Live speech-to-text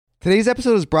Today's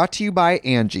episode is brought to you by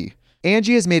Angie.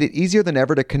 Angie has made it easier than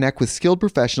ever to connect with skilled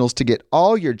professionals to get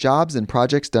all your jobs and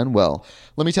projects done well.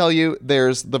 Let me tell you,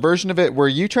 there's the version of it where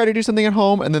you try to do something at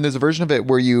home, and then there's a version of it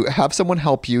where you have someone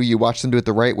help you, you watch them do it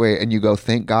the right way, and you go,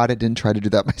 thank God I didn't try to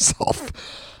do that myself.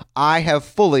 I have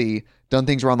fully done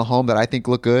things around the home that I think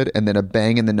look good, and then a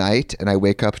bang in the night, and I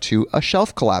wake up to a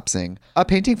shelf collapsing, a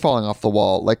painting falling off the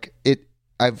wall.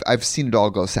 I've seen it all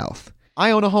go south.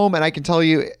 I own a home, and I can tell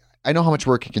you, I know how much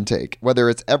work it can take. Whether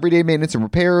it's everyday maintenance and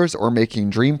repairs or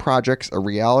making dream projects a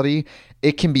reality,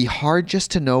 it can be hard just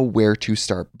to know where to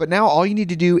start. But now all you need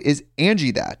to do is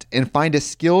Angie that and find a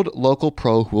skilled local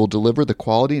pro who will deliver the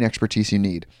quality and expertise you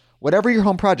need. Whatever your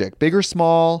home project, big or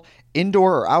small,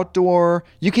 indoor or outdoor,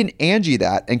 you can Angie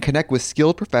that and connect with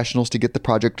skilled professionals to get the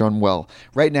project done well.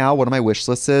 Right now, one of my wish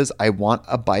lists is I want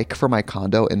a bike for my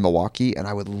condo in Milwaukee, and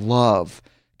I would love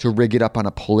to rig it up on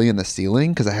a pulley in the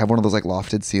ceiling because I have one of those like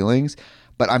lofted ceilings,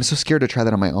 but I'm so scared to try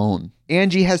that on my own.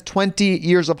 Angie has 20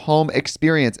 years of home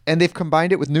experience, and they've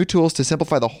combined it with new tools to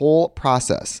simplify the whole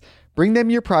process. Bring them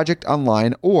your project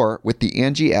online or with the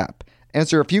Angie app.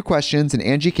 Answer a few questions and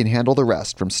Angie can handle the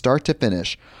rest from start to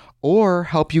finish, or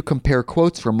help you compare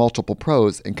quotes from multiple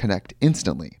pros and connect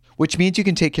instantly, which means you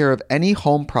can take care of any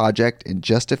home project in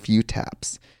just a few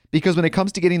taps. Because when it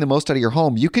comes to getting the most out of your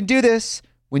home, you can do this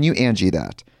when you Angie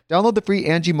that. Download the free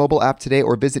Angie mobile app today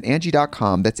or visit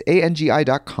Angie.com. That's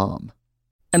ANGI.com.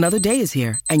 Another day is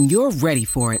here, and you're ready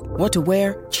for it. What to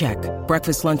wear? Check.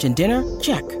 Breakfast, lunch, and dinner?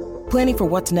 Check. Planning for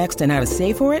what's next and how to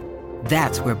save for it?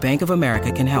 That's where Bank of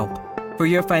America can help. For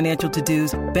your financial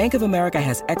to-dos, Bank of America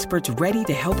has experts ready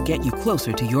to help get you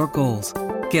closer to your goals.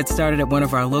 Get started at one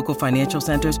of our local financial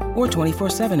centers or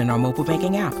 24/7 in our mobile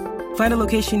banking app. Find a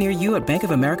location near you at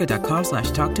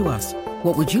bankofamerica.com/talktous.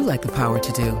 What would you like the power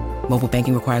to do? Mobile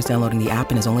banking requires downloading the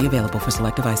app and is only available for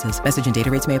select devices. Message and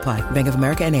data rates may apply. Bank of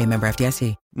America N.A., member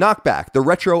FDIC. Knockback, the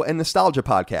retro and nostalgia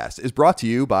podcast, is brought to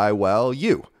you by, well,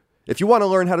 you. If you want to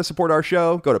learn how to support our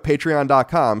show, go to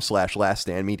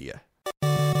patreon.com/laststandmedia.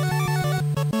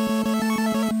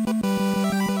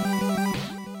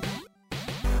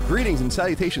 Greetings and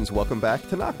salutations. Welcome back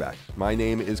to Knockback. My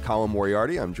name is Colin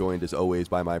Moriarty. I'm joined as always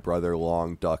by my brother,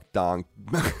 Long Duck Dong.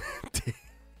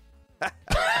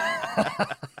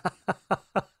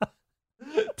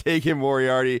 Taken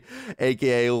Moriarty,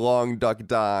 aka Long Duck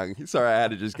Dong. Sorry, I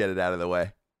had to just get it out of the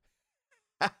way.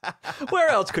 Where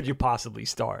else could you possibly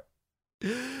start?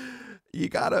 You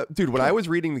gotta, dude. When I was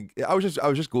reading, I was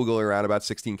just googling around about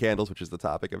 16 Candles, which is the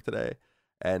topic of today,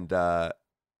 and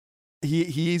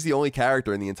he's the only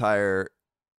character in the entire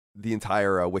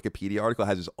Wikipedia article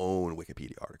has his own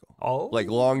Wikipedia article. Oh, like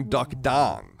Long Duck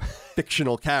Dong,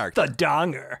 fictional character, the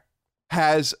Donger,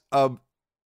 has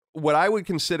what I would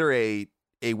consider a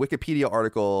Wikipedia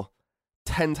article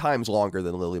 10 times longer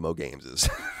than Lily Mo Games is.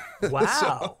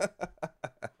 Wow. So,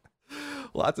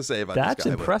 a lot to say about that's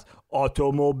this guy. Impressive.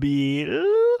 Automobile.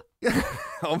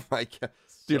 Oh my God.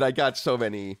 Dude, I got so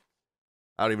many.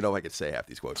 I don't even know if I could say half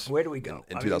these quotes. Where do we go?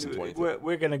 In 2022.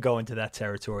 We're going to go into that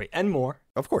territory and more.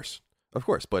 Of course. But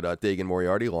Dagan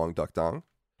Moriarty, Long Duck Dong.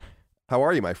 How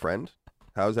are you, my friend?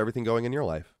 How's everything going in your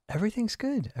life? Everything's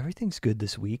good. Everything's good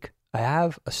this week. I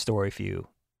have a story for you.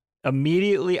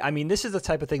 Immediately, I mean, this is the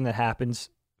type of thing that happens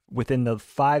within the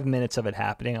 5 minutes of it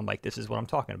happening. I'm like, this is what I'm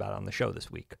talking about on the show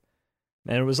this week.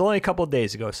 And it was only a couple of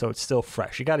days ago, so it's still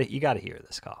fresh. You got to hear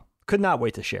this, Kyle. Could not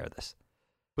wait to share this.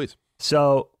 Please.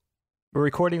 So we're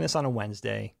recording this on a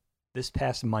Wednesday. This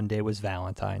past Monday was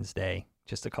Valentine's Day,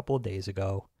 just a couple of days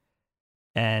ago.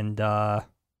 And,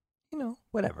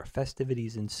 whatever,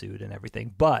 festivities ensued and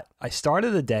everything. But I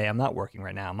started the day, I'm not working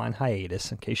right now. I'm on hiatus,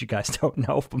 in case you guys don't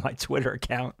know, from my Twitter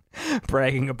account,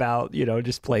 bragging about,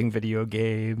 just playing video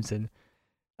games. And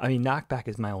I mean, Knockback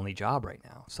is my only job right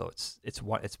now. So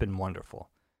it's been wonderful.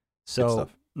 So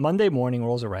Monday morning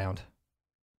rolls around,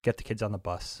 get the kids on the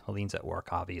bus. Helene's at work,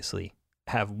 obviously.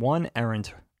 Have one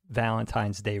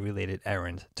Valentine's Day related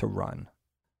errand to run.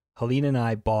 Helene and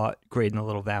I bought Graydon a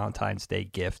little Valentine's Day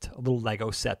gift, a little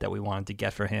Lego set that we wanted to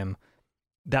get for him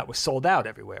that was sold out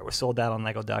everywhere. It was sold out on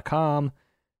Lego.com.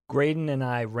 Graydon and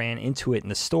I ran into it in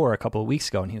the store a couple of weeks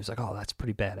ago, and he was like, oh, that's a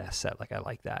pretty badass set. Like, I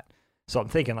like that. So I'm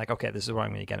thinking, like, okay, this is what I'm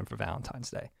going to get him for Valentine's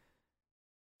Day.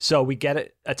 So we get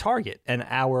it at Target, and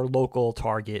our local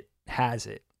Target has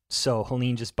it. So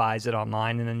Helene just buys it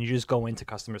online, and then you just go into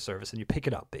customer service and you pick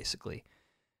it up, basically.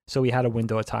 So we had a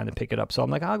window of time to pick it up. So I'm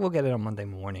like, I'll go get it on Monday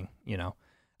morning, I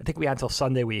think we had until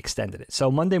Sunday, we extended it.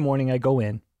 So Monday morning, I go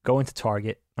into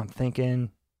Target. I'm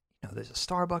thinking, there's a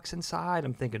Starbucks inside.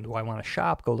 I'm thinking, do I want to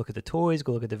shop, go look at the toys,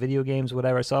 go look at the video games,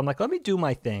 whatever. So I'm like, let me do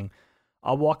my thing.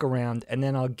 I'll walk around, and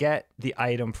then I'll get the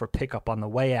item for pickup on the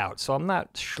way out. So I'm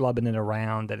not schlubbing it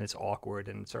around, and it's awkward,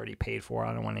 and it's already paid for.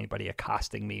 I don't want anybody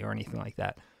accosting me or anything like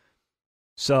that.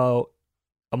 So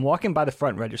I'm walking by the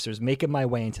front registers, making my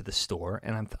way into the store,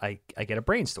 and I get a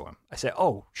brainstorm. I say,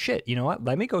 oh, shit, you know what?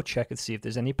 Let me go check and see if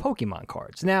there's any Pokemon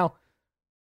cards. Now,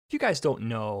 if you guys don't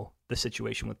know the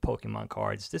situation with Pokemon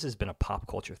cards, this has been a pop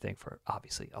culture thing for,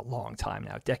 obviously, a long time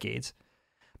now, decades.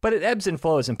 But it ebbs and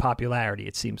flows in popularity,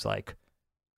 it seems like.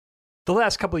 The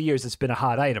last couple of years, it's been a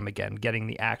hot item again, getting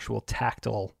the actual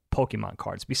tactile Pokemon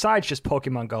cards. Besides just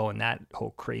Pokemon Go and that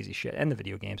whole crazy shit, and the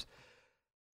video games.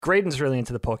 Graydon's really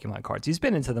into the Pokemon cards. He's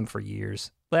been into them for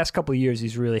years. Last couple of years,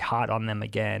 he's really hot on them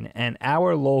again. And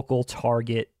our local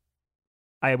Target,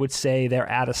 I would say they're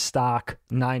out of stock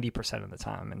 90% of the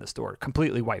time in the store.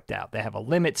 Completely wiped out. They have a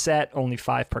limit set, only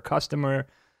 5 per customer,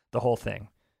 the whole thing.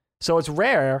 So it's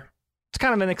rare. It's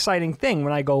kind of an exciting thing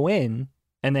when I go in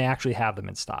and they actually have them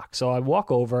in stock. So I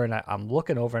walk over and I'm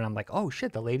looking over and I'm like, oh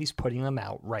shit, the lady's putting them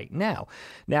out right now.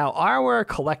 Now, our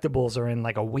collectibles are in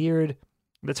like a weird,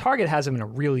 the Target has them in a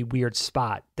really weird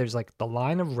spot. There's like the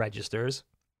line of registers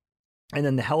and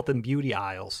then the health and beauty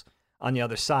aisles on the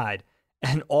other side.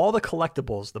 And all the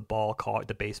collectibles,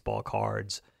 the baseball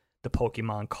cards, the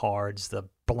Pokemon cards, the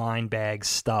blind bag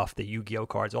stuff, the Yu-Gi-Oh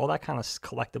cards, all that kind of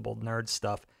collectible nerd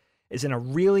stuff is in a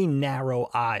really narrow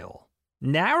aisle.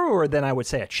 Narrower than I would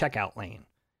say a checkout lane.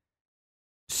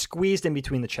 Squeezed in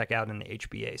between the checkout and the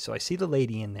HBA. So I see the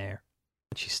lady in there,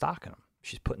 and she's stocking them.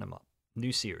 She's putting them up.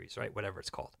 New series, right? Whatever it's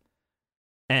called.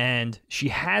 And she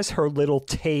has her little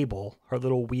table, her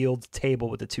little wheeled table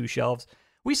with the 2 shelves.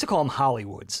 We used to call them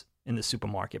Hollywoods in the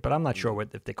supermarket, but I'm not sure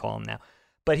if they call them now.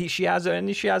 But she has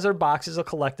her boxes of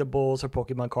collectibles, her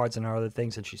Pokemon cards, and her other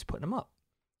things, and she's putting them up.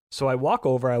 So I walk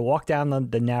over, I walk down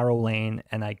the narrow lane,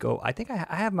 and I go, I think I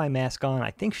have my mask on.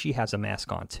 I think she has a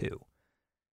mask on too.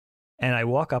 And I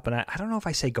walk up, and I don't know if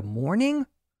I say good morning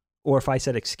or if I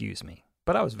said excuse me,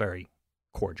 but I was very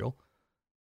cordial.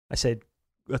 Let's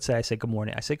say I said good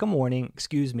morning. I say, good morning,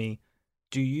 excuse me.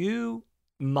 Do you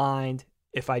mind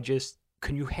if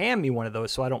can you hand me one of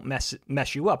those so I don't mess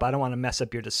you up? I don't want to mess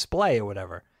up your display or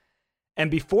whatever.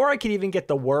 And before I could even get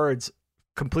the words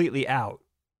completely out,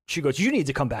 she goes, you need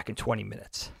to come back in 20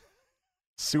 minutes.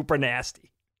 Super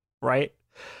nasty, right?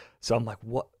 So I'm like,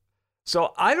 what?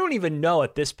 So I don't even know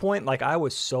at this point, like I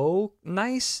was so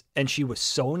nice and she was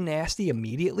so nasty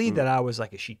immediately that I was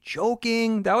like, is she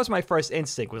joking? That was my first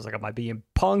instinct, was like, am I being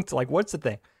punked? Like, what's the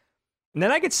thing? And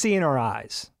then I could see in her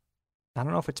eyes, I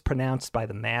don't know if it's pronounced by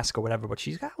the mask or whatever, but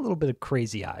she's got a little bit of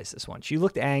crazy eyes, this one. She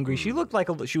looked angry. She looked like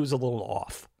she was a little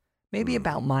off. Maybe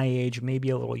about my age, maybe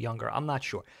a little younger. I'm not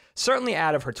sure. Certainly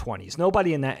out of her 20s.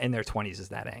 Nobody in their 20s is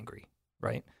that angry,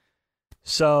 right?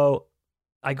 So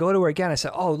I go to her again. I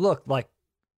said, oh, look, like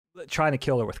trying to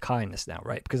kill her with kindness now,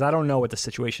 right? Because I don't know what the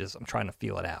situation is. I'm trying to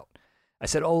feel it out. I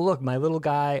said, oh, look, my little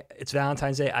guy, it's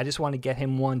Valentine's Day. I just want to get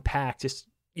him one pack just,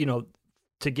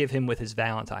 to give him with his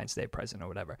Valentine's Day present or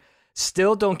whatever.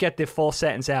 Still don't get the full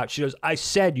sentence out. She goes, I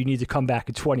said you need to come back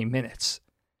in 20 minutes.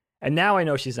 And now I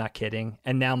know she's not kidding.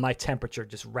 And now my temperature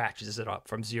just ratchets it up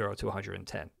from 0 to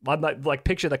 110. I'm like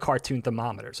picture the cartoon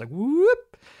thermometer. It's like,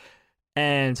 whoop.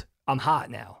 And I'm hot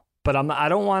now. But I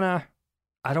don't want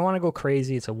to go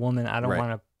crazy. It's a woman. I don't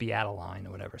want to be out of line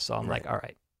or whatever. So I'm like, all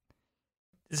right.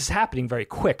 This is happening very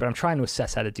quick, but I'm trying to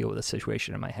assess how to deal with the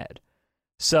situation in my head.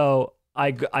 So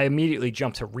I immediately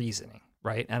jump to reasoning,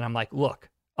 right? And I'm like, look,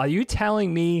 are you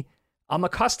telling me I'm a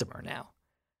customer now?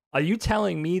 Are you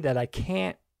telling me that I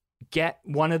can't get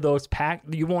one of those packs?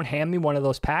 You won't hand me one of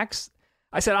those packs?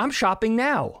 I said, I'm shopping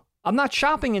now. I'm not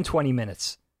shopping in 20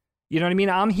 minutes. You know what I mean?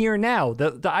 I'm here now.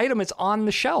 The item is on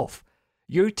the shelf.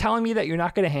 You're telling me that you're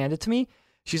not going to hand it to me?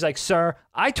 She's like, sir,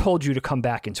 I told you to come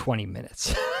back in 20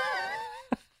 minutes.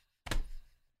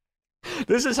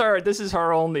 This is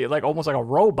her only, like almost like a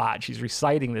robot. She's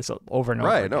reciting this over and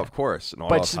over again. No, of course.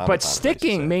 But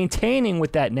maintaining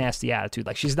with that nasty attitude,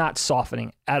 like she's not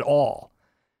softening at all.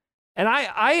 And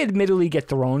I admittedly get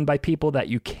thrown by people that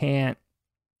you can't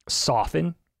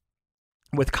soften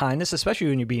with kindness, especially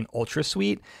when you're being ultra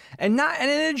sweet and in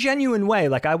a genuine way.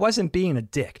 Like I wasn't being a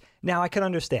dick. Now I can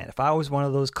understand if I was one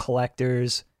of those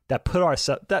collectors that put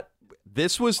ourselves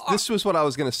This was what I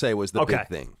was going to say was the big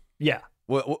thing. Yeah.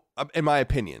 Well, in my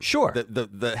opinion, sure.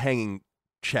 The hanging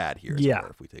Chad here.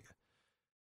 If we take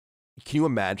it, can you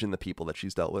imagine the people that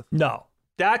she's dealt with? No,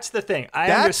 that's the thing.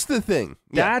 That's the thing.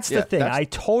 I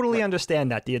totally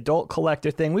understand that the adult collector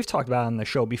thing we've talked about on the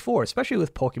show before, especially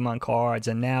with Pokemon cards,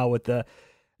 and now with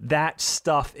that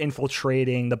stuff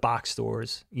infiltrating the box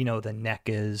stores. The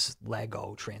NECAs,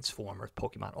 Lego, Transformers,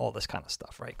 Pokemon, all this kind of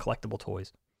stuff, right? Collectible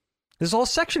toys. There's a whole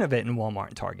section of it in Walmart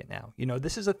and Target now.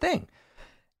 This is a thing.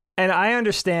 And I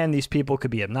understand these people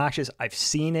could be obnoxious. I've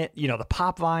seen it, the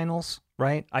pop vinyls,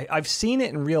 right? I've seen it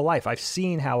in real life. I've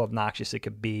seen how obnoxious it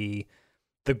could be,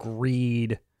 the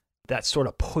greed, that sort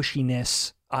of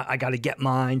pushiness, I got to get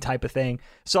mine type of thing.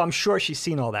 So I'm sure she's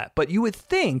seen all that. But you would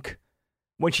think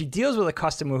when she deals with a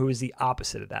customer who is the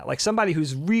opposite of that, like somebody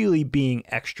who's really being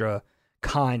extra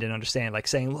kind and understanding, like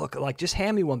saying, look, like just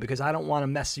hand me one because I don't want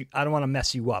to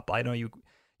mess you up. I know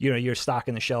you're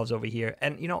stocking the shelves over here.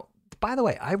 And, by the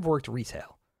way, I've worked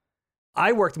retail.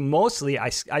 I worked mostly,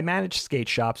 I managed skate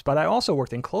shops, but I also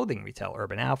worked in clothing retail,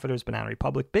 Urban Outfitters, Banana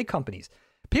Republic, big companies.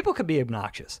 People could be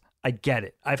obnoxious. I get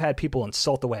it. I've had people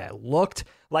insult the way I looked,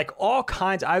 like all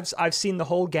kinds. I've seen the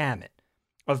whole gamut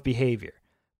of behavior.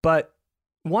 But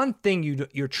one thing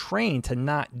you're trained to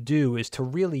not do is to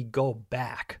really go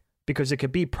back because it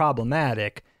could be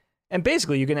problematic. And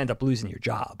basically you're going to end up losing your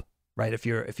job. Right, if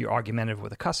you're argumentative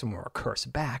with a customer or curse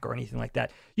back or anything like that.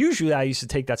 Usually I used to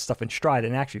take that stuff in stride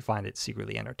and actually find it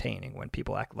secretly entertaining when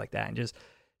people act like that. And just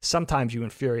sometimes you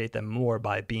infuriate them more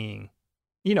by being,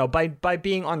 by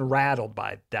being unrattled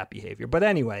by that behavior. But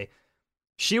anyway,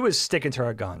 she was sticking to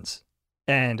her guns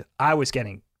and I was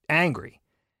getting angry.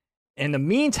 In the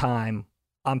meantime,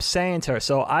 I'm saying to her,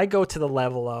 so I go to the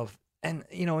level of, and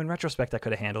in retrospect, I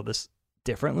could have handled this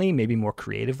differently, maybe more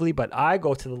creatively, but I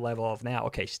go to the level of now,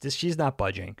 okay, she's not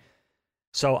budging.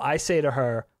 So I say to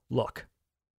her, look,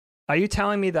 are you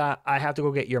telling me that I have to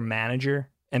go get your manager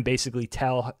and basically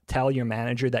tell your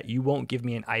manager that you won't give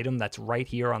me an item that's right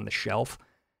here on the shelf?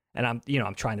 And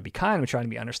I'm trying to be kind, I'm trying to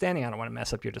be understanding, I don't want to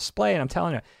mess up your display, and I'm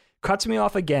telling her, cuts me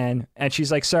off again, and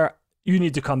she's like, sir, you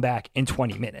need to come back in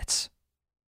 20 minutes.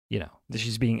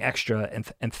 She's being extra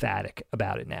emphatic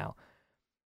about it now.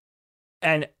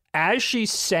 And as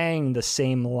she's saying the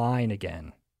same line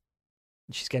again,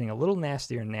 she's getting a little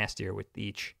nastier and nastier with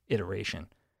each iteration.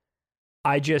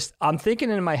 I'm thinking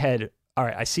in my head, all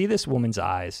right, I see this woman's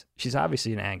eyes. She's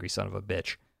obviously an angry son of a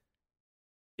bitch.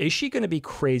 Is she going to be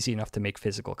crazy enough to make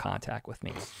physical contact with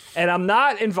me? And I'm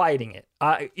not inviting it.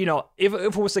 If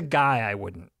it was a guy, I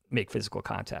wouldn't make physical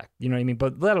contact. You know what I mean?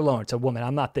 But let alone it's a woman.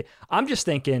 I'm just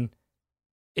thinking,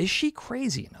 is she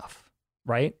crazy enough?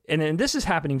 Right? And this is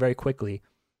happening very quickly.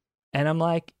 And I'm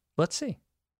like, let's see.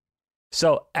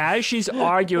 So as she's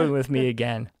arguing with me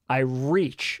again, I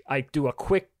do a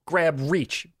quick grab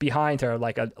reach behind her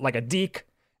like a deke.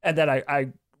 And then I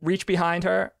reach behind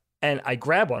her and I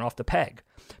grab one off the peg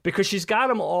because she's got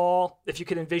them all. If you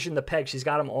can envision the peg, she's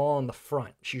got them all in the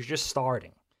front. She's just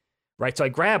starting. Right. So I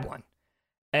grab one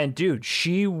and dude,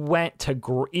 she went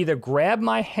to either grab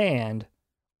my hand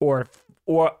or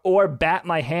bat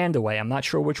my hand away. I'm not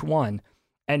sure which one.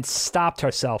 And stopped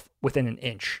herself within an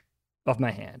inch of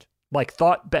my hand. Like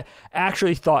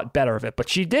actually thought better of it. But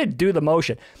she did do the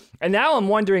motion. And now I'm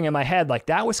wondering in my head, like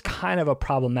that was kind of a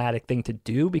problematic thing to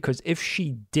do because if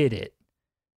she did it,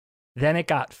 then it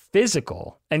got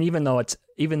physical. And even though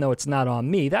it's not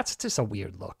on me, that's just a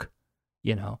weird look,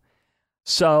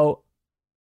 So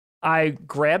I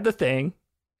grabbed the thing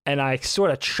and I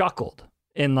sort of chuckled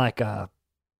in like a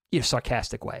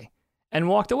sarcastic way and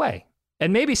walked away.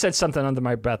 And maybe said something under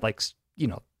my breath, like,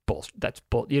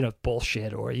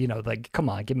 bullshit, or, like, come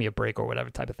on, give me a break or whatever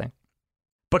type of thing.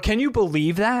 But can you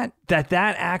believe that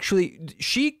actually,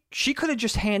 she could have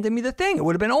just handed me the thing. It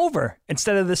would have been over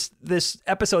instead of this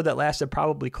episode that lasted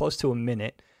probably close to a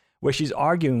minute where she's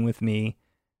arguing with me.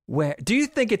 Do you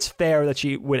think it's fair that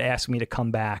she would ask me to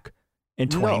come back in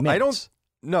 20 minutes?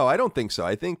 I don't think so.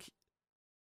 I think,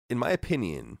 in my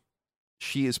opinion,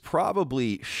 she is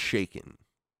probably shaken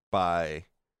by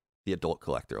the adult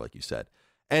collector, like you said.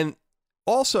 And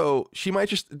also, she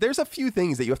might there's a few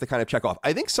things that you have to kind of check off.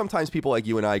 I think sometimes people like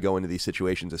you and I go into these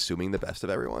situations assuming the best of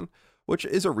everyone, which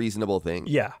is a reasonable thing.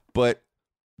 Yeah. But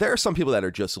there are some people that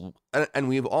are just, and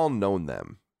we've all known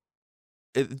them,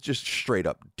 it's just straight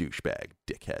up douchebag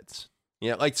dickheads.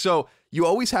 So you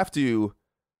always have to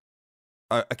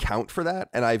account for that.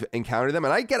 And I've encountered them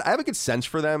and I have a good sense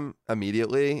for them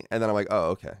immediately. And then I'm like, oh,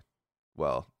 okay,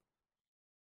 well,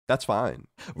 that's fine.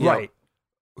 Right.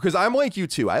 Because I'm like you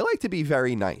too. I like to be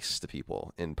very nice to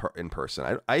people in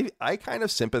person. I kind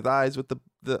of sympathize with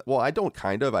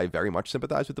I very much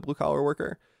sympathize with the blue collar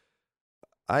worker.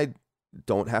 I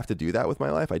don't have to do that with my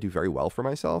life. I do very well for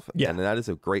myself. Yeah. And that is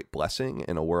a great blessing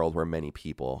in a world where many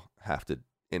people have to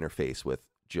interface with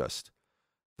just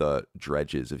the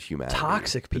dredges of humanity.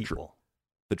 Toxic people.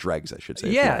 The dregs, I should say.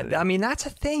 Yeah, I mean, that's a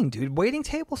thing, dude. Waiting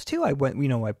tables, too. I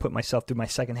put myself through my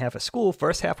second half of school.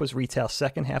 First half was retail.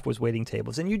 Second half was waiting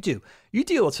tables. And you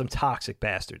deal with some toxic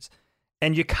bastards.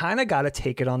 And you kind of got to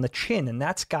take it on the chin. And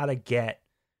that's got to get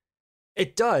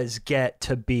it does get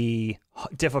to be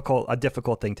a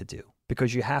difficult thing to do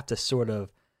because you have to sort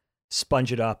of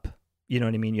sponge it up. You know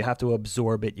what I mean? You have to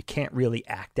absorb it. You can't really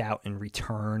act out in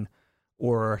return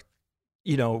or,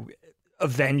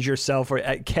 avenge yourself or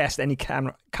cast any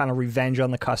kind of revenge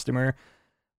on the customer.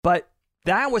 But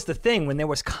that was the thing. When there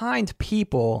was kind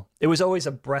people, it was always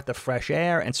a breath of fresh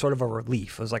air and sort of a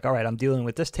relief. It was like, all right, I'm dealing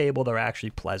with this table. They're actually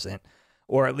pleasant,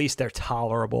 or at least they're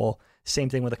tolerable. Same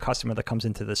thing with a customer that comes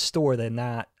into the store. They're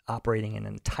not operating in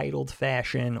an entitled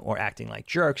fashion or acting like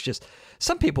jerks. Just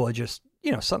some people are just,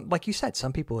 like you said,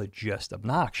 some people are just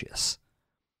obnoxious.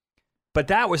 But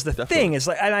that was the thing. Is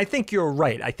like, and I think you're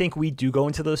right. I think we do go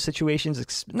into those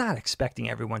situations not expecting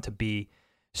everyone to be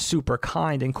super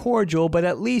kind and cordial, but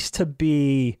at least to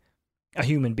be a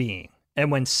human being.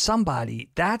 And when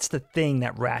that's the thing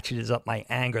that ratchets up my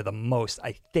anger the most,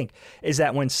 I think, is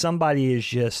that when somebody is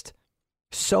just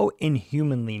so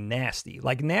inhumanly nasty,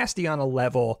 like nasty on a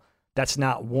level that's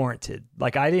not warranted.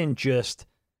 Like I didn't just,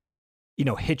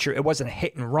 it wasn't a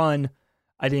hit and run.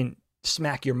 I didn't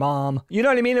smack your mom. You know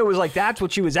what I mean? It was like, that's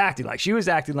what she was acting like. She was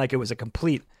acting like it was a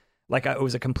complete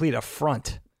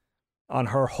affront on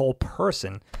her whole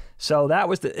person. So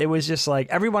it was just like,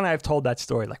 everyone I've told that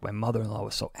story, like my mother-in-law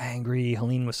was so angry.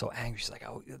 Helene was so angry. She's like,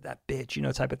 oh, that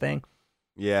bitch, type of thing.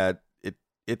 Yeah.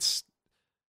 It's,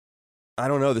 I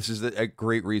don't know. This is a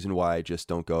great reason why I just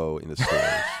don't go in the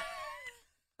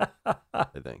stores. I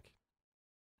think,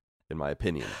 in my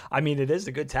opinion. I mean, it is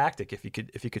a good tactic if you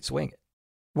could swing it.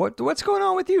 What's going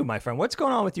on with you, my friend? What's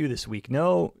going on with you this week?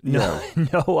 No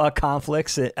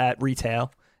conflicts at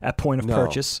retail, at point of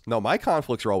purchase. No, my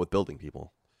conflicts are all with building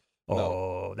people.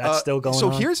 Oh, that's still going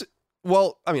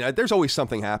on. There's always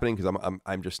something happening because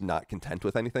I'm just not content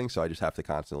with anything, so I just have to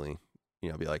constantly,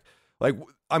 be like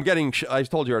I'm getting. I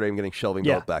told you already, I'm getting shelving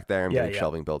built back there. I'm getting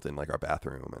shelving built in like our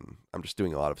bathroom, and I'm just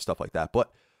doing a lot of stuff like that.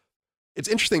 But it's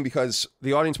interesting because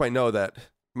the audience might know that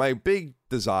my big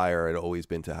desire had always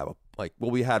been to have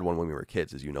we had one when we were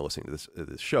kids, as listening to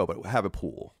this show, but have a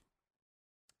pool.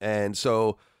 And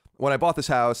so when I bought this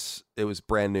house, it was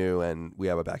brand new, and we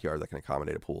have a backyard that can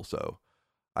accommodate a pool. So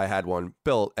I had one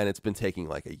built, and it's been taking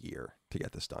like a year to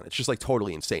get this done. It's just like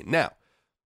totally insane. Now,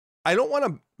 I don't want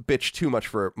to bitch too much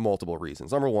for multiple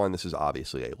reasons. Number one, this is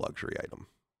obviously a luxury item.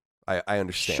 I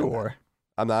understand. Sure.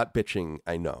 That. I'm not bitching.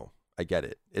 I know. I get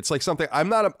it. It's like something I'm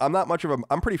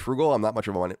pretty frugal. I'm not much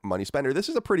of a money spender. This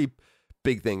is a pretty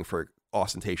big thing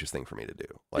ostentatious thing for me to do.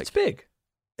 Like, it's big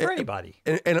for anybody.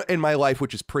 In my life,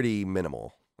 which is pretty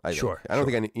minimal. I don't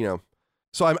think I need,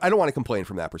 so I don't want to complain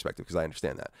from that perspective because I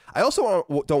understand that. I also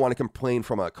don't want to complain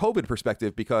from a COVID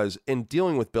perspective because in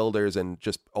dealing with builders and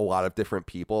just a lot of different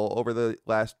people over the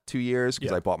last 2 years,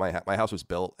 because I bought my house was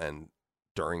built and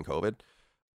during COVID,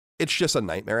 it's just a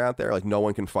nightmare out there. Like no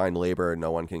one can find labor. No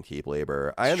one can keep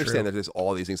labor. I understand that there's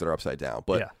all these things that are upside down,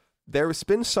 but there's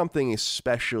been something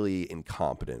especially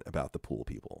incompetent about the pool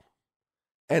people.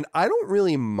 And I don't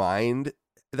really mind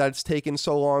that it's taken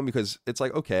so long because it's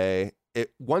like, okay,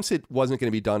 once it wasn't going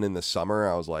to be done in the summer,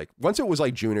 I was like, once it was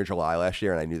like June or July last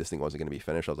year and I knew this thing wasn't going to be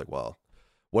finished, I was like, well,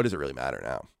 what does it really matter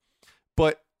now?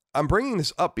 But I'm bringing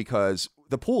this up because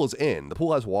the pool is in. The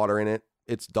pool has water in it.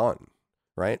 It's done,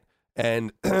 right?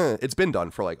 And it's been done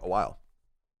for like a while.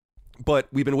 But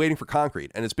we've been waiting for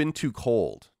concrete, and it's been too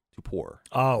cold to pour.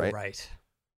 Oh, right.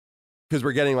 Because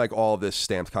we're getting like all of this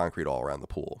stamped concrete all around the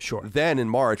pool. Sure. Then in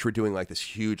March, we're doing like this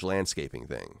huge landscaping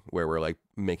thing where we're like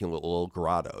making a little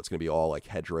grotto. It's going to be all like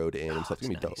hedgerowed in and stuff. It's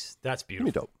going to be dope. That's beautiful.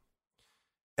 It's going to be dope.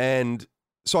 And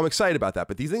so I'm excited about that.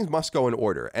 But these things must go in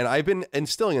order. And I've been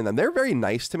instilling in them. They're very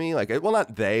nice to me. Like, well,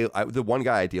 not they. The one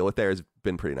guy I deal with there has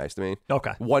been pretty nice to me.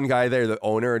 Okay. One guy there, the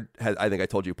owner, I think I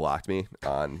told you, blocked me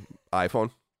on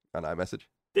iPhone, on iMessage.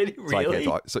 Did he really? So I can't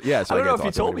talk. So, yeah. So I don't know if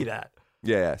you told me that.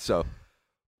 Yeah. So,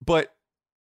 but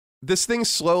this thing's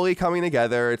slowly coming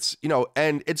together. It's,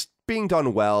 and it's being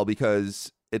done well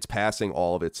because it's passing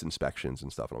all of its inspections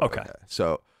and stuff. And I'm like, okay.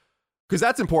 So, because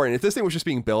that's important. If this thing was just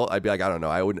being built, I'd be like, I don't know.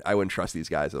 I wouldn't trust these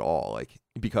guys at all. Like,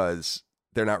 because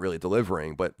they're not really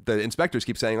delivering. But the inspectors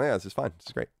keep saying, yeah, this is fine. This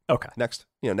is great. Okay. Next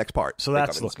part. So they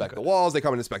that's come and inspect the walls. They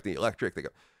come and inspect the electric. They go,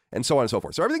 and so on and so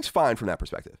forth. So everything's fine from that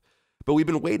perspective. But we've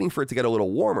been waiting for it to get a little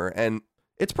warmer. And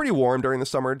it's pretty warm during the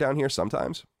summer down here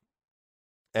sometimes.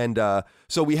 And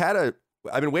so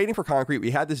I've been waiting for concrete.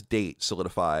 We had this date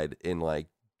solidified in like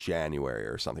January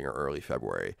or something, or early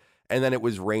February. And then it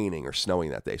was raining or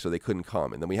snowing that day, so they couldn't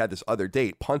come. And then we had this other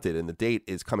date punted, and the date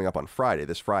is coming up on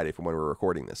this Friday from when we're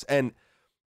recording this. And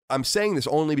I'm saying this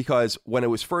only because when it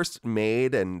was first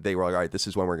made and they were like, all right, this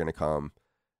is when we're going to come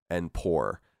and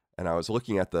pour. And I was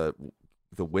looking at the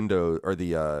window or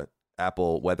the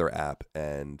Apple weather app,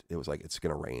 and it was like it's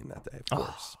gonna rain that day, of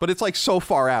course. But it's like so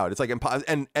far out. It's like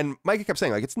impossible. And Micah kept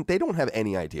saying like they don't have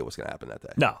any idea what's gonna happen that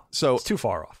day. No, so it's too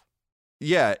far off.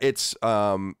 Yeah, it's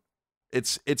a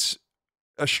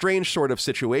strange sort of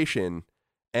situation.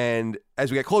 And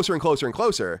as we get closer and closer and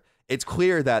closer, it's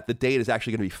clear that the date is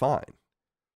actually going to be fine.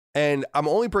 And I'm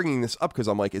only bringing this up because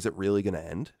I'm like, is it really going to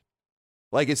end?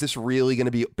 Like, is this really going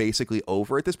to be basically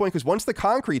over at this point? Because once the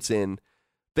concrete's in,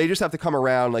 they just have to come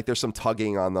around. Like, there's some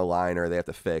tugging on the liner they have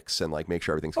to fix and like make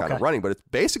sure everything's kind of running. But it's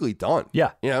basically done.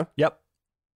 Yeah. You know? Yep.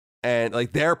 And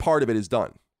like their part of it is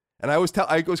done. And I was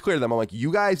clear to them. I'm like,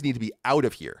 you guys need to be out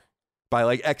of here by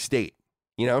like X date.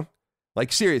 You know?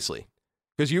 Like, seriously.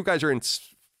 Because you guys are in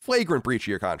flagrant breach of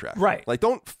your contract. Right. Like,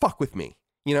 don't fuck with me,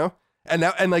 you know? And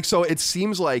now, and like, so it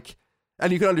seems like,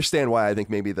 and you can understand why I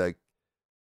think maybe the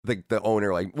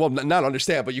owner, like, well, not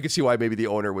understand, but you can see why maybe the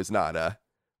owner was not,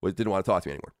 didn't want to talk to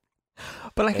me anymore.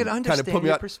 But I could understand kind of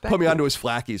your perspective. Put me onto his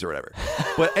flackies or whatever.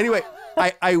 But anyway,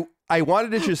 I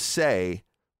wanted to just say,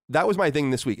 that was my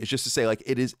thing this week, is just to say, like,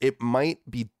 it might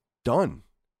be done.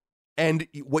 And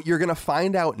what you're going to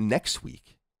find out next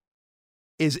week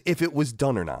is if it was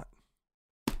done or not.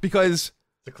 Because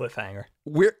the cliffhanger.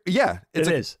 It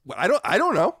is. I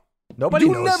don't know. Nobody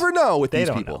knows. You never know with they these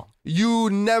don't people. Know.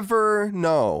 You never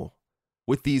know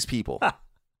with these people.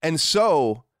 And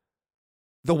so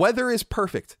the weather is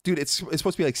perfect. Dude, it's supposed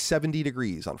to be like 70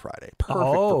 degrees on Friday. Perfect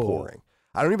for pouring.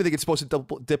 I don't even think it's supposed to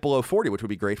dip below 40, which would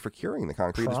be great for curing the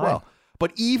concrete as well.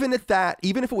 But even at that,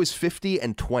 even if it was 50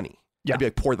 and 20, I'd be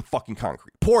like, pour the fucking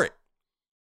concrete. Pour it.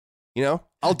 You know?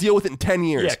 I'll deal with it in 10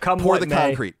 years. Yeah, come pour what the may.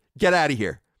 concrete. Get out of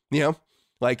here. You know?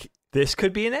 Like, this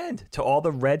could be an end to all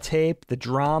the red tape, the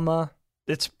drama.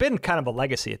 It's been kind of a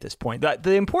legacy at this point.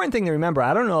 The important thing to remember,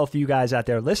 I don't know if you guys out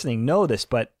there listening know this,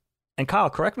 but, and Kyle,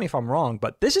 correct me if I'm wrong,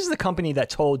 but this is the company that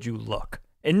told you, look,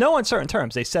 in no uncertain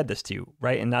terms, they said this to you,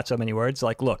 right? In not so many words,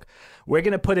 like, look, we're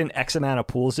going to put in X amount of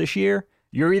pools this year.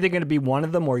 You're either going to be one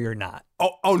of them or you're not.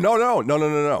 Oh,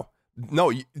 no.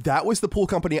 No, that was the pool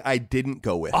company I didn't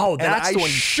go with. Oh, that's and the one.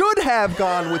 I should have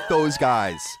gone with those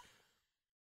guys.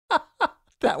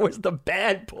 That was the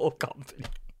bad pool company.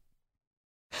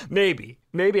 Maybe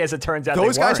as it turns out,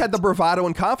 those they guys weren't. had the bravado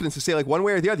and confidence to say, like, one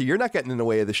way or the other, you're not getting in the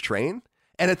way of this train.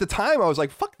 And at the time, I was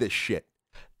like, fuck this shit.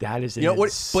 That is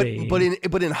insane.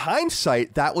 But in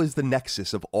hindsight, that was the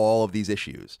nexus of all of these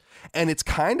issues. And it's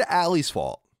kind of Allie's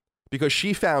fault because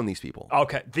she found these people.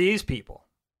 Okay, these people,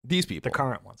 the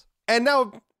current ones. And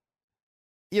now,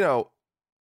 you know,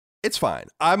 it's fine.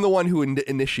 I'm the one who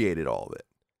initiated all of it.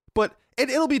 But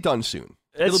it'll be done soon.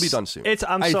 It'll be done soon.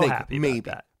 I'm so happy about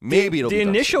that. Maybe it'll be done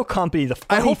soon. The initial company, the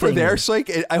funny I hope for thing their is,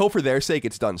 sake. I hope for their sake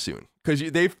it's done soon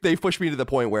because they've pushed me to the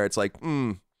point where it's like,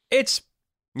 it's,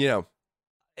 you know,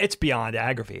 it's beyond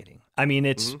aggravating. I mean,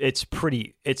 it's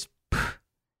pretty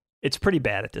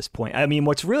bad at this point. I mean,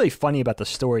 what's really funny about the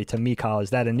story to me, Kyle, is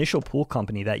that initial pool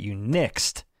company that you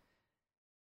nixed.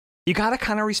 You got to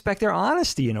kind of respect their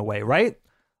honesty in a way, right?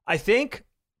 I think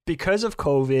because of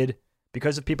COVID,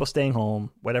 because of people staying home,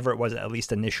 whatever it was, at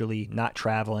least initially, not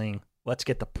traveling, let's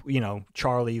get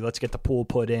Charlie, let's get the pool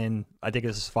put in. I think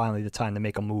this is finally the time to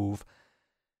make a move.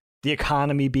 The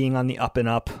economy being on the up and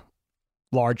up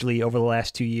largely over the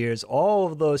last 2 years, all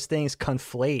of those things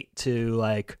conflate to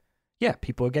like, yeah,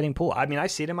 people are getting pool. I mean, I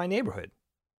see it in my neighborhood.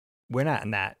 We're not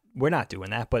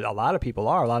doing that, but a lot of people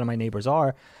are. A lot of my neighbors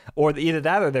are, or either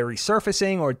that or they're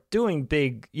resurfacing or doing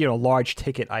big, large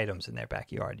ticket items in their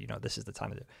backyard. This is the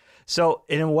time to do. So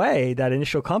in a way, that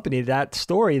initial company, that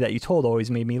story that you told always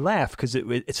made me laugh because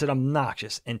it's an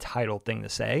obnoxious, entitled thing to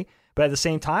say. But at the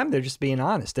same time, they're just being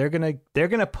honest. They're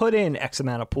gonna put in X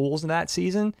amount of pools in that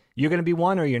season. You're gonna be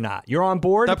one or you're not. You're on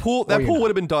board. That pool would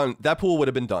have been done. That pool would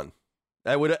have been done.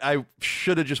 I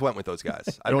should have just went with those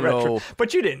guys. I don't know,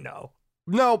 but you didn't know.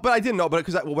 No, but I didn't know. But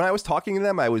because when I was talking to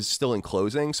them, I was still in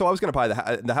closing, so I was going to buy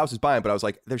the house is buying. But I was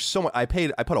like, there's so much. I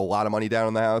put a lot of money down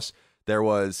on the house. There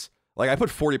was like I put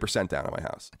 40% down on my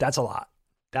house. That's a lot.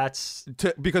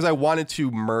 Because I wanted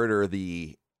to murder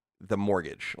the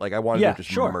mortgage. Like I wanted to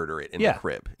just murder it in the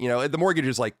crib. The mortgage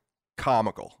is like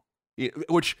comical,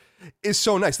 which is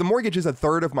so nice. The mortgage is a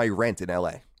third of my rent in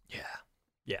LA. Yeah.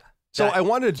 So I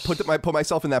wanted to put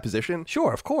myself in that position.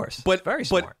 Sure, of course. But very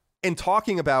smart. But in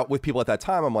talking about with people at that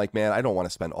time, I'm like, man, I don't want to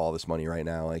spend all this money right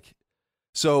now. Like,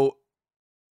 so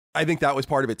I think that was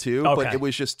part of it too. Okay. But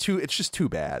it's just too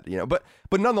bad,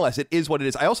 But nonetheless, it is what it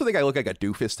is. I also think I look like a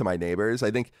doofus to my neighbors.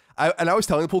 I was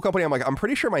telling the pool company, I'm like, I'm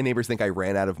pretty sure my neighbors think I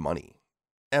ran out of money,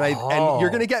 and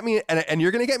you're gonna get me and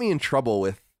you're gonna get me in trouble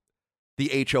with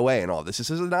the HOA and all this. This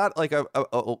is not like a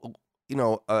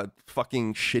a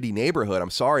fucking shitty neighborhood. I'm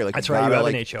sorry. Like, That's right. You have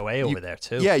an HOA over there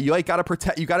too. Yeah, you like got to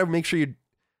protect. You got to make sure you.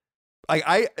 Like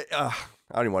I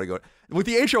don't even want to go with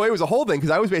the HOA. Was a whole thing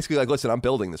because I was basically like, listen, I'm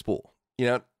building this pool.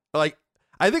 Like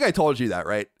I think I told you that,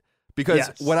 right?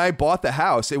 Because when I bought the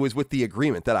house, it was with the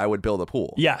agreement that I would build a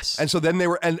pool. Yes. And so then they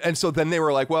were and so then they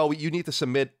were like, well, you need to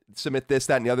submit this,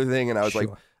 that, and the other thing. And I was like,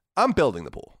 I'm building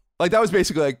the pool. Like that was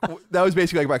basically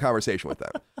like my conversation with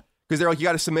them. Because they're like, you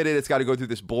got to submit it. It's got to go through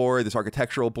this board, this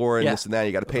architectural board, and this and that.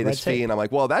 You got to pay this fee. And I'm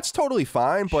like, well, that's totally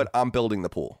fine, but I'm building the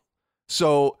pool.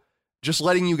 So just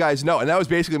letting you guys know. And that was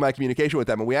basically my communication with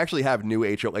them. And we actually have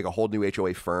a whole new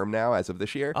HOA firm now as of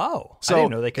this year. Oh, so I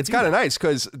didn't know they could. It's kind of nice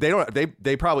because they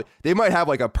might have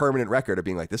like a permanent record of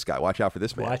being like, this guy, watch out for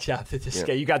this man. Watch out for this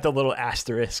guy. You got the little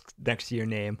asterisk next to your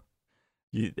name.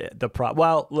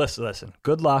 Well, listen.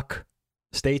 Good luck.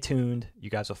 Stay tuned. You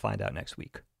guys will find out next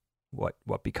week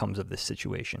what becomes of this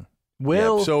situation. I'm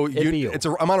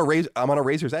on a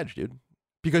razor's edge, dude.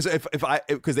 Because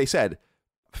because they said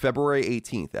February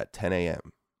 18th at 10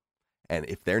 a.m. And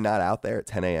if they're not out there at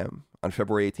 10 a.m. on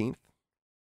February 18th,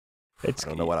 I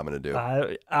don't know what I'm going to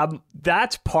do.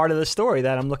 That's part of the story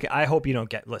that I'm looking. I hope you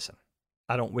don't listen,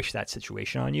 I don't wish that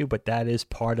situation on you, but that is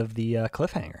part of the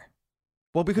cliffhanger.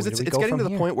 Well, because it's getting to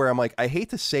the point where I'm like, I hate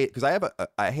to say it because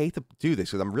I hate to do this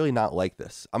because I'm really not like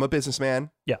this. I'm a businessman.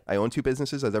 Yeah. I own 2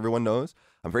 businesses, as everyone knows.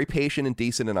 I'm very patient and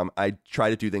decent, and I try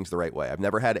to do things the right way. I've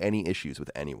never had any issues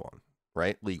with anyone,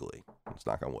 right? Legally. Let's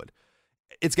knock on wood.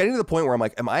 It's getting to the point where I'm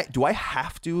like, do I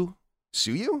have to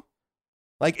sue you?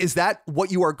 Like, is that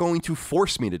what you are going to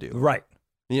force me to do? Right.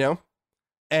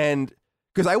 And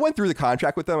because I went through the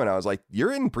contract with them and I was like,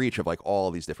 you're in breach of like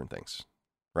all these different things,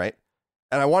 right?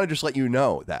 And I want to just let you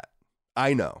know that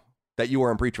I know that you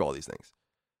are in breach of all these things.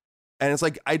 And it's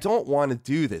like, I don't want to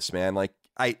do this, man. Like,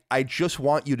 I just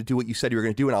want you to do what you said you were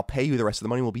going to do, and I'll pay you. The rest of the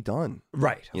money will be done.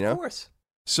 Right. Of course.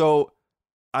 So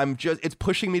it's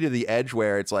pushing me to the edge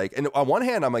where it's like, and on one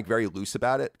hand, I'm like very loose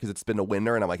about it because it's been a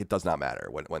winter and I'm like, it does not matter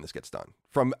when this gets done.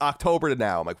 From October to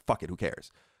now, I'm like, fuck it, who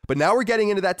cares? But now we're getting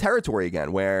into that territory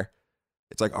again where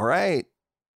it's like, all right,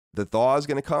 the thaw is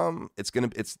going to come. It's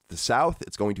the South.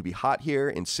 It's going to be hot here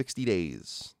in 60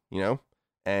 days,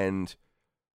 and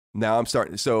now I'm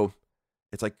starting. So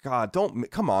it's like, God,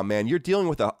 come on, man. You're dealing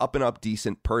with a up and up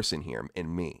decent person here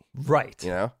in me. Right.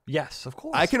 Yes, of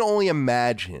course. I can only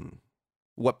imagine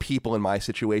what people in my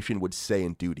situation would say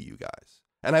and do to you guys.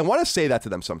 And I want to say that to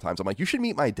them sometimes. I'm like, you should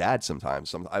meet my dad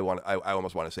sometimes. I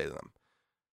almost want to say to them,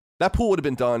 that pool would have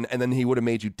been done, and then he would have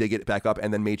made you dig it back up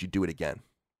and then made you do it again.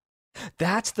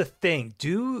 That's the thing.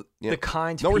 The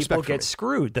kind of people get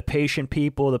screwed? The patient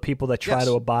people, the people that try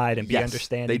to abide and be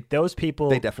understanding. Those people,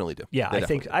 they definitely do. Yeah,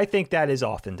 I think that is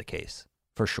often the case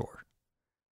for sure.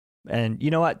 And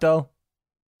you know what though?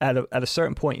 At a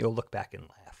certain point, you'll look back and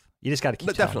laugh. You just got to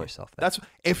keep telling yourself that.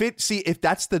 If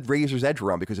that's the razor's edge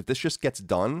around, because if this just gets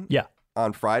done,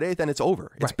 on Friday, then it's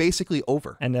over. It's basically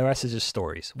over, and the rest is just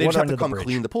stories. They just have to come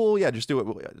clean the pool. Yeah, just do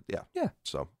it. Yeah.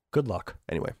 So good luck.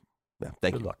 Anyway. Yeah,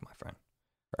 thank you. Good luck, my friend.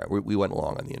 All right, we went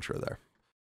along on the intro there.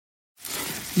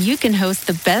 You can host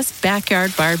the best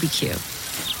backyard barbecue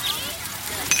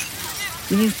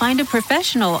when you find a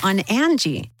professional on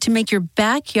Angie to make your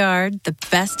backyard the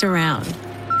best around.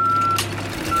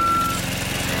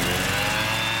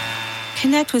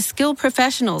 Connect with skilled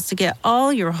professionals to get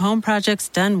all your home projects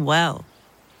done well.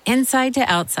 Inside to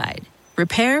outside,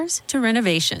 repairs to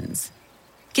renovations.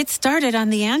 Get started on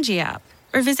the Angie app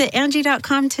or visit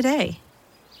Angie.com today.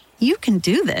 You can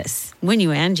do this when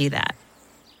you Angie that.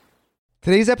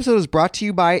 Today's episode is brought to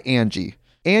you by Angie.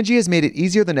 Angie has made it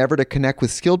easier than ever to connect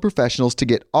with skilled professionals to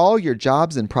get all your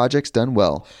jobs and projects done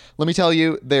well. Let me tell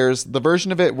you, there's the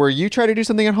version of it where you try to do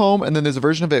something at home, and then there's a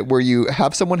version of it where you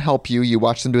have someone help you, you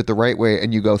watch them do it the right way,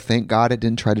 and you go, thank God I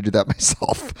didn't try to do that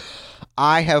myself.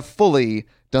 I have fully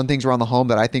done things around the home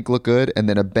that I think look good, and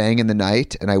then a bang in the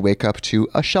night, and I wake up to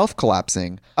a shelf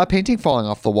collapsing, a painting falling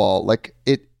off the wall.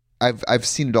 I've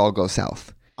seen it all go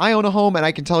south. I own a home, and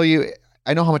I can tell you,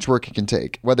 I know how much work it can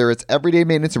take. Whether it's everyday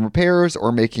maintenance and repairs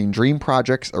or making dream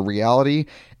projects a reality,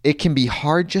 it can be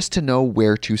hard just to know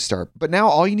where to start. But now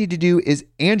all you need to do is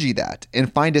Angie that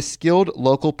and find a skilled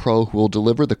local pro who will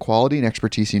deliver the quality and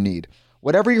expertise you need.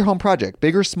 Whatever your home project,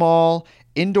 big or small,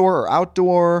 indoor or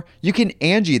outdoor, you can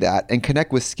Angie that and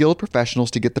connect with skilled professionals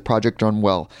to get the project done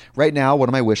well. Right now, one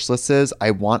of my wish lists is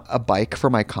I want a bike for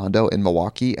my condo in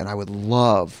Milwaukee, and I would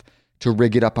love to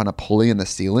rig it up on a pulley in the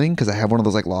ceiling because I have one of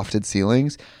those like lofted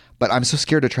ceilings, but I'm so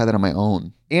scared to try that on my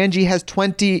own. Angie has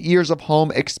 20 years of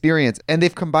home experience, and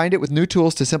they've combined it with new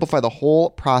tools to simplify the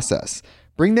whole process.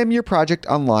 Bring them your project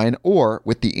online or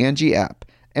with the Angie app.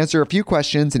 Answer a few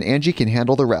questions and Angie can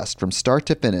handle the rest from start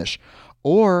to finish,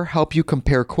 or help you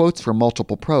compare quotes from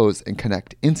multiple pros and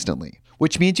connect instantly,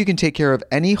 which means you can take care of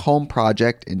any home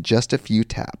project in just a few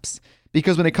taps.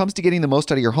 Because when it comes to getting the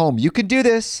most out of your home, you can do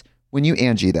this when you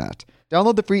Angie that.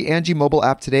 Download the free Angie mobile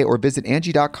app today or visit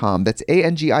Angie.com. That's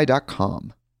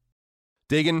ANGI.com.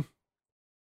 Digging.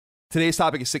 Today's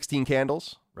topic is 16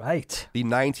 Candles. Right. The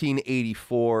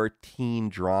 1984 teen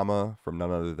drama from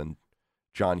none other than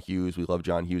John Hughes. We love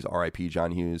John Hughes. R.I.P.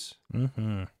 John Hughes.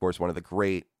 Mm-hmm. Of course, one of the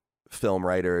great film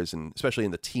writers, and especially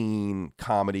in the teen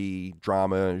comedy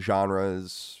drama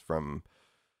genres from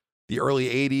the early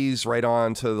 80s right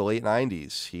on to the late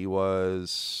 90s. He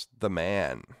was the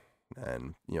man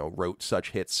and, wrote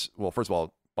such hits. Well, first of all,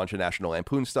 a bunch of National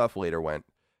Lampoon stuff. Later went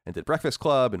and did Breakfast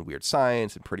Club and Weird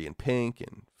Science and Pretty in Pink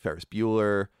and Ferris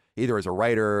Bueller, either as a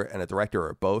writer and a director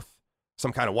or both.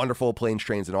 Some Kind of Wonderful, Planes,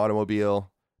 Trains, and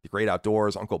Automobile, The Great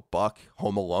Outdoors, Uncle Buck,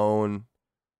 Home Alone,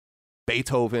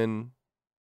 Beethoven,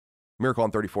 Miracle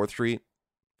on 34th Street,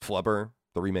 Flubber,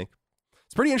 the remake.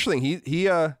 It's pretty interesting.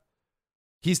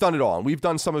 He's done it all. And we've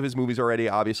done some of his movies already.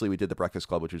 Obviously, we did The Breakfast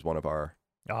Club, which is one of our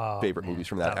favorite movies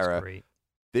from that era. Great.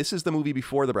 This is the movie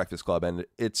before The Breakfast Club, and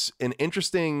it's an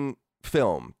interesting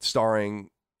film starring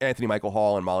Anthony Michael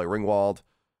Hall and Molly Ringwald,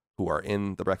 who are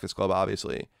in The Breakfast Club,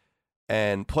 obviously,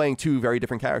 and playing two very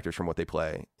different characters from what they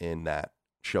play in that,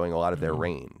 showing a lot of their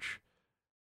range.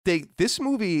 This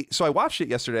movie, so I watched it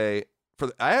yesterday.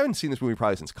 I haven't seen this movie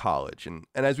probably since college, and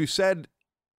as we've said,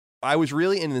 I was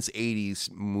really in this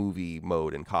 80s movie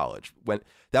mode in college.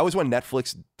 That was when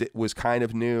Netflix was kind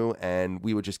of new, and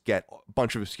we would just get a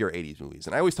bunch of obscure 80s movies.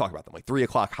 And I always talk about them, like 3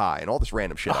 O'Clock High and all this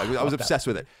random shit. I was obsessed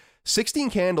with it. 16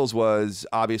 Candles was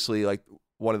obviously like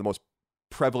one of the most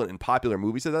prevalent and popular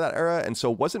movies of that era, and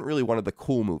so it wasn't really one of the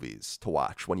cool movies to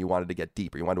watch when you wanted to get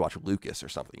deeper. You wanted to watch Lucas or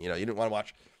something. You didn't want to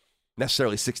watch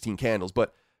necessarily 16 Candles,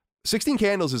 but 16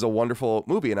 Candles is a wonderful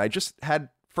movie, and I just had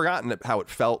forgotten how it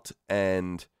felt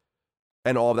and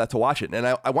all of that to watch it. And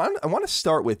I want to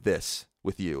start with this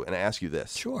with you and ask you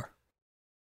this. Sure.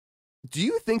 Do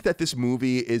you think that this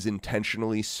movie is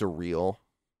intentionally surreal?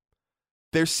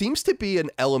 There seems to be an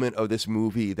element of this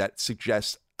movie that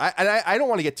suggests, I don't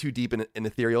want to get too deep and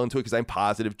ethereal into it because I'm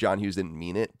positive John Hughes didn't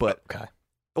mean it, but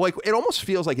like it almost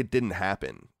feels like it didn't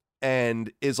happen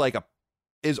and is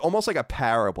almost like a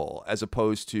parable as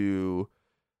opposed to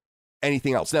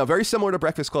anything else. Now, very similar to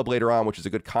Breakfast Club later on, which is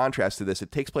a good contrast to this.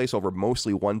 It takes place over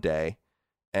mostly one day,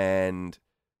 and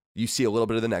you see a little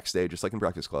bit of the next day, just like in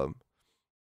Breakfast Club.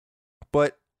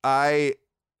 But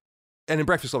in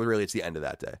Breakfast Club, really, it's the end of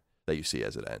that day that you see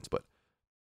as it ends.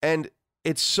 And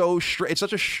it's it's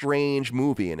such a strange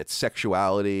movie, and its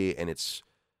sexuality and its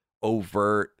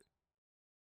overt,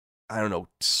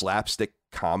 slapstick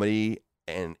comedy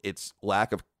and its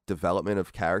lack of development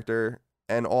of character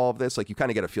and all of this. Like, you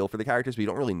kind of get a feel for the characters, but you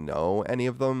don't really know any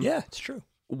of them. Yeah, it's true.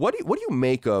 What do you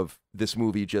make of this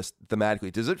movie just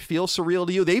thematically? Does it feel surreal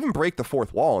to you? They even break the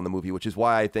fourth wall in the movie, which is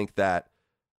why I think that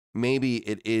maybe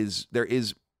there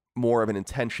is more of an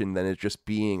intention than it just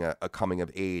being a coming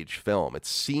of age film. It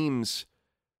seems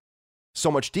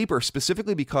so much deeper,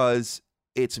 specifically because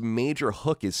its major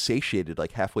hook is satiated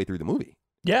like halfway through the movie.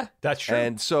 Yeah, that's true.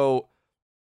 And so,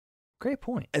 great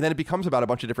point. And then it becomes about a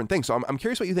bunch of different things. So I'm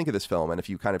curious what you think of this film, and if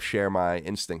you kind of share my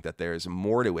instinct that there's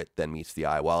more to it than meets the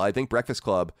eye. While I think Breakfast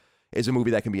Club is a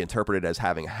movie that can be interpreted as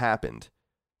having happened,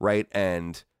 right?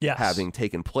 And having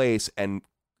taken place and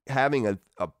having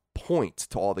a point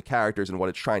to all the characters and what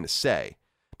it's trying to say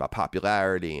about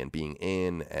popularity and being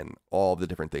in and all of the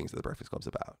different things that the Breakfast Club's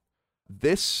about.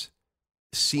 This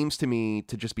seems to me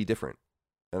to just be different.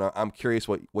 And I'm curious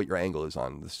what your angle is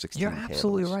on the 16 You're Candles.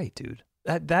 absolutely right, dude.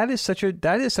 That is such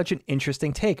an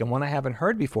interesting take, and one I haven't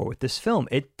heard before with this film.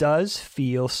 It does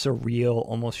feel surreal,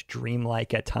 almost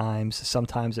dreamlike at times.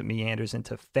 Sometimes it meanders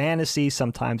into fantasy,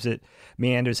 sometimes it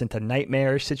meanders into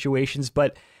nightmarish situations,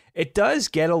 but it does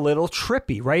get a little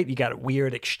trippy, right? You got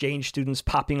weird exchange students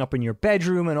popping up in your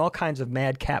bedroom and all kinds of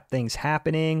madcap things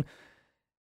happening.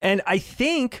 And I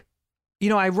think,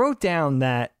 I wrote down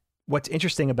that what's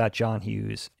interesting about John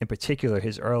Hughes, in particular,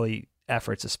 his early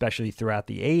efforts, especially throughout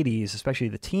the 80s, especially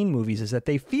the teen movies, is that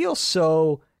they feel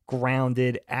so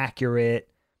grounded, accurate,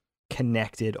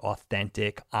 connected,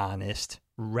 authentic, honest,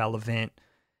 relevant.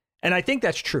 And I think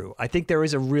that's true. I think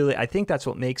that's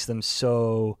what makes them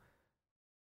so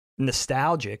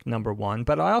nostalgic, number one.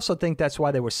 But I also think that's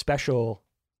why they were special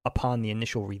upon the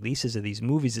initial releases of these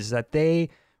movies, is that they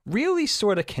really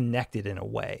sort of connected in a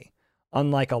way,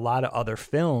 unlike a lot of other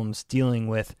films dealing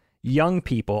with young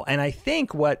people. And I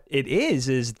think what it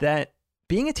is that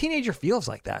being a teenager feels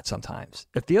like that sometimes.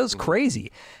 It feels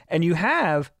crazy. And you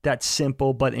have that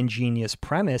simple but ingenious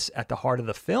premise at the heart of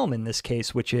the film in this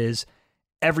case, which is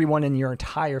everyone in your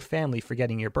entire family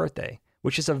forgetting your birthday,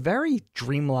 which is a very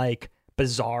dreamlike,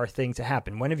 bizarre thing to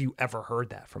happen. When have you ever heard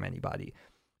that from anybody?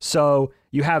 So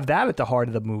you have that at the heart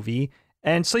of the movie.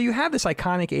 And so you have this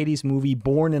iconic 80s movie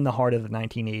born in the heart of the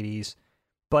 1980s,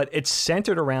 but it's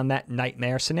centered around that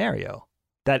nightmare scenario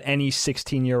that any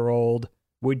 16-year-old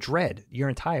would dread, your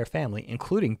entire family,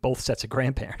 including both sets of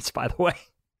grandparents, by the way,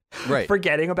 Right.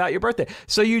 forgetting about your birthday.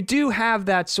 So you do have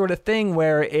that sort of thing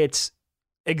where it's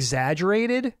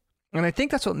exaggerated. And I think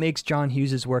that's what makes John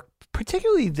Hughes's work,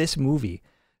 particularly this movie,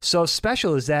 so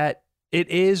special, is that it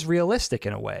is realistic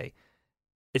in a way.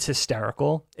 It's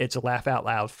hysterical. It's laugh out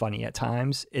loud funny at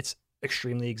times. It's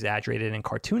extremely exaggerated and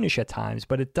cartoonish at times,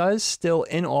 but it does still,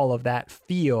 in all of that,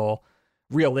 feel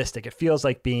realistic. It feels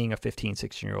like being a 15,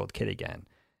 16-year-old kid again.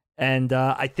 And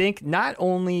I think not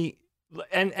only,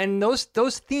 and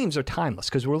those themes are timeless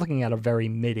because we're looking at a very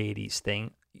mid-80s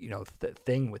thing,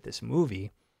 thing with this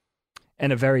movie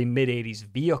and a very mid-80s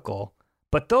vehicle.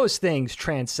 But those themes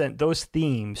transcend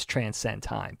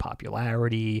time,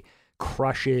 popularity,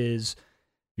 crushes,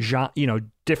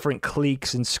 different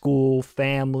cliques in school,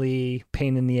 family,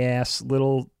 pain in the ass,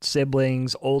 little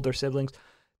siblings, older siblings,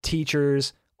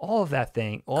 teachers, all of that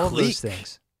thing, all of those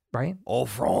things, right? Au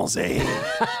français.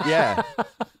 Yeah.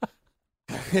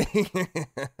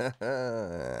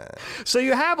 So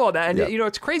you have all that. And,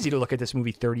 it's crazy to look at this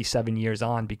movie 37 years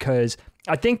on, because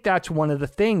I think that's one of the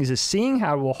things is seeing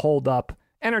how it will hold up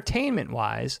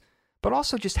entertainment-wise, but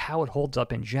also just how it holds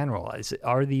up in general.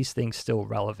 Are these things still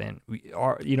relevant?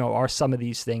 Are some of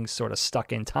these things sort of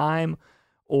stuck in time,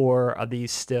 or are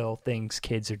these still things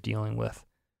kids are dealing with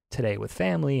today with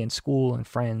family and school and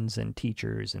friends and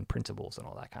teachers and principals and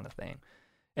all that kind of thing?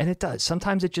 And it does.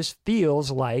 Sometimes it just feels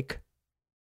like,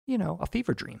 a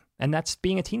fever dream, and that's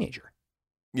being a teenager.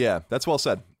 Yeah, that's well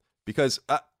said. Because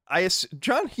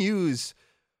John Hughes,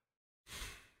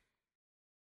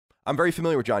 I'm very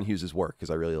familiar with John Hughes' work because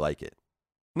I really like it.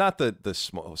 Not the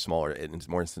smaller and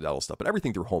more incidental stuff, but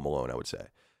everything through Home Alone, I would say.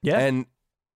 Yeah. And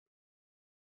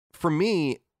for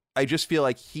me, I just feel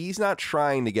like he's not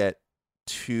trying to get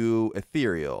too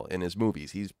ethereal in his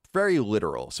movies. He's very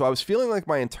literal. So I was feeling like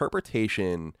my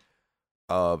interpretation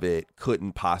of it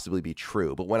couldn't possibly be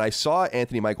true. But when I saw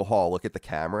Anthony Michael Hall look at the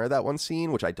camera, that one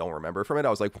scene, which I don't remember from it, I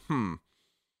was like,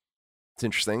 it's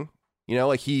interesting.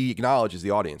 He acknowledges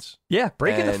the audience. Yeah,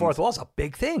 breaking the fourth wall is a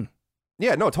big thing.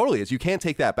 Yeah, no, totally is. You can't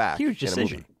take that back. Huge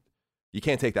decision. You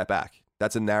can't take that back.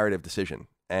 That's a narrative decision.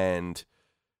 And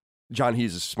John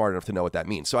Hughes is smart enough to know what that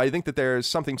means. So I think that there's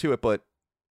something to it, but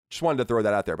just wanted to throw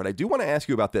that out there. But I do want to ask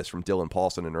you about this from Dylan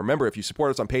Paulson. And remember, if you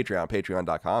support us on Patreon,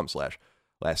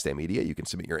 patreon.com/LastDayMedia, you can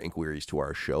submit your inquiries to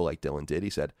our show like Dylan did. He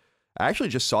said, I actually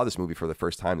just saw this movie for the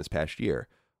first time this past year.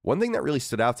 One thing that really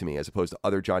stood out to me as opposed to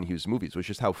other John Hughes movies was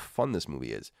just how fun this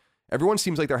movie is. Everyone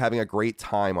seems like they're having a great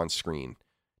time on screen.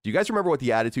 Do you guys remember what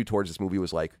the attitude towards this movie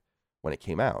was like when it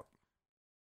came out?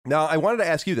 Now, I wanted to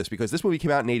ask you this because this movie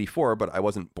came out in 84, but I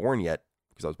wasn't born yet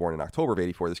because I was born in October of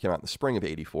 84. This came out in the spring of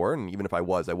 84. And even if I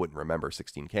was, I wouldn't remember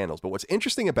 16 Candles. But what's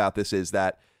interesting about this is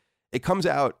that it comes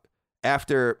out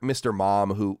after Mr.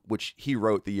 Mom, which he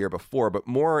wrote the year before, but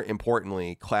more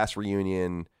importantly, Class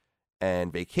Reunion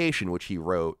and Vacation, which he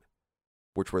wrote,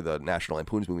 which were the National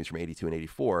Lampoon's movies from 82 and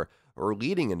 84, are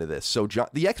leading into this. So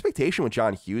the expectation with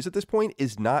John Hughes at this point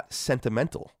is not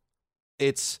sentimental.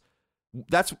 That's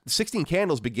 16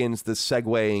 Candles begins the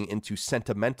segueing into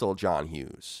sentimental John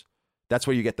Hughes. That's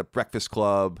where you get The Breakfast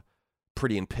Club,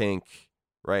 Pretty in Pink,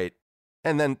 right?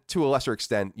 And then to a lesser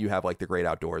extent, you have like The Great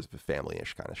Outdoors,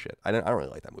 family-ish kind of shit. I don't really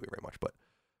like that movie very much, but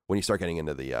when you start getting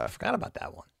into the... I forgot about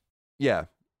that one. Yeah.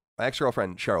 My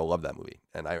ex-girlfriend, Cheryl, loved that movie.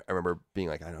 And I remember being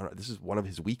like, I don't know, this is one of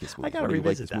his weakest movies. I got to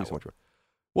revisit that one.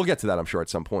 We'll get to that, I'm sure, at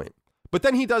some point. But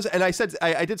then he does, and I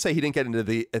did say he didn't get into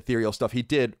the ethereal stuff. He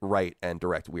did write and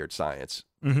direct Weird Science,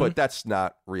 but that's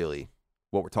not really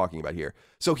what we're talking about here.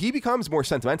 So he becomes more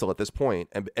sentimental at this point,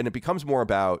 and it becomes more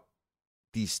about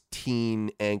these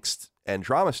teen angst and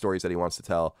drama stories that he wants to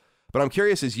tell. But I'm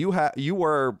curious, as you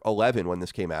were 11 when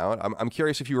this came out, I'm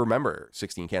curious if you remember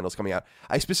 16 Candles coming out.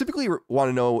 I specifically want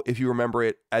to know if you remember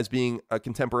it as being a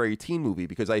contemporary teen movie,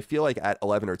 because I feel like at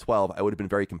 11 or 12, I would have been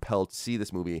very compelled to see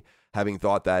this movie, having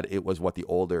thought that it was what the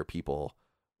older people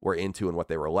were into and what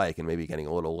they were like, and maybe getting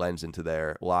a little lens into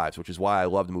their lives, which is why I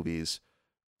loved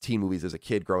teen movies as a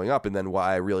kid growing up, and then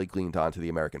why I really gleaned onto the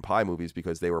American Pie movies,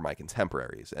 because they were my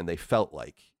contemporaries, and they felt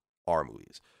like our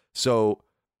movies. So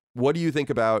what do you think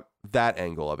about that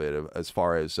angle of it, as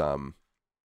far as,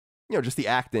 just the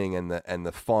acting and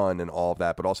the fun and all of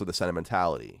that, but also the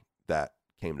sentimentality that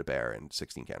came to bear in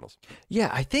 16 Candles.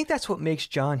 Yeah, I think that's what makes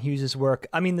John Hughes' work.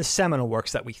 I mean, the seminal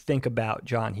works that we think about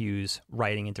John Hughes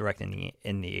writing and directing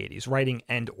in the 80s, writing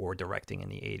and or directing in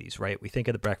the 80s, right? We think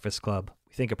of The Breakfast Club,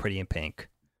 we think of Pretty in Pink,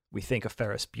 we think of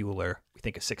Ferris Bueller, we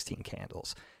think of 16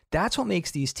 Candles. That's what makes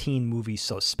these teen movies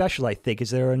so special, I think, is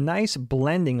they're a nice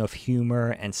blending of humor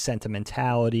and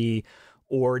sentimentality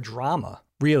or drama,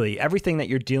 really. Everything that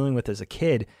you're dealing with as a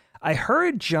kid. I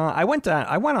heard John, I went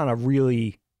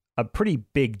on a pretty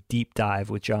big deep dive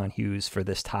with John Hughes for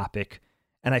this topic.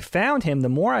 And I found him, the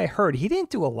more I heard, he didn't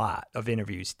do a lot of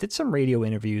interviews. He did some radio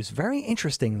interviews. Very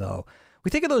interesting, though.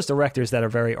 We think of those directors that are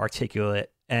very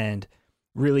articulate and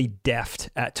really deft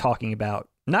at talking about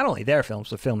not only their films,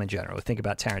 but film in general. We think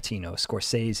about Tarantino,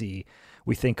 Scorsese.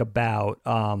 We think about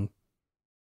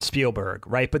Spielberg,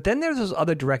 right? But then there's those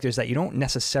other directors that you don't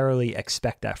necessarily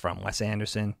expect that from. Wes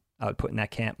Anderson, I would put in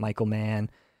that camp, Michael Mann.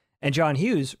 And John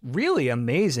Hughes, really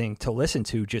amazing to listen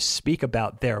to, just speak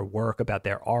about their work, about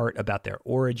their art, about their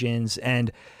origins.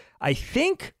 And I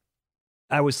think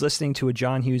I was listening to a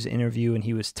John Hughes interview and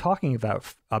he was talking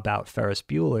about Ferris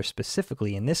Bueller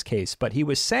specifically in this case, but he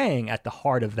was saying at the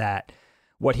heart of that,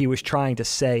 what he was trying to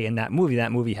say in that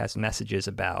movie has messages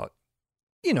about,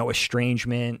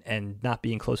 estrangement and not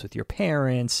being close with your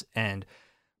parents and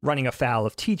running afoul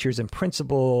of teachers and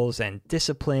principals and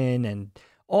discipline and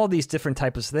all these different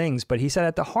types of things. But he said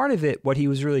at the heart of it, what he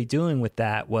was really doing with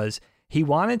that was he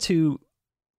wanted to,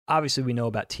 obviously we know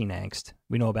about teen angst.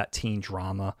 We know about teen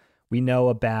drama. We know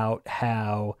about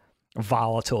how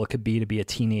volatile it could be to be a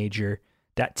teenager,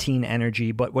 that teen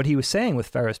energy. But what he was saying with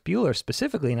Ferris Bueller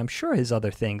specifically, and I'm sure his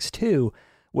other things too,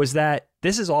 was that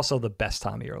this is also the best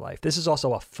time of your life. This is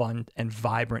also a fun and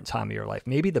vibrant time of your life,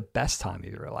 maybe the best time of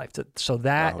your life. So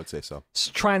that I would say so.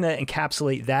 Trying to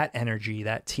encapsulate that energy,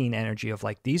 that teen energy of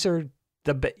like, these are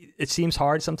it seems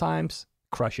hard sometimes,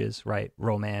 crushes, right?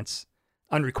 Romance,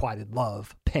 unrequited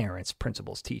love, parents,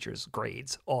 principals, teachers,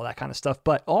 grades, all that kind of stuff.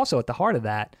 But also at the heart of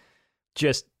that,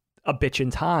 just a bitch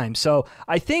in time. So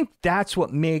I think that's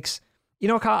what makes,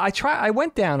 Kyle, I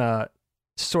went down a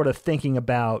sort of thinking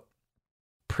about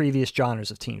previous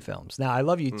genres of teen films. Now, I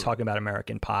love you talking about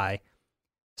American Pie,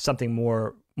 something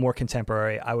more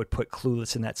contemporary. I would put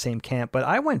Clueless in that same camp, but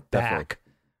I went back,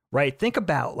 right? Think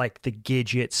about like the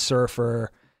Gidget,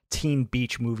 Surfer, teen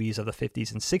beach movies of the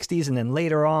 50s and 60s, and then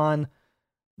later on,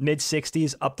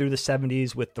 mid-60s up through the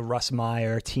 70s with the Russ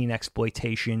Meyer teen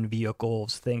exploitation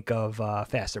vehicles. Think of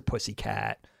Faster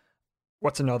Pussycat.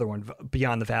 What's another one?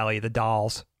 Beyond the Valley of the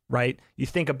Dolls, right? You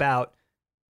think about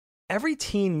every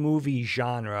teen movie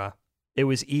genre, it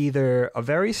was either a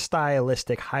very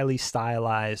stylistic, highly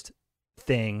stylized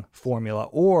formula,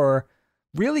 or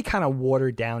really kind of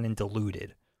watered down and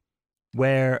diluted,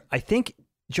 where I think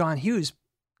John Hughes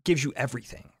gives you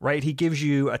everything, right? He gives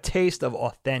you a taste of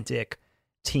authentic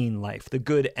teen life, the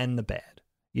good and the bad.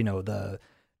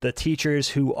 The teachers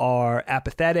who are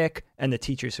apathetic and the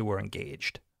teachers who are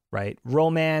engaged, right?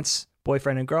 Romance,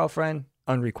 boyfriend and girlfriend,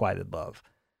 unrequited love.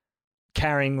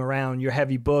 Carrying around your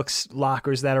heavy books,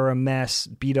 lockers that are a mess,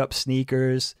 beat up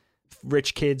sneakers,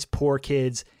 rich kids, poor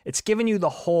kids. It's giving you the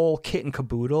whole kit and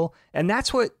caboodle. And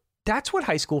that's what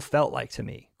high school felt like to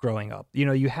me growing up.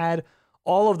 You had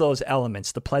all of those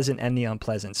elements, the pleasant and the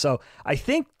unpleasant. So I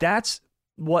think that's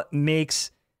what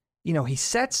makes, he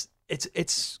sets,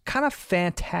 it's kind of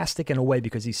fantastic in a way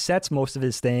because he sets most of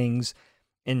his things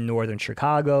in northern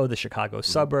Chicago, the Chicago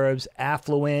suburbs,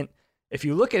 affluent. If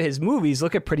you look at his movies,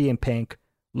 look at Pretty in Pink,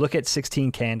 look at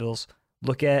 16 Candles,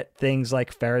 look at things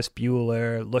like Ferris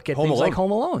Bueller, look at things like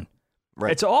Home Alone.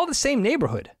 Right. It's all the same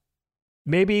neighborhood,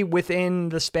 maybe within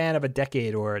the span of a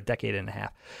decade or a decade and a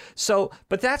half. So,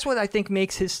 but that's what I think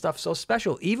makes his stuff so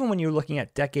special. Even when you're looking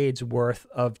at decades worth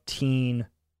of teen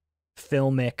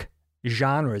filmic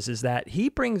genres, is that he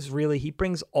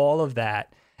brings all of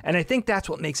that. And I think that's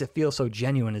what makes it feel so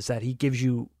genuine, is that he gives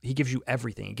you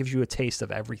everything. He gives you a taste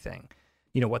of everything.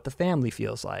 What the family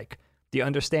feels like, the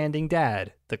understanding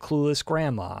dad, the clueless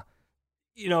grandma.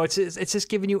 It's just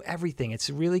giving you everything. It's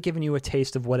really giving you a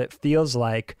taste of what it feels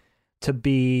like to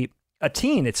be a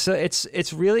teen.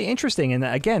 It's really interesting. And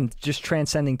again, just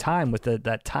transcending time with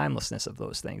that timelessness of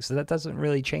those things. So that doesn't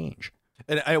really change.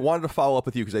 And I wanted to follow up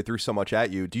with you because I threw so much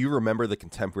at you. Do you remember the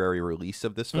contemporary release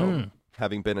of this film,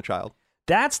 having been a child?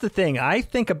 That's the thing. I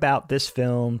think about this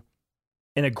film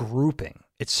in a grouping.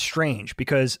 It's strange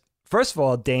because, first of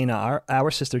all, Dana,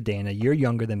 our sister Dana, you're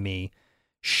younger than me.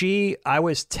 I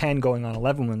was 10 going on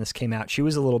 11 when this came out. She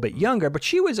was a little bit younger, but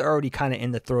she was already kind of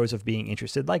in the throes of being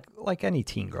interested, like any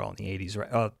teen girl in the 80s,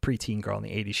 right? Preteen girl in the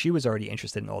 80s. She was already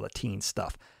interested in all the teen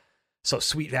stuff. So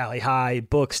Sweet Valley High,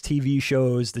 books, TV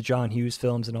shows, the John Hughes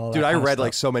films, and all that. Dude, I kind of read stuff.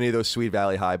 like so many of those Sweet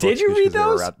Valley High books. Did you read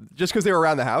those? Just because they were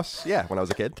around the house. Yeah, when I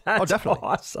was a kid. That's oh, definitely.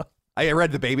 awesome. I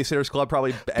read The Babysitter's Club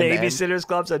probably. Babysitter's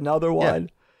Club's another one.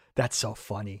 That's so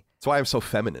funny. That's why I'm so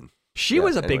feminine. She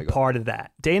was a big part of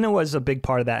that. Dana was a big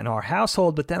part of that in our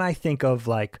household. But then I think of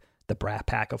like the Brat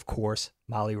Pack, of course,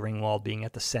 Molly Ringwald being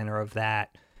at the center of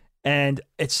that. And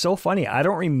it's so funny. I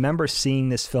don't remember seeing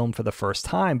this film for the first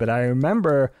time, but I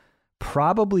remember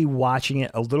probably watching it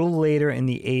a little later in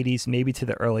the 80s, maybe to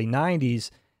the early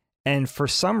 90s. And for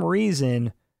some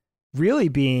reason, really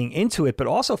being into it, but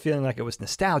also feeling like it was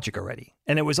nostalgic already.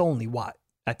 And it was only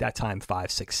at that time,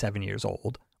 5, 6, 7 years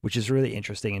old, which is really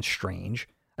interesting and strange.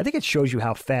 I think it shows you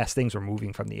how fast things were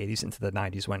moving from the 80s into the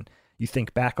 90s when you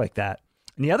think back like that.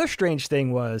 And the other strange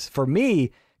thing was, for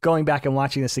me, going back and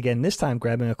watching this again, this time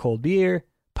grabbing a cold beer,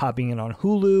 popping it on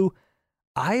Hulu,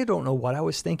 I don't know what I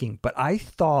was thinking, but I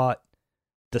thought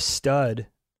the stud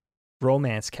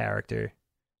romance character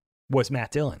was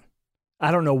Matt Dillon.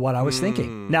 I don't know what I was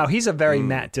thinking. Now, he's a very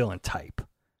Matt Dillon type,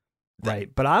 right?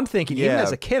 But I'm thinking, even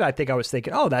as a kid, I think I was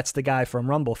thinking, oh, that's the guy from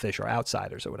Rumblefish or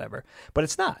Outsiders or whatever. But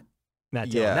it's not Matt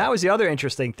Dillon. Yeah. That was the other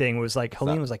interesting thing was like,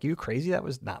 Helene was like, you crazy? That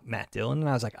was not Matt Dillon. And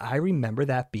I was like, I remember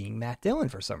that being Matt Dillon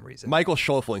for some reason. Michael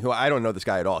Schofling, who I don't know this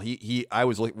guy at all. I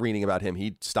was reading about him.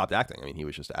 He stopped acting. I mean, he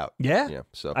was just out. Yeah.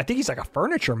 So I think he's like a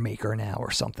furniture maker now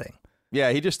or something.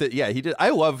 yeah, he just did. Yeah, he did. I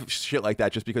love shit like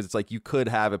that just because it's like you could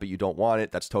have it, but you don't want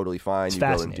it. That's totally fine. It's you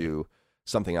go and do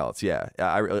something else. Yeah,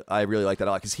 I really like that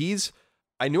a lot because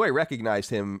I knew I recognized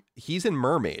him. He's in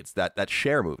Mermaids, that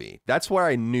Cher movie. That's where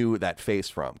I knew that face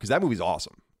from because that movie's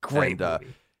awesome. Great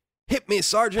movie. Hit me,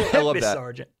 Sergeant. I love that.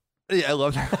 Sergeant. Yeah, I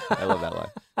love that. I love that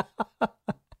line.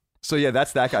 So yeah,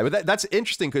 that's that guy. But that's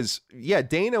interesting because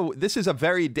Dana. This is a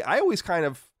very. I always kind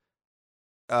of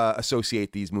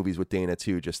associate these movies with Dana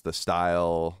too. Just the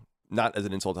style, not as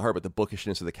an insult to her, but the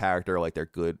bookishness of the character. Like they're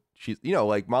good. She's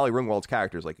like Molly Ringwald's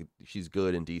character is like she's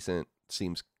good and decent.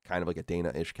 Seems kind of like a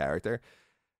Dana-ish character.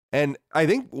 And I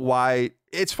think why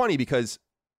it's funny because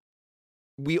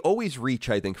we always reach,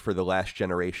 I think, for the last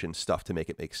generation stuff to make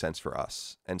it make sense for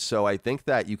us. And so I think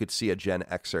that you could see a Gen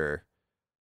Xer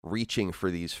reaching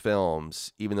for these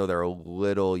films, even though they're a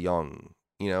little young,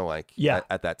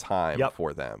 at that time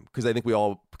for them. Because I think we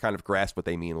all kind of grasp what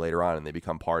they mean later on and they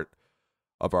become part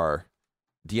of our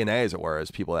DNA, as it were, as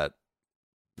people that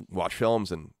watch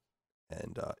films and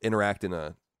interact in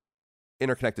a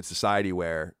interconnected society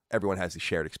where everyone has these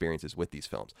shared experiences with these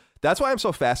films. That's why I'm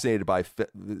so fascinated by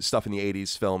stuff in the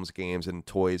 80s, films, games, and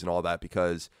toys and all that,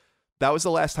 because that was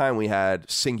the last time we had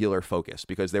singular focus,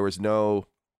 because there was no,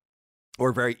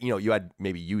 or very, you had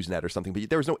maybe Usenet or something, but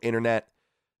there was no internet.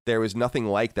 There was nothing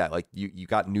like that. Like you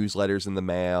got newsletters in the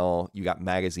mail, you got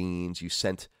magazines, you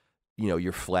sent,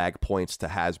 your flag points to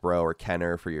Hasbro or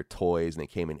Kenner for your toys, and they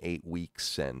came in 8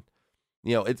 weeks. And,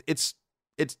 it's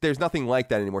there's nothing like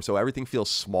that anymore. So everything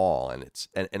feels small, and it's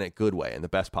in a good way, in the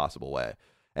best possible way.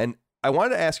 And I wanted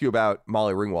to ask you about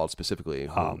Molly Ringwald specifically,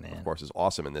 who, of course, is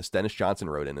awesome in this. Dennis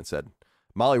Johnson wrote in and said,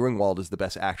 Molly Ringwald is the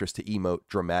best actress to emote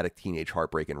dramatic teenage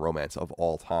heartbreak and romance of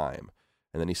all time.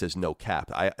 And then he says, no cap.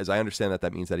 As I understand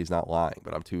that means that he's not lying,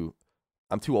 but I'm too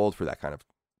old for that kind of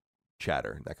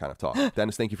chatter, that kind of talk.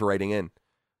 Dennis, thank you for writing in.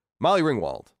 Molly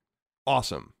Ringwald,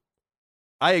 awesome.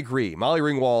 I agree. Molly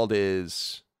Ringwald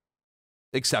is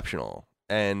exceptional.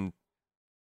 And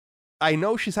I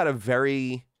know she's had a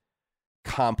very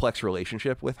complex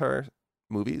relationship with her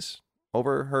movies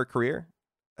over her career.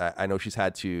 I know she's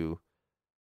had to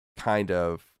kind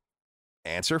of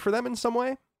answer for them in some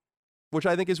way, which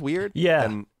I think is weird.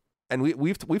 Yeah. And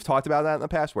we've talked about that in the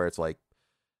past, where it's like,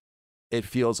 it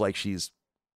feels like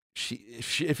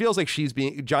it feels like she's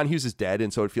being, John Hughes is dead.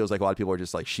 And so it feels like a lot of people are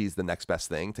just like, she's the next best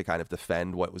thing to kind of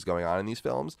defend what was going on in these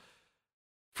films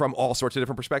from all sorts of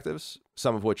different perspectives,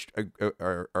 some of which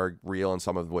are real and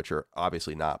some of which are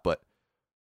obviously not. But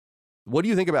what do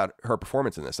you think about her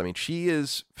performance in this? I mean, she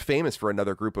is famous for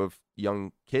another group of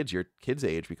young kids, your kids'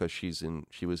 age, because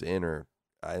she was in, or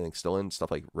I think still in,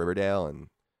 stuff like Riverdale, and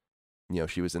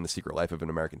she was in The Secret Life of an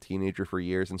American Teenager for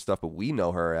years and stuff. But we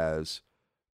know her as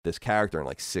this character in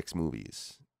like 6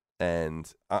 movies,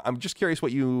 and I'm just curious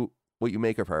what you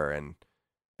make of her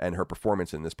and her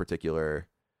performance in this particular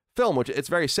film, which it's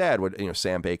very sad. With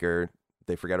Sam Baker,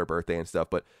 they forget her birthday and stuff,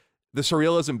 but the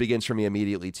surrealism begins for me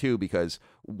immediately too, because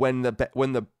wouldn't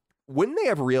they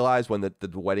have realized when the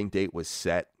wedding date was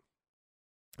set,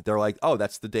 they're like, oh,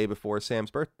 that's the day before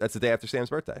Sam's birthday. That's the day after Sam's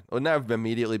birthday. Wouldn't that have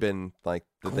immediately been like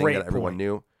the thing that everyone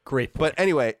knew? Great point. But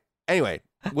anyway,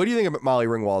 What do you think of Molly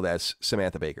Ringwald as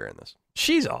Samantha Baker in this?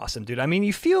 She's awesome, dude. I mean,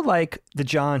 you feel like the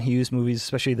John Hughes movies,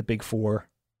 especially the Big Four,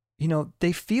 you know,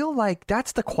 they feel like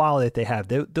that's the quality that they have.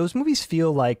 Those movies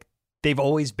feel like they've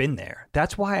always been there.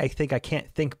 That's why I think I can't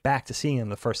think back to seeing them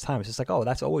the first time. It's just like, oh,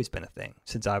 that's always been a thing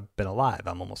since I've been alive.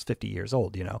 I'm almost 50 years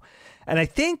old, you know? And I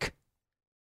think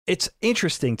it's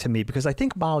interesting to me because I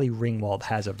think Molly Ringwald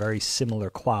has a very similar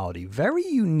quality, very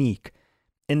unique.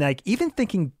 And like, even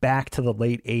thinking back to the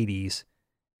late 80s,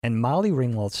 and Molly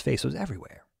Ringwald's face was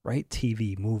everywhere, right?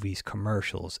 TV, movies,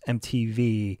 commercials,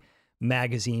 MTV,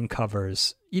 magazine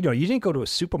covers. You know, you didn't go to a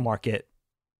supermarket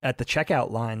at the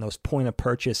checkout line, those point of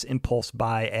purchase, impulse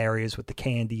buy areas with the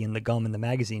candy and the gum and the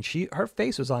magazine. Her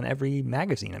face was on every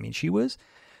magazine. I mean, she was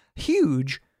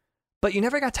huge, but you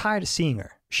never got tired of seeing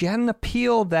her. She had an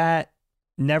appeal that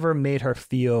never made her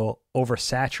feel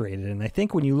oversaturated. And I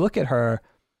think when you look at her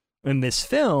in this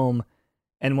film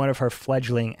and one of her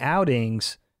fledgling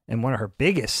outings and one of her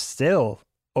biggest still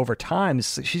over time,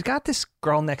 she's got this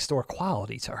girl next door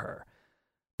quality to her,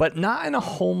 but not in a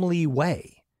homely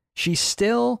way. She's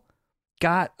still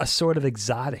got a sort of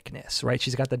exoticness, right?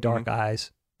 She's got the dark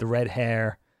eyes, the red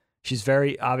hair. She's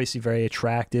obviously very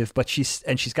attractive, but she's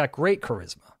got great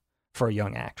charisma for a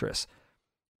young actress,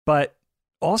 but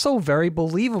also very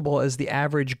believable as the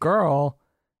average girl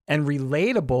and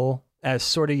relatable as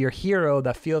sort of your hero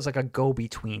that feels like a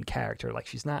go-between character. Like,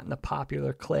 she's not in the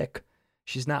popular clique.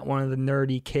 She's not one of the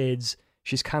nerdy kids.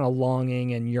 She's kind of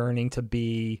longing and yearning to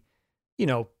be, you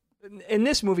know, in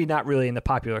this movie, not really in the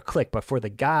popular clique, but for the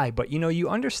guy. But, you know, you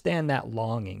understand that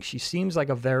longing. She seems like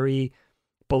a very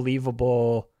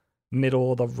believable,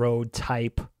 middle-of-the-road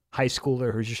type high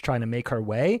schooler who's just trying to make her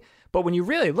way. But when you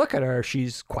really look at her,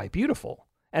 she's quite beautiful.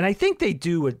 And I think they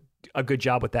do a good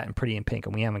job with that in Pretty in Pink,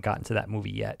 and we haven't gotten to that movie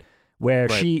yet, where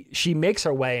right. she makes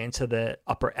her way into the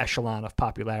upper echelon of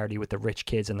popularity with the rich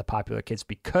kids and the popular kids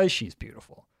because she's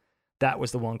beautiful. That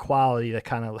was the one quality that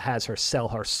kind of has her sell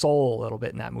her soul a little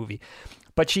bit in that movie.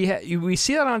 But we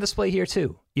see that on display here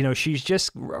too. You know, she's just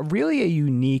really a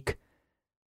unique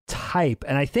type.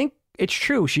 And I think it's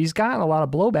true. She's gotten a lot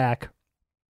of blowback,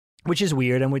 which is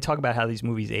weird. And we talk about how these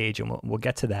movies age, and we'll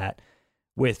get to that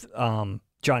with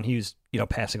John Hughes, you know,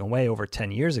 passing away over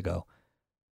 10 years ago.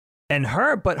 And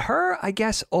her, I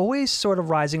guess, always sort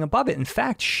of rising above it. In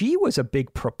fact, she was a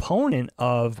big proponent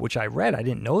of, which I read, I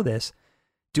didn't know this,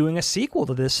 doing a sequel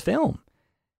to this film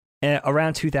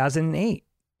around 2008,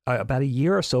 about a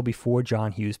year or so before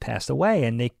John Hughes passed away.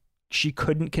 And she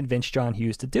couldn't convince John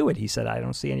Hughes to do it. He said, I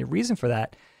don't see any reason for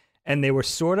that. And they were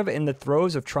sort of in the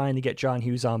throes of trying to get John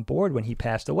Hughes on board when he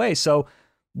passed away. So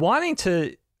wanting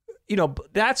to, you know,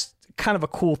 that's kind of a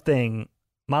cool thing.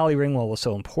 Molly Ringwald was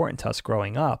so important to us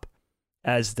growing up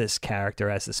as this character,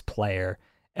 as this player,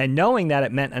 and knowing that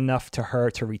it meant enough to her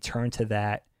to return to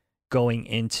that going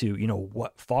into, you know,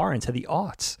 far into the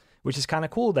aughts, which is kind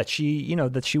of cool that she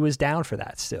was down for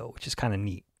that still, which is kind of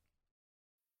neat.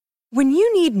 When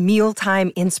you need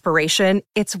mealtime inspiration,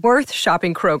 it's worth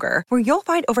shopping Kroger, where you'll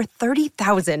find over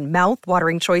 30,000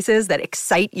 mouth-watering choices that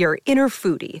excite your inner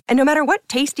foodie. And no matter what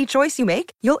tasty choice you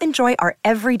make, you'll enjoy our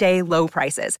everyday low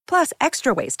prices, plus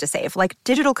extra ways to save, like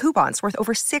digital coupons worth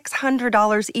over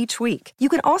 $600 each week. You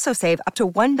can also save up to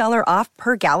 $1 off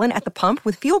per gallon at the pump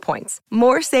with fuel points.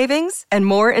 More savings and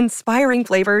more inspiring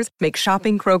flavors make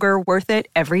shopping Kroger worth it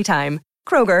every time.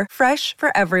 Kroger, fresh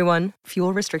for everyone.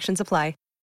 Fuel restrictions apply.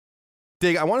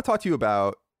 Dig, I want to talk to you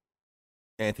about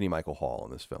Anthony Michael Hall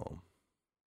in this film.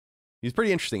 He's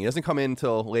pretty interesting. He doesn't come in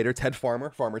until later. Ted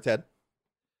Farmer Ted.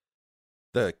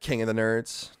 The king of the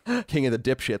nerds, king of the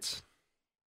dipshits.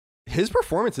 His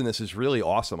performance in this is really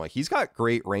awesome. Like, he's got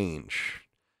great range.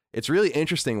 It's really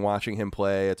interesting watching him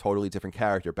play a totally different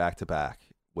character back to back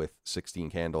with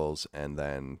 16 Candles and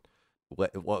then,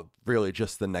 well, really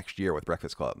just the next year with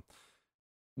Breakfast Club.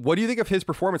 What do you think of his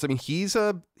performance? I mean, he's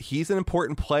an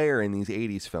important player in these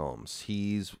 80s films.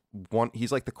 He's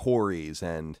like the Coreys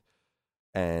and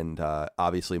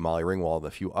obviously Molly Ringwald and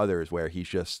a few others where he's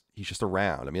just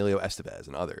around, Emilio Estevez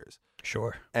and others.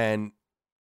 Sure. And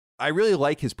I really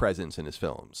like his presence in his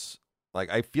films. Like,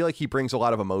 I feel like he brings a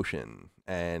lot of emotion,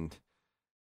 and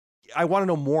I want to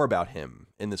know more about him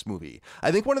in this movie.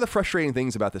 I think one of the frustrating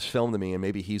things about this film to me, and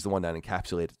maybe he's the one that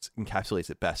encapsulates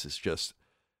it best, is just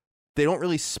they don't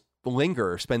really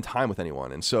linger or spend time with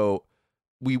anyone. And so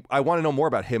I want to know more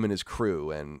about him and his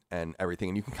crew and everything.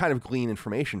 And you can kind of glean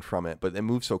information from it, but it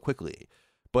moves so quickly.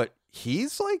 But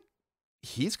he's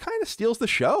kind of steals the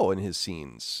show in his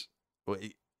scenes.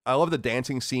 I love the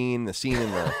dancing scene, the scene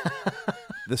in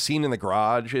the scene in the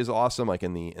garage is awesome. Like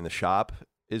in the shop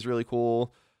is really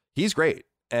cool. He's great.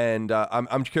 And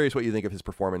I'm curious what you think of his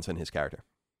performance and his character.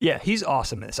 Yeah, he's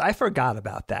awesome in this. I forgot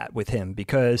about that with him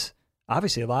because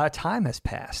obviously a lot of time has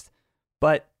passed.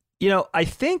 But, I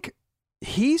think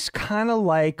he's kind of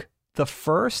like the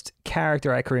first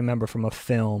character I can remember from a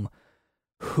film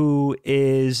who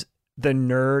is the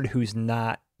nerd who's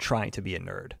not trying to be a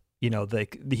nerd.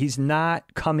 He's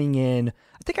not coming in.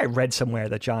 I think I read somewhere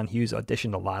that John Hughes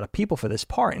auditioned a lot of people for this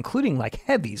part, including like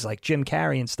heavies like Jim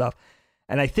Carrey and stuff.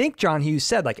 And I think John Hughes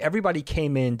said like everybody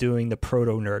came in doing the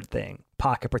proto nerd thing,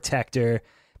 pocket protector,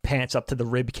 pants up to the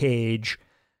rib cage,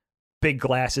 big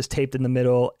glasses taped in the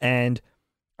middle. And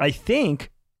I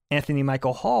think Anthony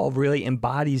Michael Hall really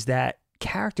embodies that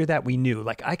character that we knew.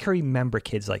 Like I can remember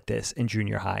kids like this in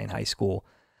junior high and high school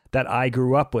that I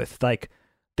grew up with. Like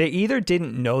they either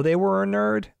didn't know they were a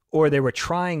nerd or they were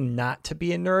trying not to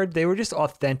be a nerd. They were just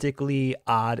authentically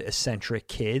odd, eccentric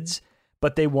kids,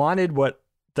 but they wanted what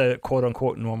the quote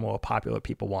unquote normal or popular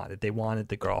people wanted. They wanted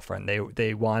the girlfriend.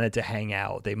 They wanted to hang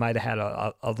out. They might have had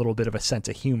a little bit of a sense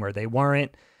of humor.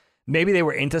 Maybe they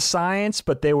were into science,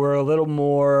 but they were a little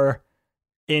more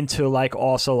into like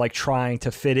also like trying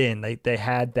to fit in. They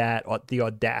had the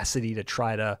audacity to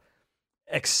try to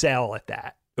excel at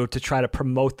that or to try to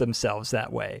promote themselves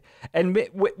that way. And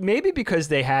maybe because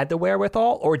they had the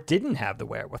wherewithal or didn't have the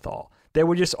wherewithal, they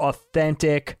were just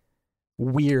authentic,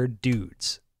 weird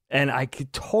dudes. And I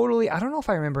don't know if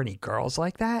I remember any girls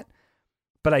like that,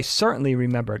 but I certainly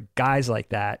remember guys like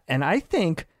that. And I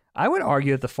think I would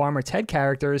argue that the Farmer Ted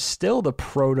character is still the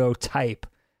prototype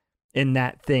in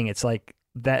that thing. It's like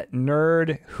that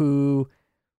nerd who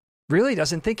really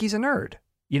doesn't think he's a nerd.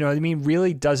 You know what I mean?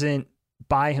 Really doesn't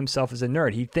buy himself as a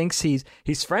nerd. He thinks he's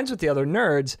friends with the other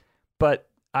nerds, but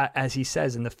as he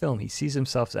says in the film, he sees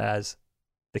himself as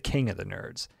the king of the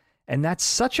nerds. And that's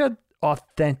such an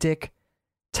authentic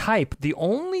type. The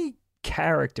only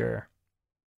character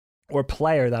or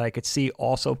player that I could see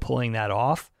also pulling that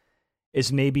off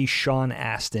is maybe Sean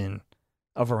Astin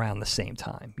of around the same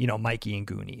time, Mikey and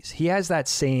Goonies. He has that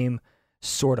same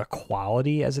sort of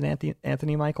quality as an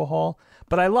Anthony Michael Hall,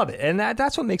 but I love it. And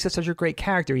that's what makes it such a great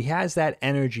character. He has that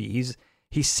energy.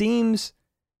 He seems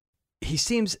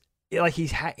like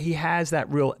he has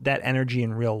that energy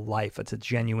in real life. It's a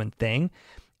genuine thing.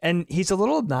 And he's a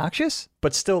little obnoxious,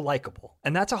 but still likable.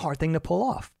 And that's a hard thing to pull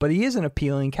off. But he is an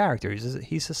appealing character.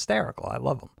 He's hysterical. I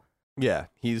love him. Yeah,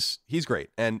 he's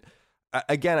great. And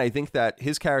again, I think that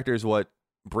his character is what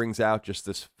brings out just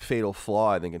this fatal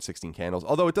flaw, I think, in 16 Candles.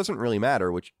 Although it doesn't really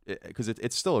matter, because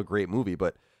it's still a great movie.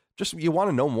 But just you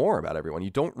want to know more about everyone. You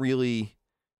don't really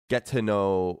get to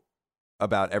know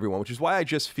about everyone, which is why I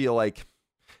just feel like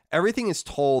everything is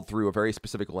told through a very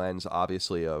specific lens,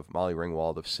 obviously, of Molly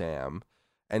Ringwald, of Sam.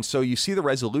 And so you see the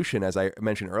resolution, as I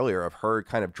mentioned earlier, of her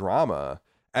kind of drama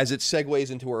as it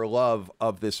segues into her love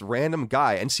of this random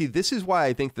guy. And see, this is why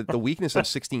I think that the weakness of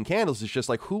 16 Candles is just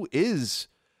like, what is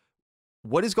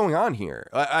going on here?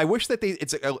 I wish that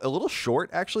it's a little short,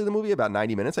 actually, the movie, about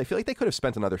 90 minutes. I feel like they could have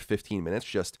spent another 15 minutes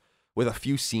just with a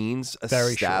few scenes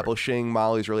establishing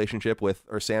Molly's relationship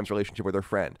or Sam's relationship with her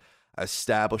friend,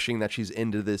 establishing that she's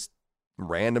into this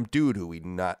random dude who we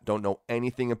don't know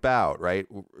anything about, right?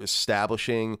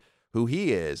 Establishing who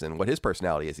he is and what his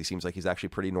personality is. He seems like he's actually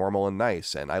pretty normal and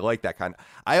nice, and I like that kind.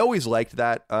 I always liked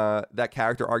that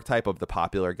character archetype of the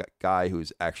popular guy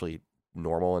who's actually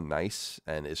normal and nice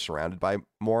and is surrounded by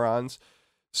morons.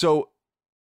 So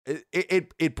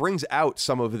it brings out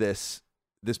some of this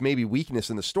maybe weakness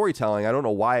in the storytelling. I don't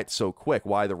know why it's so quick,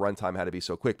 why the runtime had to be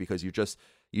so quick, because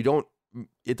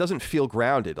it doesn't feel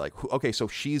grounded. Like, okay, so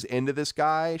she's into this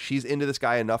guy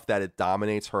enough that it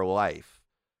dominates her life.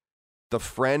 The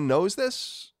friend knows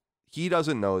this. He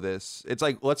doesn't know this. It's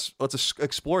like, let's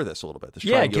explore this a little bit.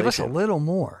 Yeah, give us a little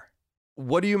more.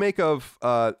 What do you make of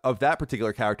that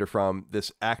particular character from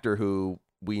this actor who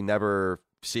we never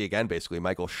see again, basically,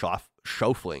 Michael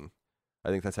Schofling? I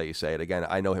think that's how you say it. Again,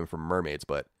 I know him from Mermaids,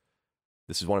 but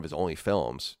this is one of his only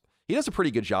films. He does a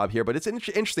pretty good job here, but it's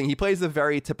interesting. He plays the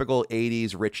very typical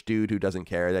 80s rich dude who doesn't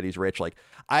care that he's rich. Like,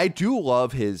 I do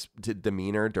love his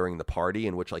demeanor during the party,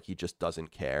 in which like he just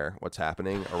doesn't care what's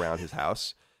happening around his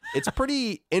house. It's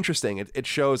pretty interesting. It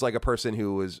shows like a person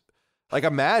who was like,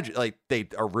 imagine like they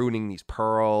are ruining these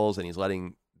pearls, and he's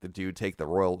letting the dude take the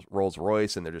Rolls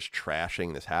Royce, and they're just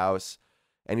trashing this house,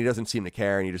 and he doesn't seem to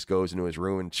care, and he just goes into his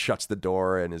room and shuts the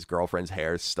door, and his girlfriend's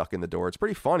hair is stuck in the door. It's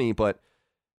pretty funny, but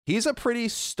he's a pretty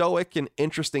stoic and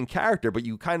interesting character, but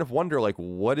you kind of wonder, like,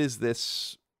 what is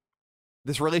this?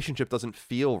 This relationship doesn't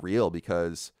feel real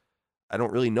because I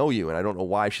don't really know you, and I don't know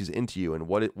why she's into you, and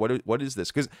what is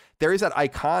this? Because there is that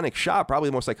iconic shot, probably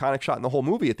the most iconic shot in the whole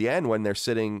movie, at the end when they're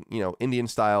sitting, Indian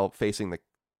style, facing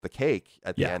the cake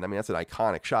at the Yeah. end. I mean, that's an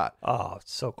iconic shot. Oh,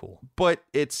 it's so cool. But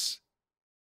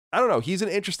I don't know. He's an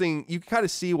interesting. You can kind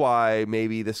of see why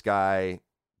maybe this guy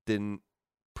didn't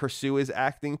pursue his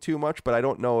acting too much, but I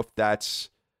don't know if that's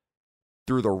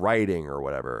through the writing or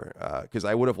whatever. Because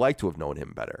I would have liked to have known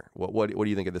him better. What do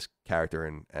you think of this character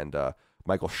and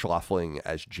Michael Schlafling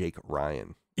as Jake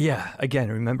Ryan? Yeah, again,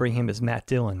 remembering him as Matt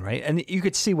Dillon, right? And you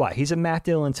could see why. He's a Matt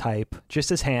Dillon type,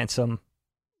 just as handsome,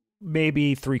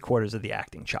 maybe 3/4 of the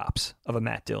acting chops of a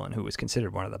Matt Dillon, who was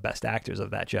considered one of the best actors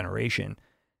of that generation.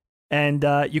 And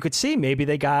you could see maybe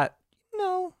they got,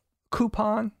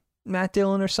 coupon Matt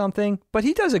Dillon or something, but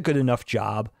he does a good enough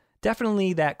job.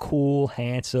 Definitely that cool,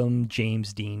 handsome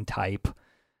James Dean type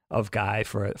of guy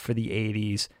for the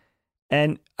 80s.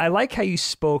 And I like how you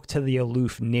spoke to the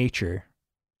aloof nature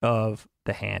of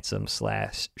the handsome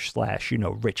slash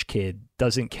rich kid,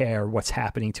 doesn't care what's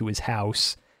happening to his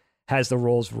house, has the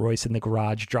Rolls Royce in the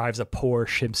garage, drives a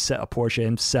Porsche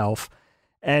himself.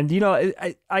 And,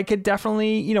 I could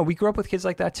definitely, we grew up with kids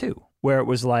like that too, where it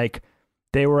was like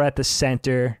they were at the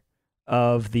center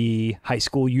of the high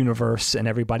school universe and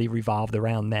everybody revolved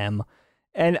around them.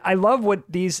 And I love what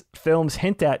these films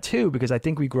hint at too, because I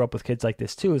think we grew up with kids like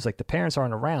this too. It's like the parents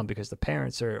aren't around because the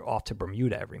parents are off to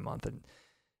Bermuda every month and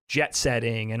jet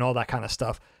setting and all that kind of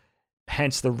stuff.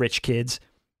 Hence the rich kids.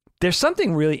 There's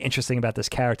something really interesting about this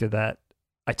character that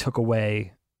I took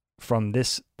away from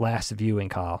this last viewing,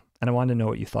 Kyle, and I wanted to know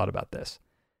what you thought about this.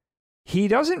 He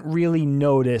doesn't really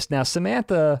notice. Now,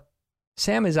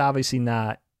 Sam is obviously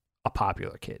not a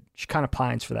popular kid. She kind of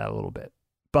pines for that a little bit,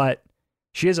 but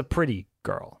she is a pretty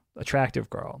girl, attractive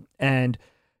girl. And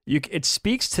it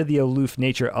speaks to the aloof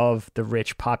nature of the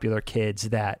rich, popular kids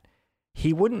that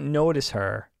he wouldn't notice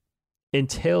her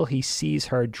until he sees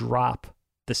her drop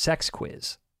the sex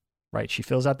quiz, right? She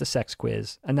fills out the sex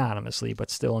quiz anonymously,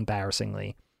 but still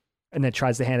embarrassingly, and then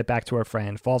tries to hand it back to her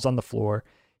friend, falls on the floor.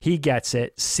 He gets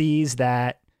it, sees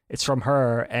that it's from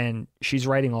her, and she's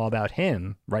writing all about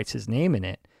him, writes his name in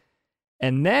it.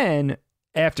 And then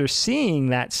after seeing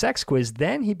that sex quiz,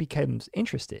 then he becomes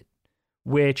interested,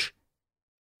 which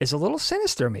is a little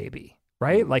sinister maybe,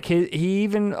 right? Like he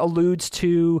even alludes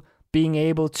to being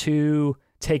able to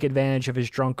take advantage of his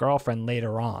drunk girlfriend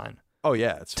later on. Oh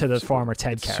yeah, to the Farmer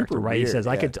Ted character, right? Weird, he says,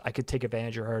 yeah. I could take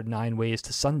advantage of her 9 ways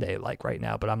to Sunday, like right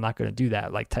now, but I'm not going to do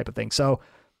that, like type of thing. So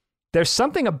there's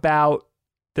something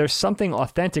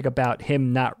authentic about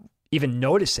him not even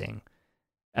noticing,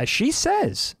 as she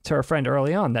says to her friend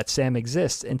early on, that Sam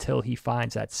exists until he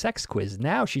finds that sex quiz.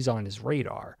 Now she's on his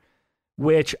radar,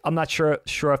 which I'm not sure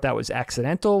if that was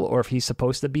accidental or if he's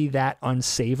supposed to be that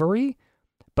unsavory,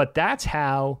 but that's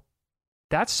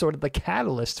sort of the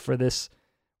catalyst for this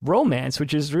romance,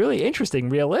 which is really interesting,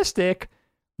 realistic,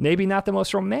 maybe not the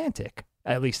most romantic,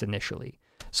 at least initially.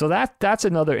 So that's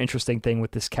another interesting thing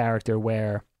with this character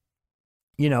where,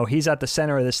 he's at the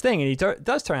center of this thing and he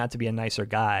does turn out to be a nicer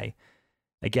guy.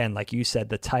 Again, like you said,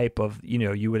 the type of,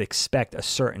 you would expect a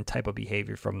certain type of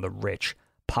behavior from the rich,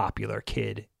 popular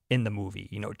kid in the movie,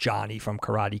 Johnny from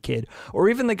Karate Kid, or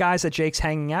even the guys that Jake's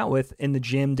hanging out with in the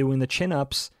gym doing the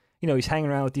chin-ups. He's hanging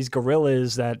around with these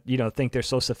gorillas that, think they're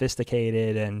so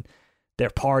sophisticated and they're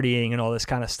partying and all this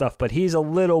kind of stuff. But he's got a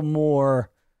little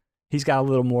more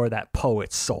of that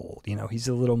poet's soul. He's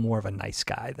a little more of a nice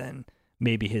guy than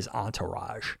maybe his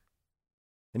entourage.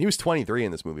 And he was 23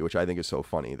 in this movie, which I think is so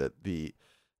funny that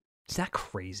Is that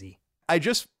crazy?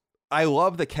 I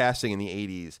love the casting in the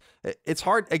 80s. It's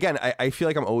hard. Again, I feel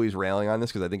like I'm always railing on this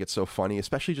because I think it's so funny,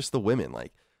 especially just the women.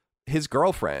 Like his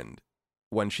girlfriend,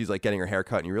 when she's like getting her hair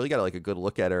cut and you really got like a good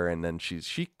look at her. And then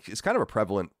she is kind of a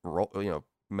prevalent role,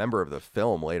 member of the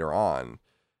film later on.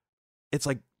 It's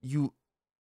like,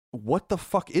 what the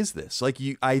fuck is this? Like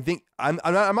I think I'm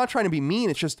not trying to be mean.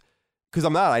 It's just because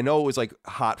I'm not. I know it was like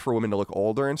hot for women to look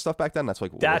older and stuff back then. That's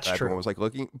like that's what everyone true. was like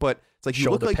looking, but it's like you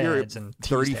Shoulder look like you're pads and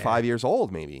 35 years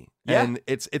old maybe. Yeah. And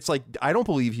it's like, I don't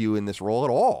believe you in this role at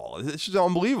all. It's just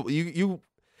unbelievable.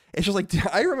 It's just like,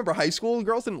 I remember high school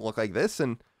girls didn't look like this.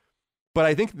 But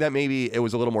I think that maybe it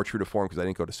was a little more true to form because I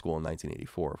didn't go to school in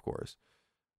 1984, of course.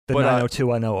 The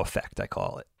 90210 effect, I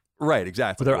call it. Right,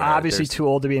 exactly. They're obviously too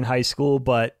old to be in high school,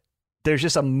 but there's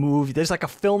just a movie. There's like a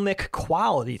filmic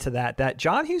quality to that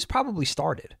John Hughes probably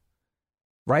started,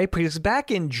 right? Because back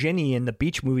in Ginny and the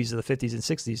beach movies of the 50s and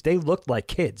 60s, they looked like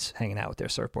kids hanging out with their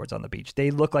surfboards on the beach.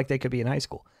 They looked like they could be in high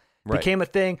school. Right. Became a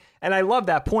thing. And I love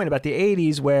that point about the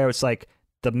 80s where it's like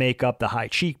the makeup, the high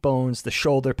cheekbones, the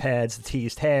shoulder pads, the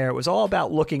teased hair. It was all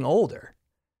about looking older.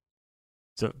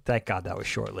 So thank God that was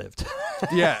short-lived.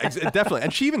 Yeah, definitely.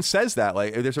 And she even says that.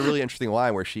 Like, there's a really interesting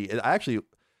line where it's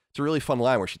a really fun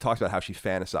line where she talks about how she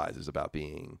fantasizes about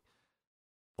being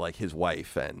like his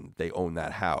wife, and they own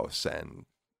that house, and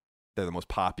they're the most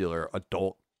popular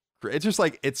adult. It's just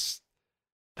like it's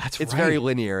very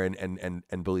linear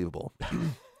and believable,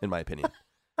 in my opinion.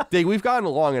 Dave, we've gotten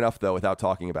long enough though without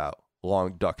talking about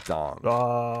Long Duck Dong.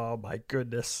 Oh my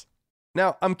goodness!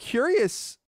 Now I'm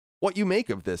curious what you make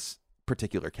of this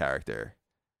particular character,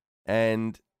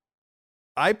 and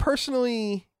I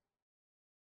personally,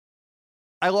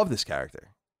 I love this character.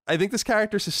 I think this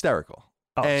character is hysterical.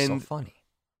 Oh, and so funny.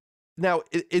 Now,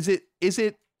 is it,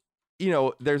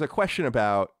 there's a question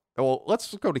about, well,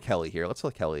 let's go to Kelly here. Let's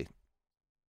let Kelly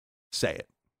say it.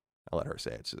 I'll let her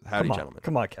say it. So, howdy, gentlemen.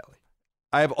 Come on, Kelly.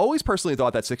 I have always personally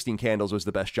thought that 16 Candles was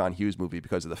the best John Hughes movie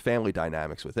because of the family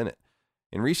dynamics within it.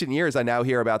 In recent years, I now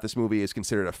hear about this movie is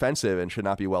considered offensive and should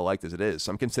not be well liked as it is.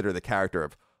 Some consider the character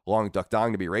of Long Duck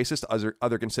Dong to be racist.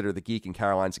 Other consider the geek in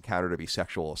Caroline's encounter to be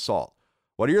sexual assault.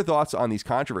 What are your thoughts on these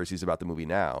controversies about the movie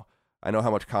now? I know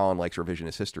how much Colin likes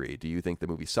revisionist history. Do you think the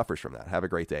movie suffers from that? Have a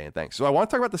great day and thanks. So I want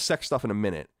to talk about the sex stuff in a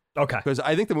minute. Okay. Because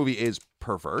I think the movie is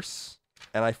perverse,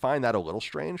 and I find that a little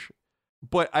strange.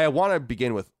 But I want to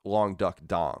begin with Long Duck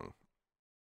Dong.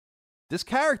 Is the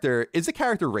character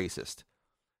racist?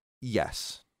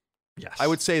 Yes. Yes. I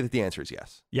would say that the answer is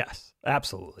yes. Yes,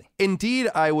 absolutely. Indeed,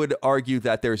 I would argue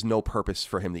that there's no purpose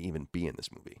for him to even be in this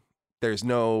movie. There's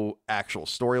no actual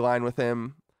storyline with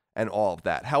him and all of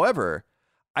that. However,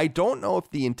 I don't know if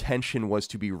the intention was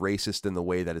to be racist in the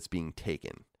way that it's being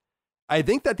taken. I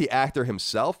think that the actor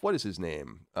himself, what is his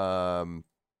name? I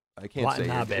can't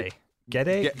Watanabe. say.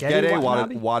 Gede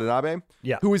Watanabe.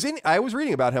 Yeah. Who was in? I was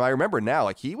reading about him. I remember now.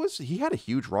 Like he had a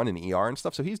huge run in ER and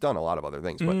stuff. So he's done a lot of other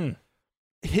things. But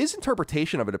his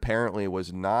interpretation of it apparently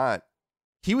was not.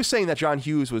 He was saying that John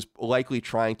Hughes was likely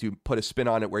trying to put a spin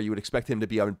on it where you would expect him to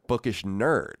be a bookish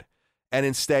nerd. And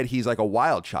instead, he's like a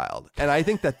wild child. And I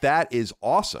think that is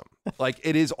awesome. Like,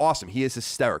 it is awesome. He is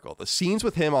hysterical. The scenes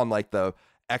with him on like the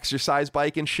exercise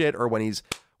bike and shit, or when he's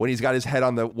got his head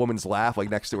on the woman's lap, like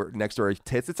next to her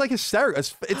tits, it's like hysterical.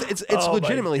 It's Oh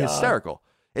legitimately my God. hysterical.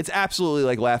 It's absolutely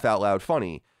like laugh out loud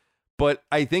funny. But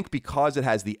I think because it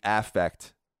has the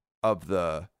affect of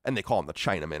and they call him the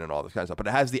Chinaman and all this kind of stuff, but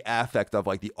it has the affect of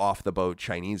like the off the boat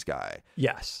Chinese guy.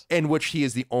 Yes. In which he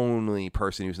is the only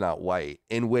person who's not white,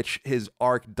 in which his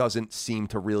arc doesn't seem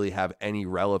to really have any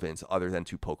relevance other than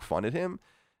to poke fun at him,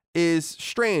 is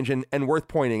strange and worth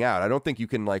pointing out. I don't think you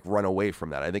can like run away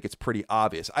from that. I think it's pretty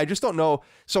obvious. I just don't know.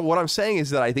 So what I'm saying is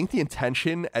that I think the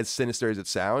intention, as sinister as it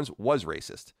sounds, was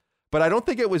racist. But I don't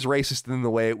think it was racist in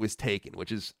the way it was taken,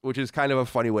 which is kind of a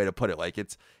funny way to put it. Like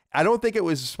I don't think it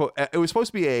was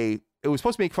supposed to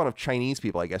make fun of Chinese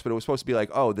people, I guess, but it was supposed to be like,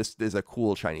 oh, this is a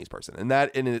cool Chinese person, and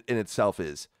that in itself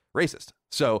is racist.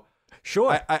 So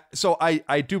Sure.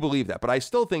 I do believe that, but I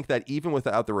still think that even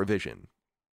without the revision,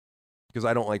 because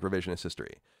I don't like revisionist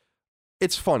history,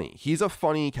 it's funny. He's a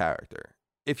funny character.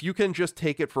 If you can just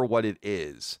take it for what it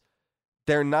is,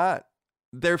 they're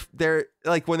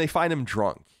like when they find him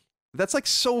drunk. That's like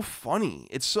so funny.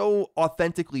 It's so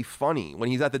authentically funny when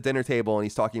he's at the dinner table and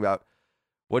he's talking about,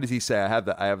 what does he say? I have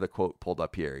the quote pulled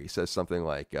up here. He says something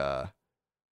like,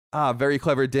 very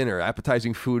clever dinner.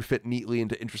 Appetizing food fit neatly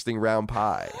into interesting round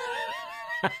pie.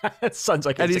 It sounds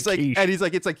like And it's a quiche. he's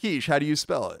like, it's a quiche. How do you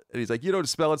spell it? And he's like, you don't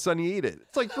spell it, son, you eat it.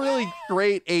 It's like really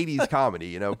great 80s comedy,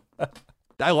 you know?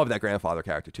 I love that grandfather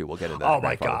character too. We'll get into that. Oh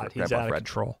my God, he's out of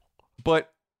control.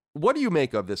 But what do you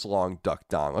make of this Long Duck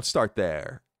Dong? Let's start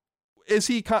there. Is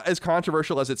he as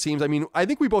controversial as it seems? I mean, I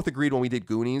think we both agreed when we did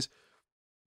Goonies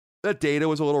that Data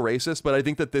was a little racist, but I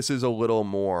think that this is a little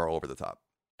more over the top.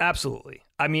 Absolutely.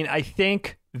 I mean, I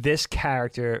think this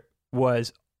character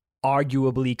was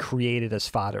arguably created as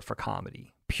fodder for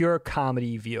comedy, pure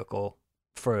comedy vehicle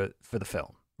for the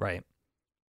film, right?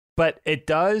 But it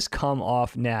does come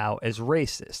off now as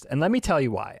racist. And let me tell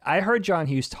you why. I heard John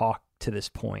Hughes talk to this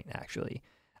point, actually.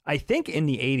 I think in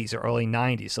the 80s or early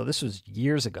 90s, so this was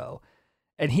years ago.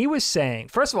 And he was saying,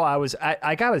 first of all,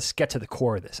 I got to get to the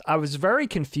core of this. I was very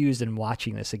confused in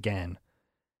watching this again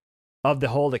of the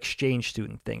whole exchange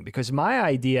student thing, because my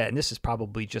idea, and this is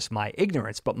probably just my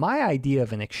ignorance, but my idea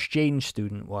of an exchange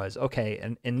student was, okay,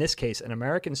 and in this case, an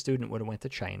American student would have went to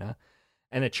China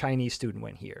and a Chinese student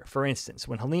went here. For instance,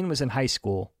 when Helene was in high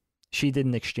school, she did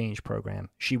an exchange program.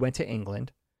 She went to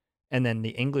England, and then the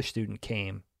English student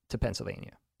came to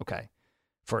Pennsylvania, okay,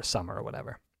 for a summer or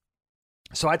whatever.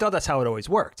 So I thought that's how it always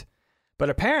worked. But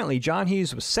apparently John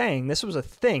Hughes was saying this was a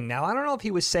thing. Now, I don't know if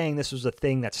he was saying this was a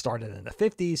thing that started in the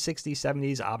 50s, 60s,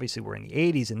 70s. Obviously, we're in the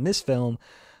 80s in this film.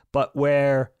 But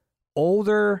where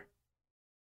older,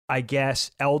 I guess,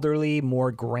 elderly,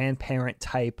 more grandparent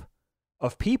type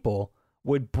of people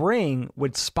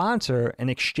would sponsor an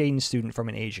exchange student from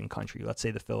an Asian country, let's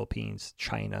say the Philippines,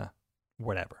 China,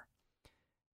 whatever.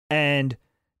 And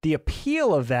the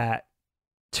appeal of that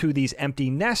to these empty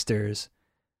nesters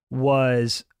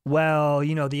was, well,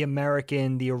 you know, the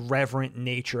irreverent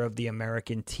nature of the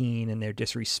American teen, and they're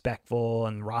disrespectful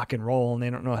and rock and roll and they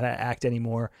don't know how to act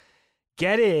anymore.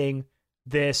 Getting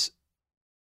this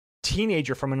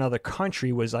teenager from another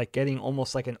country was like getting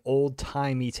almost like an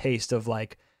old-timey taste of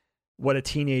like what a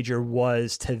teenager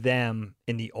was to them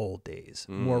in the old days.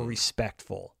 More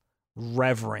respectful,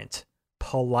 reverent,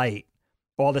 polite,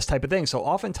 all this type of thing. So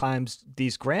oftentimes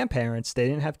these grandparents, they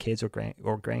didn't have kids or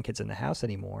grandkids in the house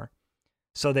anymore.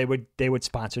 So they would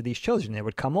sponsor these children. They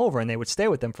would come over and they would stay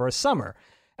with them for a summer.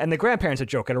 And the grandparents are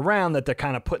joking around that they're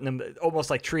kind of putting them,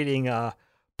 almost like treating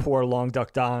poor Long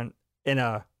Duck Don in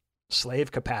a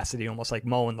slave capacity, almost like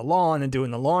mowing the lawn and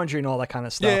doing the laundry and all that kind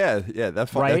of stuff. Yeah.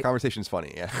 That's fun. Right? That conversation's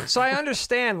funny. Yeah. So I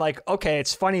understand, like, okay,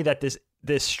 it's funny that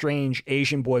this strange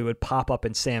Asian boy would pop up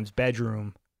in Sam's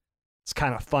bedroom. It's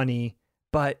kind of funny,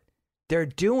 but they're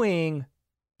doing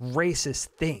racist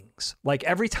things. Like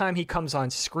every time he comes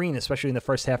on screen, especially in the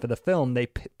first half of the film, they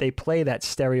play that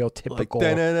stereotypical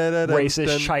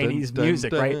racist Chinese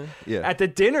music, right? Yeah. At the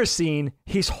dinner scene,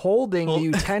 he's holding the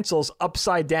utensils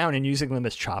upside down and using them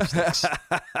as chopsticks,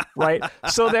 right?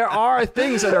 So there are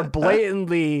things that are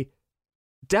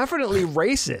definitely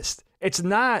racist. It's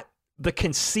not the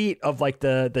conceit of like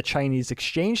the Chinese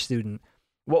exchange student.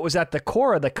 What was at the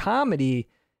core of the comedy,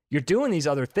 you're doing these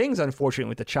other things, unfortunately,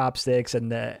 with the chopsticks and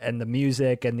the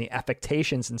music and the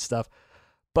affectations and stuff.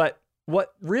 But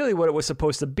what it was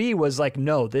supposed to be was like,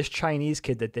 no, this Chinese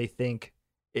kid that they think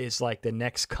is like the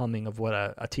next coming of what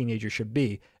a teenager should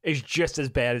be is just as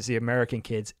bad as the American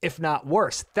kids, if not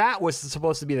worse. That was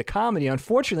supposed to be the comedy.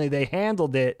 Unfortunately, they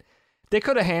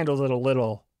could have handled it a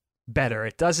little better.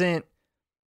 It doesn't,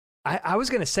 I was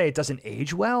going to say it doesn't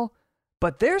age well,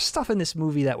 but there's stuff in this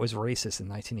movie that was racist in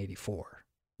 1984.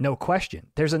 No question.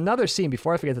 There's another scene,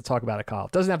 before I forget to talk about it, Kyle.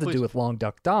 It doesn't have to do with Long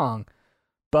Duck Dong,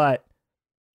 but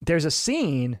there's a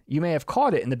scene, you may have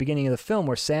caught it in the beginning of the film,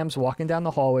 where Sam's walking down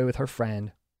the hallway with her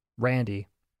friend, Randy,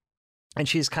 and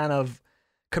she's kind of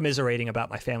commiserating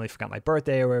about my family forgot my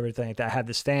birthday or everything like that. I have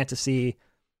this fantasy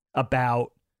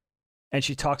about, and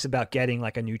she talks about getting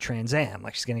like a new Trans Am.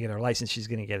 Like she's going to get her license, she's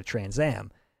going to get a Trans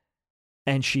Am.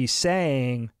 And she's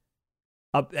saying,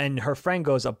 and her friend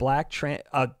goes, a black, she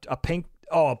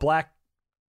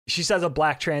says a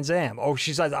black Trans Am. Oh,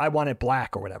 she says, I want it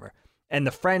black or whatever. And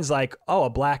the friend's like, oh, a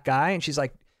black guy? And she's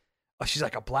like,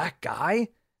 a black guy?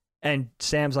 And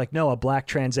Sam's like, no, a black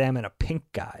Trans Am and a pink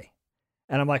guy.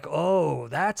 And I'm like, oh,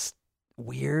 that's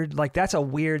weird. Like, that's a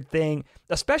weird thing,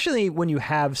 especially when you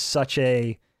have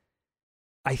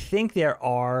I think there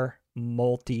are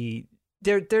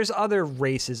there's other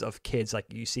races of kids. Like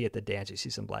you see at the dance, you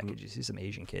see some black kids, you see some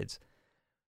Asian kids.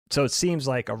 So it seems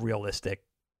like a realistic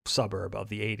suburb of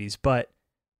the 80s, but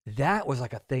that was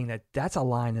like a thing that's a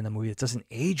line in the movie that doesn't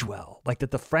age well. Like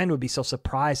that the friend would be so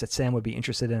surprised that Sam would be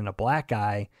interested in a black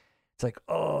guy. It's like,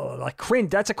 oh, like cringe.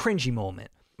 That's a cringy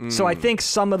moment. So I think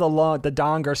some of the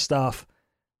Donger stuff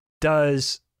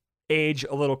does age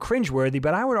a little cringeworthy,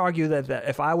 but I would argue that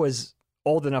if I was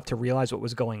old enough to realize what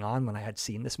was going on when I had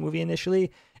seen this movie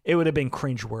initially, it would have been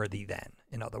cringeworthy then,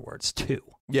 in other words, too.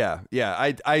 Yeah.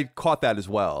 I caught that as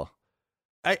well.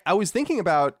 I was thinking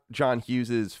about John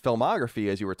Hughes's filmography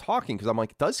as you were talking, because I'm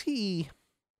like, I'm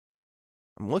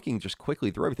looking just quickly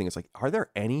through everything. It's like, are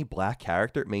there any black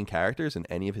main characters in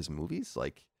any of his movies?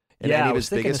 Like, in any of his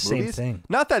biggest movies? Thing.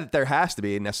 Not that there has to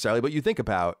be necessarily, but you think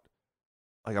about,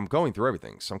 like, I'm going through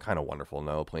everything. Some Kind of Wonderful,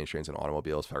 no. Planes, Trains, and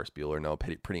Automobiles, Ferris Bueller, no.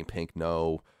 Pretty in Pink,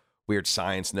 no. Weird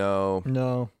Science, no.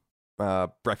 No.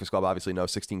 Breakfast Club, obviously, no.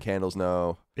 16 Candles,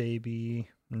 no. Baby,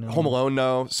 no. Home Alone,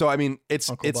 no. So I mean, it's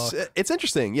Buck. It's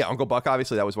interesting. Yeah, Uncle Buck,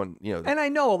 obviously, that was one. And I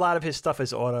know a lot of his stuff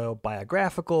is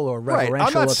autobiographical or right.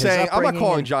 reverential. I'm not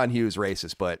calling John Hughes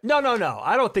racist, but no.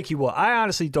 I don't think he was. I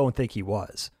honestly don't think he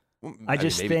was. I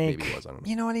just think maybe he was. I don't know.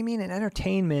 You know what I mean. In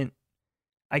entertainment,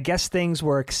 I guess things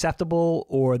were acceptable,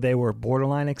 or they were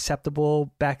borderline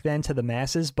acceptable back then to the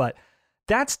masses. But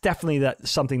that's definitely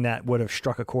something that would have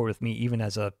struck a chord with me, even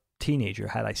as a teenager.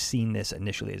 Had I seen this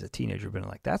initially as a teenager, been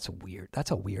like, that's weird. That's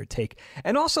a weird take,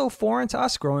 and also foreign to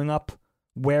us growing up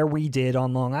where we did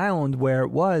on Long Island, where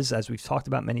it was, as we've talked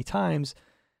about many times,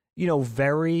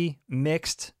 very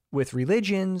mixed with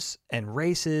religions and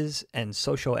races and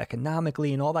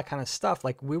socioeconomically and all that kind of stuff.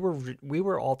 Like we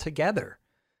were all together.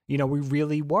 We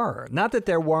really were. Not that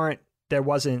there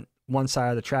wasn't one side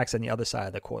of the tracks and the other side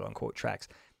of the quote unquote tracks.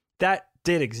 That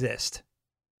did exist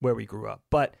where we grew up,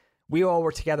 but we all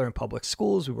were together in public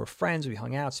schools. We were friends. We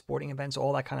hung out, sporting events,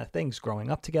 all that kind of things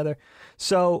growing up together.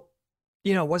 So,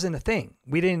 you know, it wasn't a thing.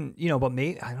 We didn't, you know, but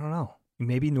I don't know.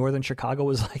 Maybe Northern Chicago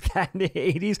was like that in the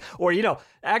 80s. Or, you know,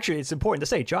 actually, it's important to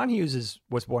say John Hughes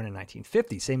was born in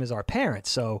 1950, same as our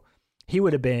parents. So he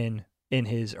would have been in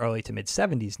his early to mid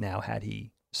 70s now had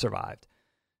he survived.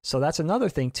 So that's another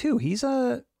thing, too.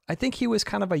 I think he was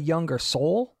kind of a younger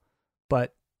soul,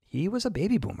 but he was a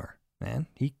baby boomer, man.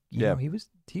 You know, he was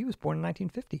born in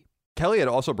 1950. Kelly had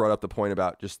also brought up the point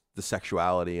about just the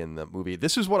sexuality in the movie.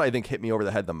 This is what I think hit me over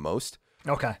the head the most.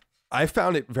 Okay. I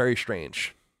found it very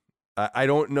strange. I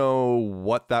don't know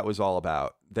what that was all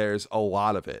about. There's a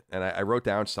lot of it, and I wrote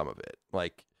down some of it.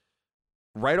 Like,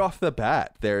 right off the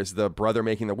bat, there's the brother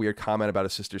making the weird comment about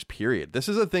his sister's period. This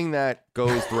is a thing that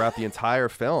goes throughout the entire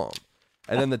film.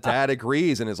 And then the dad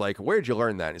agrees and is like, where'd you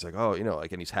learn that? And he's like, oh, you know,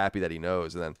 like, and he's happy that he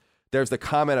knows. And then there's the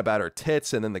comment about her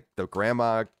tits, and then the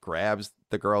grandma grabs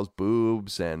the girl's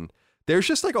boobs, and there's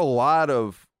just like a lot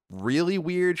of really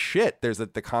weird shit. There's the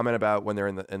comment about when they're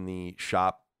in the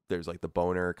shop. There's like the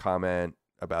boner comment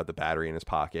about the battery in his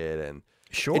pocket, and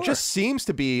sure, it just seems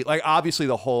to be like, obviously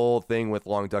the whole thing with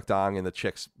Long Duck Dong and the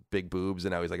chick's big boobs,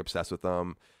 and now he's like obsessed with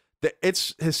them.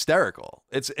 It's hysterical.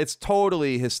 It's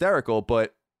totally hysterical,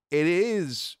 but it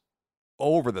is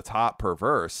over the top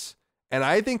perverse, and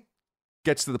I think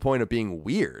gets to the point of being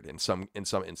weird in some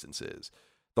instances.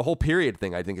 The whole period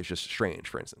thing, I think, is just strange.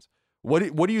 For instance, what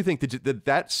do you think? Did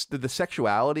the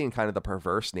sexuality and kind of the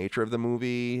perverse nature of the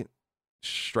movie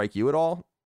strike you at all?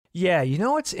 Yeah, you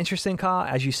know what's interesting, Kyle?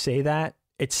 As you say that,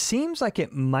 it seems like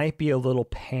it might be a little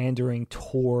pandering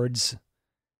towards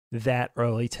that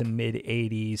early to mid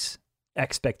 80s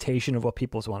expectation of what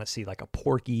people want to see, like a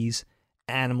Porky's,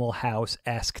 Animal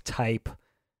House-esque type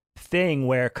thing,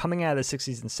 where coming out of the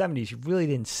 60s and 70s, you really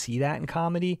didn't see that in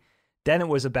comedy. Then it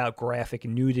was about graphic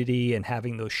nudity and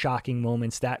having those shocking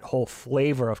moments, that whole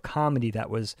flavor of comedy that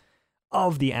was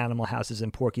of the Animal Houses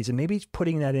and Porky's, and maybe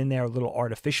putting that in there a little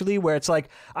artificially, where it's like,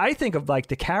 I think of like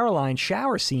the Caroline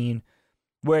shower scene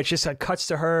where it just like cuts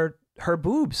to her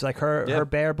boobs, like her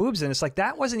bare boobs, and it's like,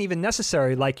 that wasn't even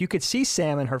necessary. Like, you could see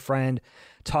Sam and her friend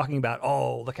talking about,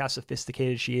 oh, look how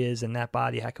sophisticated she is and that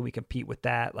body, how can we compete with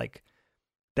that, like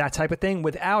that type of thing,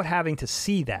 without having to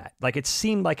see that. Like, it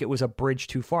seemed like it was a bridge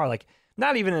too far. Like,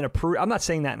 not even in I'm not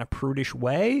saying that in a prudish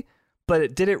way,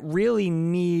 but did it really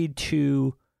need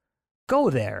to go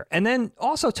there? And then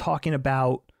also talking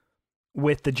about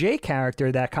with the Jay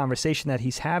character, that conversation that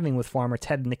he's having with Farmer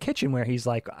Ted in the kitchen, where he's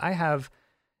like, I have,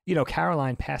 you know,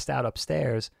 Caroline passed out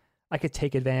upstairs. I could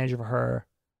take advantage of her,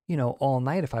 you know, all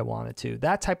night if I wanted to.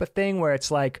 That type of thing, where it's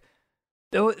like,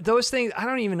 those things, I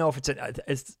don't even know if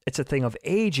it's a thing of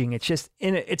aging. It's just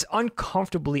it's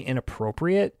uncomfortably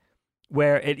inappropriate,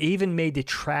 where it even may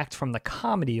detract from the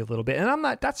comedy a little bit.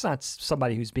 And that's not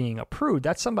somebody who's being a prude.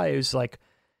 That's somebody who's like,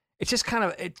 it's just kind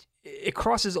of, it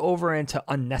crosses over into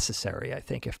unnecessary, I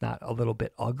think, if not a little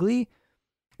bit ugly,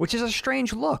 which is a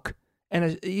strange look.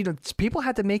 And, you know, people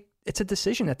had to make, it's a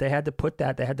decision that they had to put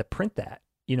that, they had to print that.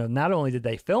 You know, not only did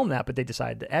they film that, but they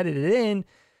decided to edit it in,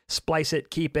 splice it,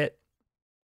 keep it.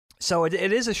 So it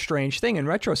is a strange thing in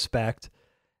retrospect.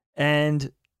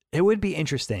 And it would be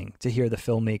interesting to hear the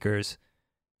filmmakers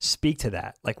speak to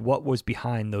that. Like, what was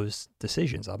behind those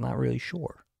decisions? I'm not really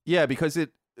sure. Yeah, because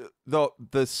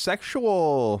the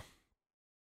sexual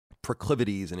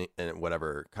proclivities and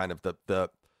whatever, kind of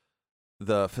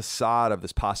the facade of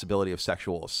this possibility of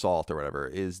sexual assault or whatever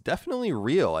is definitely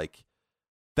real. Like,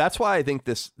 that's why I think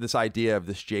this idea of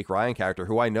this Jake Ryan character,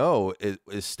 who I know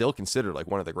is still considered like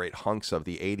one of the great hunks of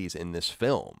the 80s in this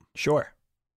film. Sure.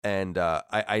 And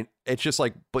it's just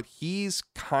like, but he's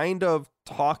kind of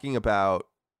talking about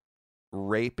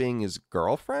raping his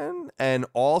girlfriend and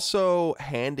also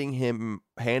handing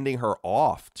her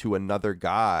off to another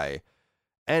guy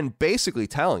and basically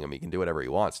telling him he can do whatever he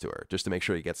wants to her just to make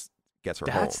sure he gets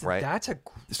her home, right? That's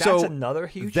so another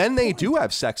huge then they point. do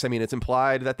have sex. I mean, it's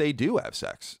implied that they do have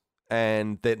sex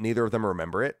and that neither of them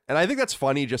remember it. And I think that's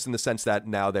funny just in the sense that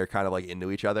now they're kind of like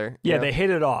into each other. Yeah, know? they hit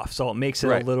it off. So it makes it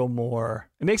a little more,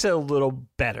 it makes it a little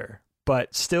better,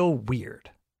 but still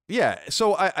weird. Yeah.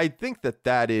 So I think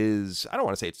that is, I don't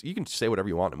want to say you can say whatever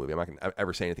you want in a movie. I'm not going to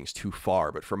ever say anything's too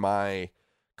far, but for my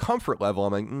comfort level,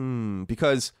 I'm like,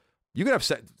 because you can have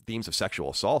themes of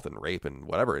sexual assault and rape and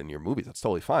whatever in your movies. That's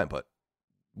totally fine. But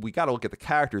we got to look at the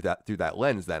character through that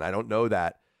lens. Then I don't know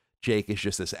that Jake is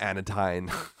just this anodyne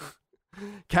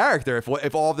character.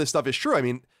 If all of this stuff is true, I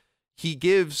mean, he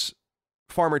gives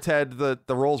Farmer Ted the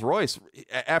Rolls Royce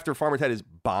after Farmer Ted is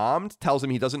bombed, tells him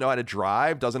he doesn't know how to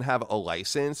drive, doesn't have a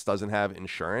license, doesn't have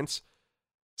insurance.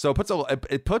 So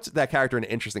it puts that character in an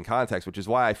interesting context, which is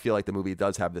why I feel like the movie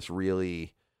does have this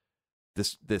really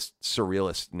this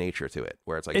surrealist nature to it,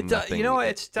 where it's like nothing.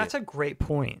 That's a great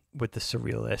point with the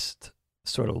surrealist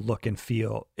sort of look and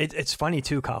feel. It's funny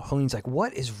too, Kyle. Helene's like,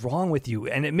 what is wrong with you?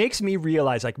 And it makes me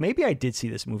realize, like, maybe I did see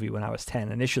this movie when I was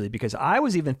 10 initially, because I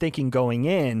was even thinking going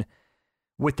in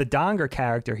with the Donger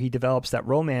character, he develops that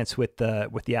romance with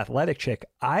the athletic chick.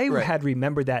 I had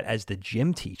remembered that as the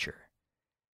gym teacher.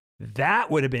 That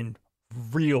would have been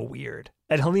real weird.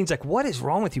 And Helene's like, what is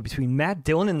wrong with you between Matt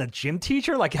Dillon and the gym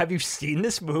teacher? Like, have you seen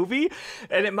this movie?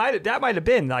 And that might have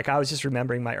been like, I was just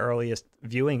remembering my earliest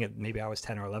viewing. Maybe I was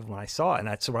 10 or 11 when I saw it. And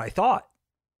that's what I thought.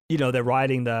 You know, they're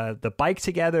riding the bike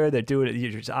together. They're doing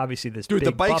it. There's obviously this big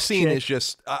the bike buff scene chick. is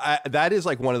just, that is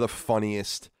like one of the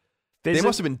funniest. They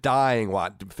must have been dying while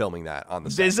filming that on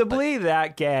the set. Visibly,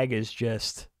 that gag is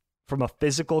just, from a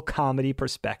physical comedy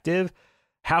perspective,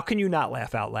 how can you not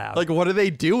laugh out loud? Like, what are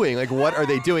they doing? Like, what are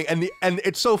they doing? And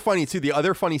it's so funny too. The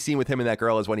other funny scene with him and that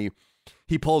girl is when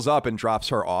he pulls up and drops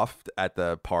her off at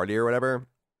the party or whatever,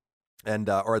 and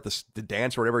or at the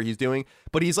dance or whatever he's doing.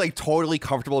 But he's like totally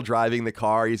comfortable driving the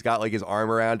car. He's got like his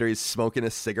arm around her. He's smoking a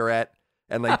cigarette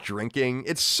and like drinking.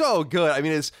 It's so good. I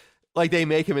mean, it's like they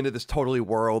make him into this totally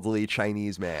worldly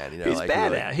Chinese man. You know, he's like,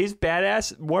 badass. really. He's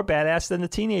badass, more badass than the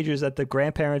teenagers that the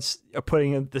grandparents are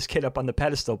putting this kid up on the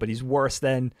pedestal. But he's worse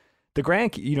than their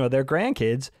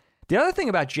grandkids. The other thing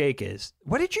about Jake is,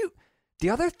 the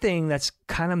other thing that's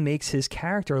kind of makes his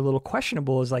character a little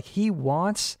questionable is like he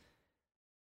wants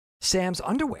Sam's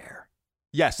underwear.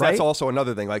 Yes, right? that's also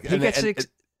another thing. Like he gets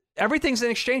everything's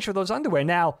in exchange for those underwear.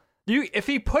 Now, if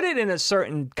he put it in a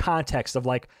certain context of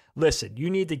like, listen, you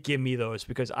need to give me those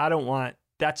because I don't want,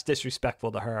 that's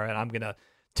disrespectful to her, and I'm going to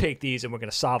take these and we're going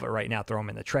to solve it right now, throw them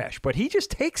in the trash. But he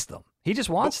just takes them. He just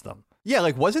wants them. Yeah,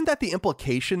 like, wasn't that the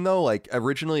implication, though? Like,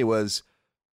 originally it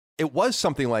was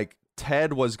something like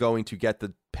Ted was going to get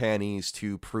the panties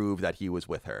to prove that he was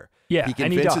with her. Yeah, he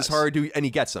convinces her to, and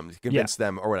he gets them, convince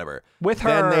them or whatever. With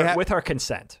her, with her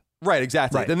consent. Right,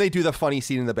 exactly. Right. Then they do the funny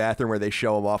scene in the bathroom where they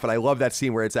show him off, and I love that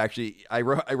scene where it's actually I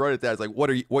wrote it down. It's like,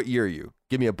 what year are you?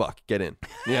 Give me a buck, get in.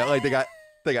 Yeah, like they got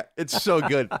it's so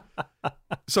good.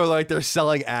 So like they're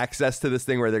selling access to this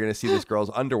thing where they're going to see this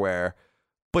girl's underwear,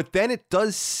 but then it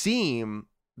does seem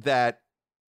that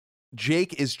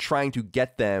Jake is trying to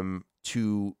get them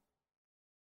to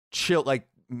chill, like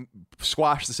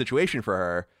squash the situation for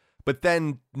her, but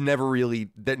then never really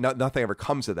nothing ever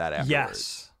comes of that afterwards.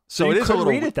 Yes. So you it is could a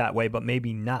little read it that way, but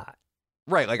maybe not.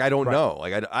 Right, like I don't know.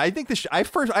 Like I think I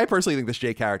personally think this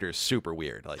Jake character is super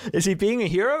weird. Like, is he being a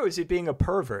hero or is he being a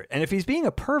pervert? And if he's being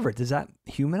a pervert, does that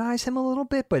humanize him a little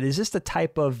bit? But is this the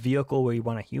type of vehicle where you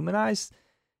want to dehumanize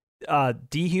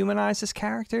this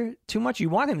character too much? You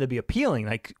want him to be appealing.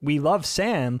 Like, we love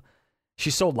Sam.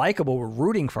 She's so likable. We're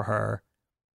rooting for her.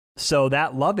 So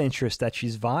that love interest that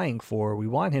she's vying for, we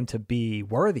want him to be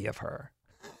worthy of her.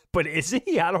 But is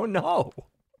he? I don't know.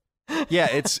 Yeah,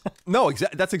 it's no,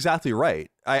 that's exactly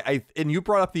right. I and you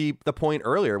brought up the point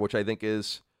earlier, which I think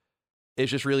is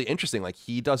just really interesting. Like,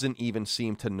 he doesn't even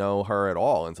seem to know her at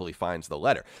all until he finds the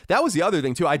letter. That was the other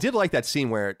thing too. I did like that scene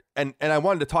where, and I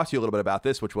wanted to talk to you a little bit about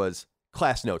this, which was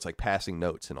class notes, like passing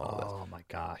notes and all of this. Oh my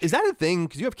gosh. Is that a thing?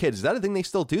 Because you have kids. Is that a thing they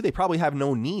still do? They probably have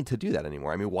no need to do that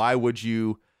anymore. I mean, why would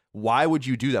you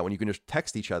do that when you can just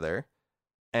text each other?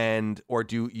 Or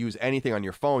use anything on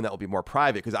your phone that will be more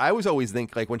private? Because I always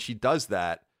think, like, when she does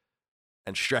that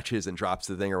and stretches and drops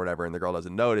the thing or whatever, and the girl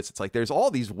doesn't notice, it's like there's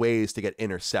all these ways to get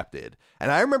intercepted.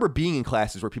 And I remember being in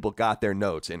classes where people got their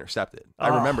notes intercepted. I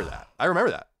remember that.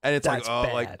 And it's That's like, oh,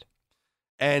 bad. like,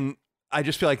 and I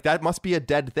just feel like that must be a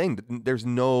dead thing. There's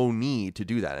no need to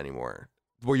do that anymore.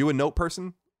 Were you a note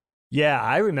person? Yeah,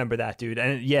 I remember that, dude.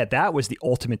 And yeah, that was the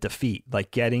ultimate defeat.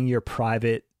 Like, getting your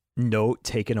private note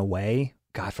taken away.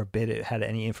 God forbid it had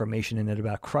any information in it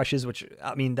about crushes, which,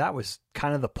 I mean, that was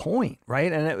kind of the point, right?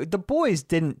 And the boys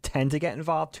didn't tend to get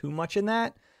involved too much in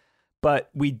that, but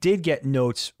we did get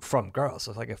notes from girls.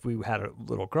 So, like, if we had a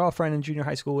little girlfriend in junior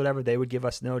high school, whatever, they would give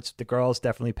us notes. The girls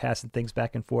definitely passing things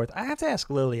back and forth. I have to ask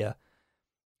Lilia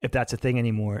if that's a thing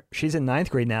anymore. She's in 9th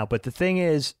grade now, but the thing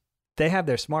is, they have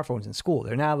their smartphones in school.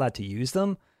 They're not allowed to use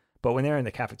them. But when they're in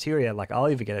the cafeteria, like, I'll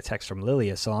even get a text from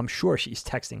Lilia, so I'm sure she's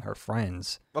texting her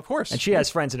friends. Of course. And she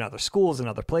has friends in other schools and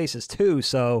other places too,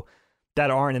 so that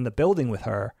aren't in the building with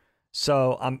her.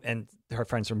 So and her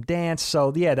friends from dance.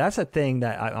 So yeah, that's a thing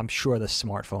that I'm sure the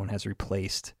smartphone has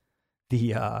replaced.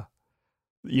 The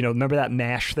remember that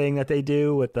MASH thing that they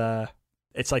do with the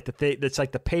it's like the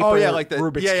paper. Oh yeah, like the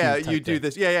Rubik's Cube Cube you do thing.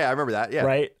 this. Yeah, I remember that. Yeah,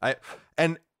 Right.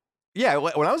 Yeah,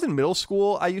 when I was in middle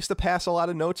school, I used to pass a lot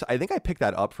of notes. I think I picked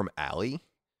that up from Allie.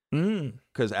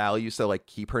 because Allie used to like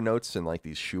keep her notes in like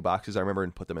these shoe boxes, I remember,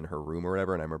 and put them in her room or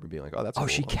whatever. And I remember being like, oh, that's cool.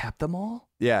 She kept them all?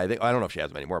 Yeah, I don't know if she has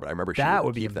them anymore, but I remember that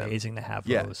would be keep them. amazing to have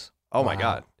Yeah. those. Oh my Wow.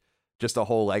 God. Just a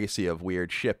whole legacy of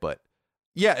weird shit. But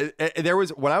yeah, there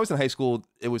was, when I was in high school,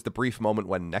 it was the brief moment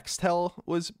when Nextel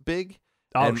was big.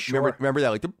 Oh, and sure. Remember that,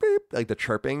 like the beep, like the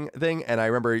chirping thing. And I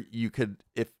remember you could,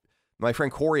 if my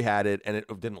friend Corey had it, and it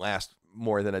didn't last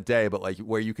more than a day, but like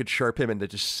where you could chirp him and to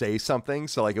just say something.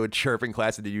 So like it would chirp in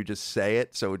class and then you just say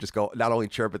it. So it would just go, not only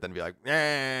chirp, but then be like,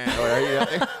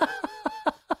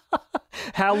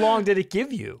 How long did it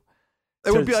give you?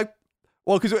 It would be like,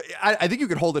 well, because I think you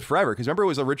could hold it forever. Because remember, it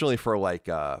was originally for like,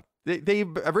 they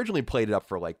originally played it up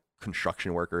for like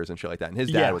construction workers and shit like that. And his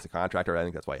dad was a contractor. I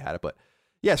think that's why he had it. But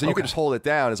yeah, so you could just hold it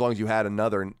down as long as you had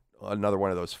another one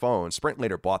of those phones. Sprint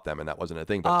later bought them, and that wasn't a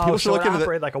thing. But people should look into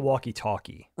it like a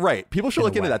walkie-talkie. Right. People should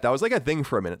look into that. That was like a thing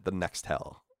for a minute. The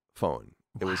Nextel phone.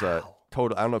 It was a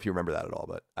total. I don't know if you remember that at all,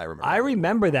 but I remember. I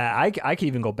remember that. I could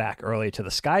even go back earlier to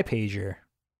the Sky Pager,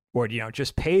 or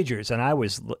just pagers. And I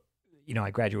was,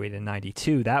 I graduated in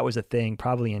 '92. That was a thing,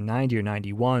 probably in '90 or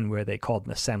 '91, where they called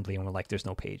an assembly and were like, "There's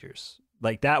no pagers."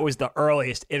 Like that was the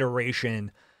earliest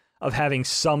iteration of having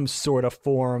some sort of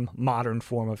modern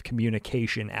form of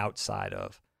communication outside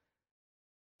of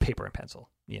paper and pencil,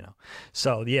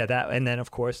 So yeah, that, and then of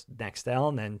course Nextel,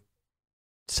 and then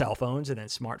cell phones, and then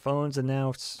smartphones, and now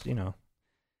it's,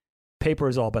 paper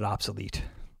is all but obsolete.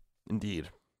 Indeed.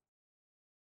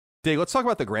 Dig, let's talk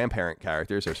about the grandparent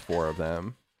characters. There's 4 of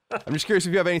them. I'm just curious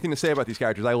if you have anything to say about these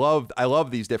characters. I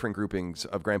love these different groupings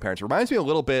of grandparents. It reminds me a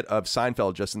little bit of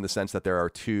Seinfeld, just in the sense that there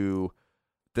are 2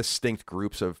 distinct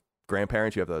groups of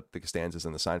grandparents. You have the Costanzas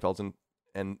and the Seinfelds,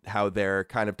 and how they're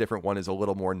kind of different. One is a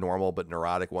little more normal but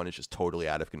neurotic. One is just totally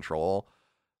out of control.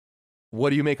 What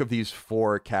do you make of these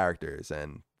 4 characters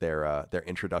and their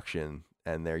introduction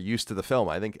and their use to the film?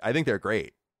 I think they're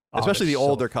great, especially the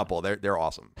older couple. They're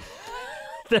awesome.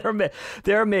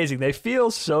 They're amazing. They feel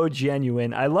so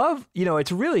genuine. I love,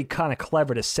 it's really kind of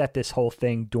clever to set this whole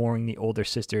thing during the older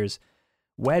sister's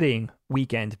wedding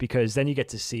weekend, because then you get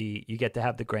to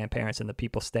have the grandparents and the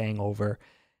people staying over,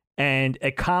 and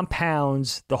it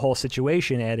compounds the whole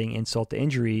situation, adding insult to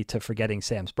injury to forgetting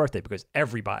Sam's birthday, because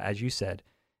everybody, as you said,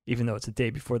 even though it's the day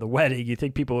before the wedding, you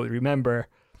think people would remember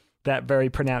that very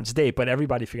pronounced date, but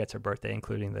everybody forgets her birthday,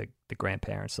 including the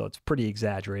grandparents. So it's pretty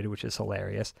exaggerated, which is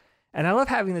hilarious. And I love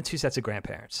having the 2 sets of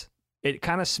grandparents. It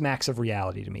kind of smacks of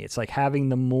reality to me. It's like having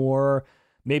the more,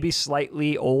 maybe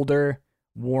slightly older,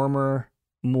 warmer,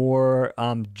 more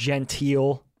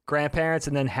genteel grandparents,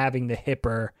 and then having the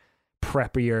hipper,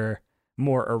 preppier,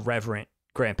 more irreverent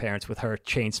grandparents with her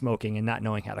chain smoking and not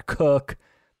knowing how to cook,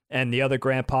 and the other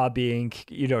grandpa being,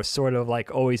 sort of like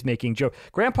always making jokes.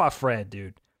 Grandpa Fred,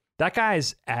 dude, that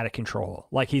guy's out of control.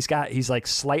 Like he's like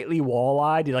slightly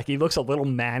wall-eyed. Like he looks a little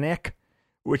manic,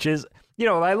 which is,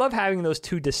 I love having those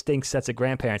 2 distinct sets of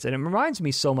grandparents. And it reminds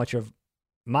me so much of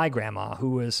my grandma,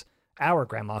 our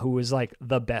grandma, who was like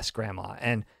the best grandma.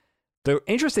 And the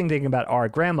interesting thing about our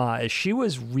grandma is she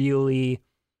was really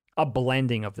a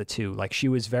blending of the 2. Like she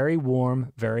was very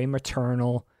warm, very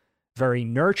maternal, very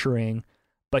nurturing,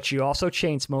 but she also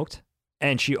chain smoked,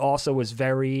 and she also was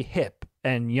very hip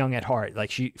and young at heart.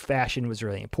 Like fashion was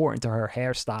really important to her,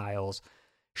 hairstyles,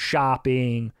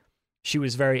 shopping. She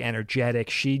was very energetic.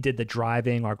 She did the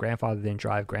driving. Our grandfather didn't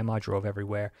drive. Grandma drove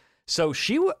everywhere. So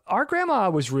our grandma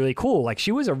was really cool. Like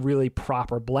she was a really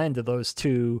proper blend of those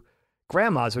 2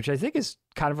 grandmas, which I think is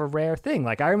kind of a rare thing.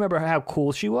 Like I remember how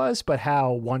cool she was, but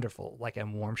how wonderful,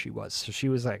 and warm she was. So she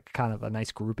was like kind of a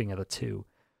nice grouping of the 2.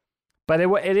 But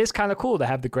it is kind of cool to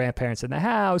have the grandparents in the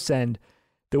house, and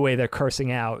the way they're cursing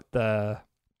out the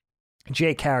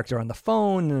Jay character on the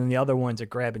phone, and then the other ones are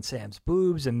grabbing Sam's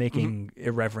boobs and making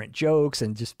irreverent jokes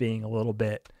and just being a little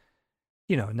bit,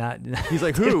 not. He's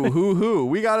like, who?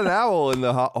 We got an owl in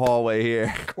the hallway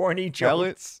here. Corny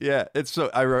jokes. Yeah, it's so.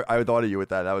 I thought of you with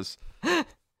that. That was.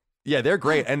 Yeah, they're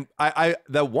great. And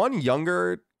the one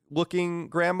younger looking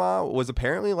grandma was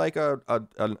apparently like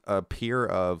a peer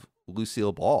of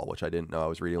Lucille Ball, which I didn't know. I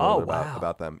was reading a little bit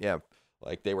about them. Yeah,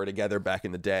 like they were together back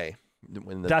in the day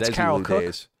when the That's Carol Cook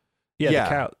days.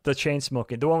 Yeah, the chain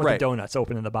smoking, the one with the donuts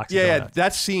opening the box. Yeah,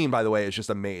 that scene, by the way, is just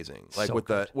amazing. Like so with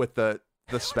good.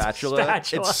 the spatula,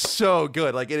 it's so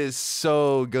good. Like it is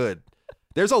so good.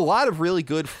 There's a lot of really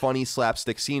good, funny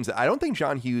slapstick scenes that I don't think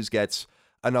John Hughes gets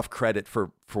enough credit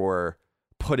for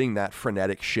putting that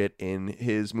frenetic shit in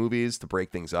his movies to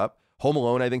break things up. Home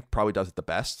Alone, I think, probably does it the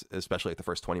best, especially like the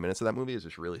first 20 minutes of that movie is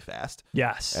just really fast.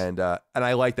 Yes. And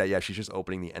I like that. Yeah, she's just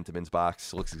opening the Entenmann's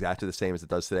box. It looks exactly the same as it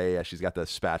does today. Yeah, she's got the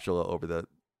spatula over the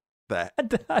the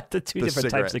the two different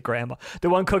cigarette. types of grandma. The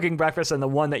one cooking breakfast and the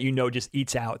one that just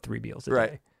eats out 3 meals a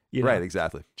Right. day. You know? Right,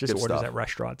 exactly. Just Good orders stuff. at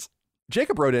restaurants.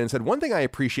 Jacob wrote in and said, one thing I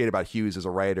appreciate about Hughes as a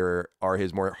writer are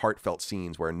his more heartfelt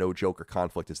scenes where no joke or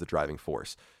conflict is the driving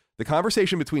force. The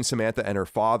conversation between Samantha and her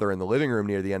father in the living room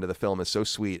near the end of the film is so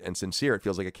sweet and sincere, it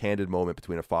feels like a candid moment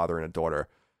between a father and a daughter,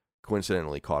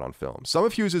 coincidentally caught on film. Some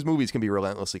of Hughes' movies can be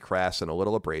relentlessly crass and a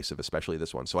little abrasive, especially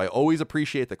this one, so I always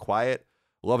appreciate the quiet,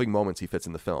 loving moments he fits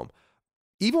in the film.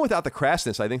 Even without the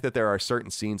crassness, I think that there are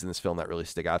certain scenes in this film that really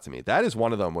stick out to me. That is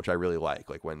one of them, which I really like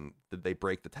when they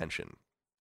break the tension.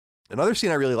 Another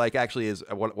scene I really like actually is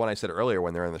one I said earlier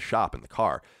when they're in the shop in the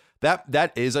car.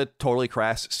 That is a totally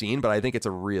crass scene, but I think it's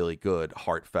a really good,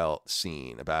 heartfelt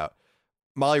scene about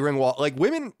Molly Ringwald. Like,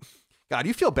 women, God,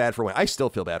 you feel bad for women. I still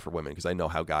feel bad for women because I know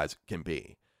how guys can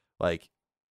be. Like,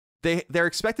 they're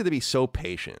expected to be so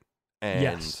patient, and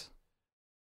Yes.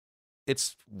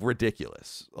 it's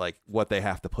ridiculous, like, what they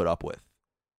have to put up with.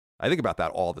 I think about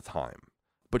that all the time.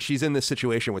 But she's in this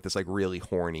situation with this, like, really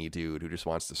horny dude who just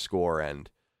wants to score, and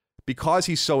because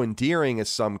he's so endearing as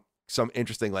some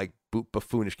interesting, like,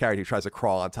 buffoonish character who tries to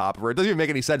crawl on top of her. It doesn't even make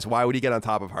any sense. Why would he get on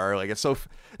top of her? Like, it's so,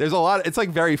 there's a lot, it's like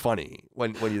very funny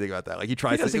when you think about that. Like, he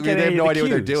tries to, they have no idea what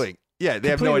they're doing. Yeah, they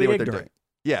have no idea what they're doing.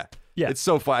 Yeah. It's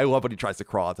so funny. I love when he tries to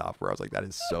crawl on top of her. I was like, that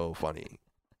is so funny.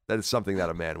 That is something that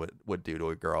a man would do to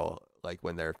a girl, like,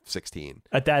 when they're 16.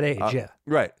 At that age, yeah.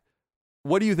 Right.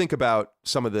 What do you think about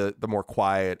some of the more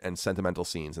quiet and sentimental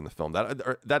scenes in the film?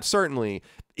 That certainly,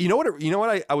 you know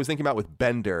what I was thinking about with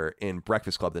Bender in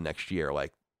Breakfast Club the next year.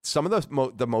 Like, some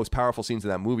of the most powerful scenes in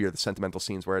that movie are the sentimental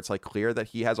scenes where it's like clear that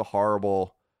he has a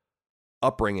horrible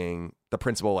upbringing. The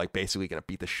principal, like, basically gonna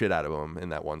beat the shit out of him in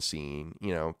that one scene.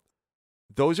 You know,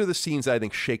 those are the scenes that I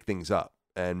think shake things up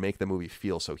and make the movie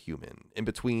feel so human. In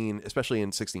between, especially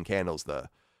in 16 Candles, the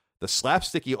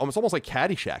slapsticky, almost like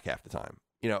Caddyshack half the time.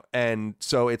 You know, and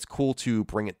so it's cool to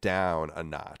bring it down a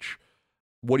notch.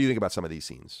 What do you think about some of these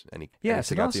scenes?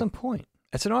 It's an awesome point.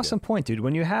 It's an awesome point, dude.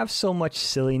 When you have so much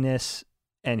silliness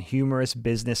and humorous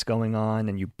business going on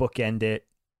and you bookend it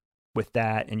with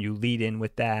that and you lead in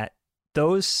with that,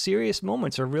 those serious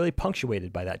moments are really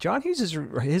punctuated by that. John Hughes,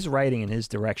 his writing and his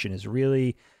direction is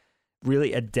really,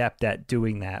 really adept at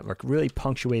doing that, like really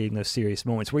punctuating those serious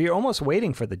moments where you're almost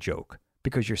waiting for the joke,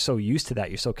 because you're so used to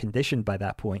that. You're so conditioned by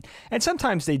that point. And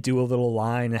sometimes they do a little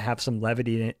line and have some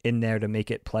levity in there to make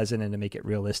it pleasant and to make it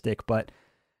realistic. But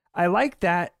I like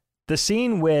that the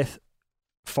scene with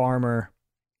Farmer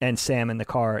and Sam in the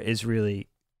car is really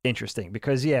interesting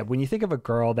because, yeah, when you think of a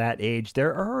girl that age,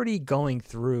 they're already going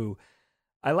through.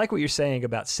 I like what you're saying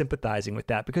about sympathizing with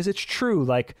that because it's true.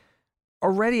 Like,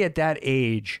 already at that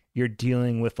age, you're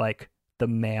dealing with, like, the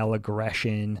male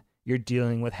aggression. You're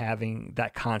dealing with having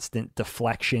that constant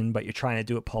deflection, but you're trying to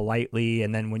do it politely.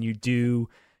 And then when you do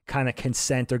kind of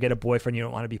consent or get a boyfriend, you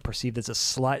don't want to be perceived as a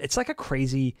slut. It's like a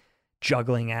crazy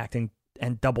juggling act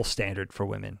and double standard for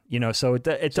women, you know? So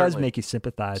it does make you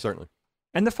sympathize. Certainly.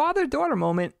 And the father-daughter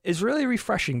moment is really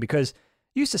refreshing because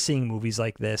used to seeing movies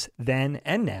like this then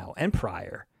and now and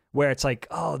prior, where it's like,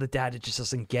 oh, the dad just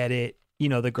doesn't get it. You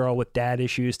know, the girl with dad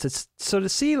issues. So to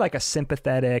see like a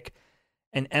sympathetic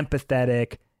and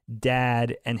empathetic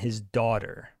dad and his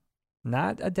daughter,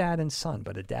 not a dad and son,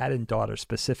 but a dad and daughter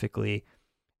specifically,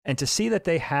 and to see that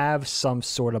they have some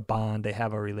sort of bond, they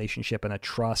have a relationship and a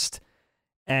trust,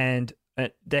 and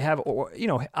they have, you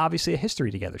know, obviously a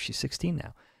history together. She's 16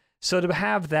 now. So to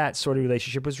have that sort of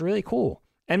relationship was really cool.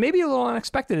 And maybe a little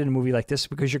unexpected in a movie like this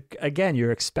because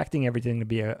you're expecting everything to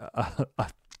be a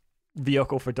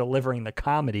vehicle for delivering the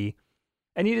comedy.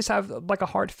 And you just have like a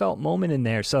heartfelt moment in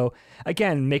there. So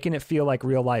again, making it feel like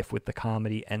real life with the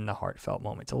comedy and the heartfelt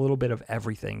moments. A little bit of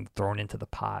everything thrown into the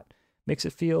pot makes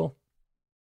it feel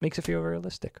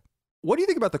realistic. What do you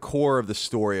think about the core of the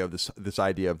story of this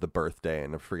idea of the birthday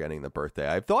and of forgetting the birthday?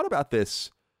 I've thought about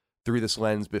this through this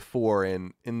lens before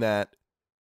in that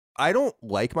I don't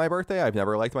like my birthday. I've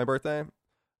never liked my birthday.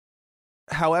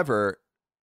 However,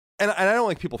 and I don't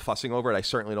like people fussing over it. I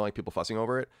certainly don't like people fussing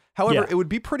over it. However, It would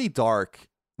be pretty dark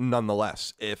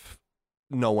nonetheless if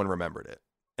no one remembered it.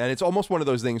 And it's almost one of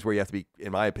those things where you have to be,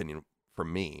 in my opinion,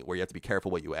 from me, where you have to be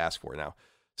careful what you ask for. Now,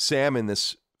 Sam in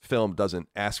this film doesn't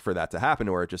ask for that to happen,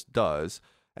 or it just does.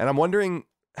 And I'm wondering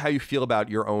how you feel about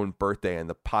your own birthday and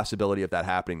the possibility of that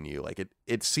happening to you. Like,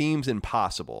 it seems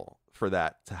impossible for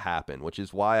that to happen, which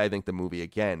is why I think the movie,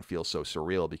 again, feels so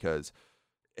surreal, because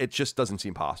it just doesn't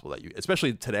seem possible that you,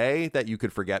 especially today, that you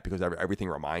could forget because everything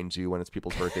reminds you when it's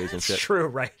people's birthdays and shit. True,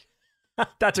 right?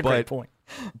 That's a great point.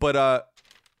 But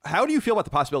how do you feel about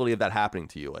the possibility of that happening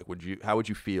to you? Like, how would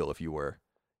you feel if you were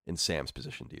in Sam's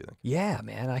position, do you think? Yeah,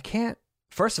 man, I can't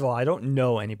First of all, I don't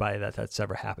know anybody that's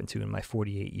ever happened to in my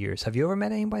 48 years. Have you ever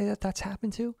met anybody that's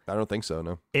happened to? I don't think so,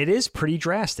 no. It is pretty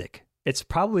drastic. It's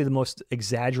probably the most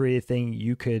exaggerated thing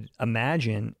you could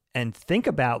imagine. And think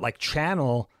about, like,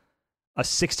 channel a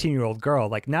 16-year-old girl.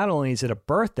 Like, not only is it a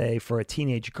birthday for a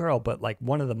teenage girl, but like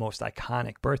one of the most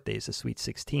iconic birthdays, the Sweet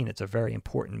 16. It's a very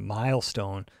important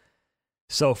milestone.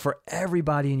 So for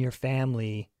everybody in your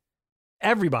family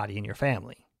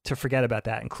to forget about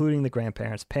that, including the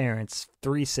grandparents, parents,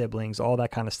 3 siblings, all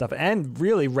that kind of stuff, and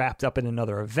really wrapped up in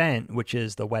another event, which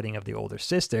is the wedding of the older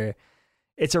sister.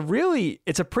 It's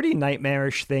a pretty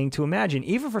nightmarish thing to imagine,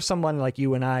 even for someone like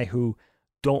you and I who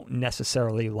don't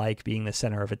necessarily like being the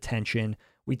center of attention.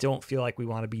 We don't feel like we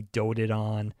want to be doted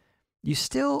on. You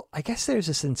still, I guess there's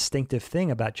this instinctive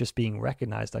thing about just being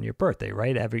recognized on your birthday,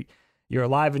 right? You're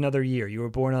alive another year. You were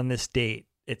born on this date.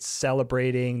 It's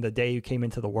celebrating the day you came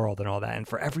into the world and all that. And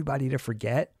for everybody to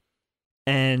forget.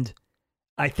 And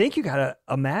I think you got to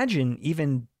imagine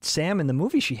even Sam in the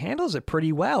movie, she handles it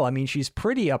pretty well. I mean, she's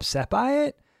pretty upset by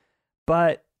it,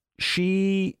 but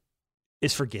she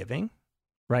is forgiving,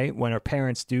 right? When her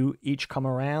parents do each come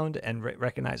around and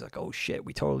recognize, like, oh shit,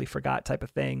 we totally forgot type of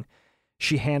thing.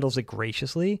 She handles it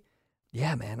graciously.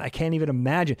 Yeah, man, I can't even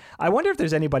imagine. I wonder if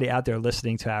there's anybody out there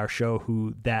listening to our show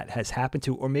who that has happened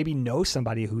to, or maybe know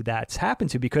somebody who that's happened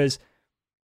to, because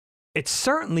it's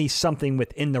certainly something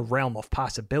within the realm of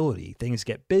possibility. Things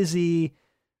get busy,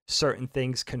 certain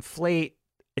things conflate.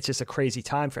 It's just a crazy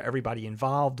time for everybody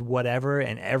involved, whatever,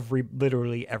 and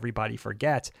literally everybody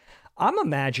forgets. I'm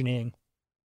imagining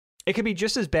it could be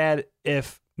just as bad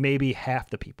if maybe half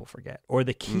the people forget, or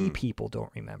the key people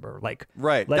don't remember. Like,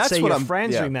 right. Let's That's say what your I'm-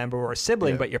 friends yeah. remember, or a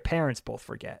sibling, Yeah. but your parents both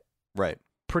forget. Right.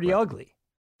 Pretty ugly.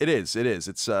 It is.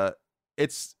 It's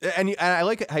and I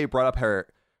like how you brought up her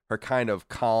kind of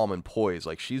calm and poise.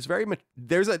 Like, she's very much,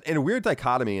 there's a weird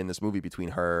dichotomy in this movie between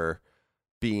her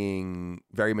being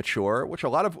very mature, which a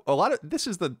lot of this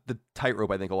is the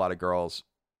tightrope I think a lot of girls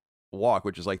walk,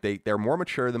 which is like they're more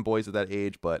mature than boys at that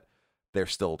age, but they're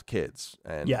still kids.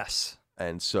 And Yes.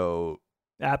 and so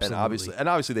Absolutely. and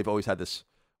obviously they've always had this,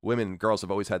 girls have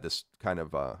always had this kind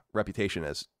of reputation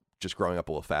as just growing up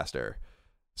a little faster.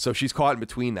 So she's caught in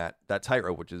between that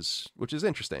tightrope, which is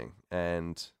interesting.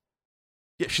 And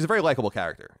yeah, she's a very likable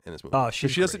character in this movie. Oh, she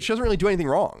doesn't really do anything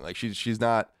wrong. Like, she's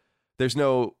not,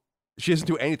 she doesn't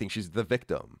do anything. She's the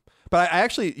victim. But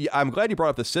I'm glad you brought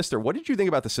up the sister. What did you think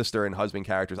about the sister and husband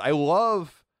characters? I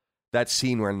love that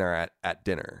scene when they're at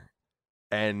dinner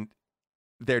and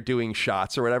they're doing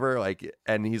shots or whatever. Like,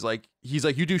 and he's like,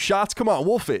 you do shots? Come on,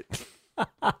 wolf it.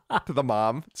 To the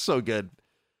mom. It's so good.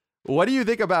 What do you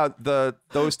think about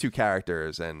those two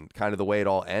characters and kind of the way it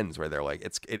all ends, where they're like,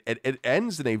 it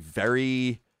ends in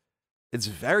it's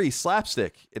very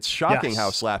slapstick. It's shocking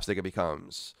how slapstick it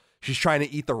becomes. She's trying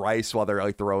to eat the rice while they're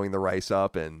like throwing the rice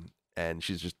up, and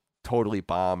she's just totally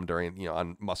bombed during,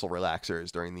 on muscle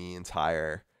relaxers during the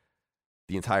entire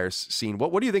scene.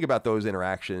 What do you think about those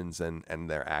interactions and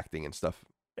their acting and stuff?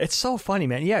 It's so funny,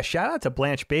 man. Yeah, shout out to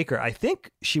Blanche Baker. I think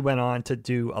she went on to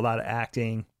do a lot of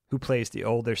acting, who plays the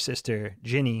older sister,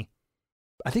 Ginny.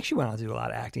 I think she went on to do a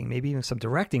lot of acting, maybe even some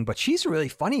directing, but she's really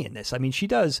funny in this. I mean, she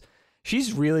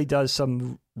really does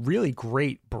some really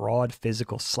great broad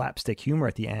physical slapstick humor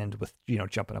at the end with,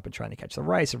 jumping up and trying to catch the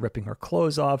rice and ripping her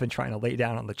clothes off and trying to lay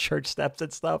down on the church steps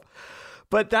and stuff.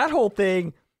 But that whole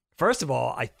thing, first of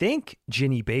all, I think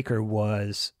Ginny Baker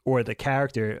or the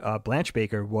character Blanche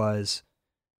Baker was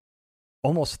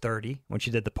almost 30 when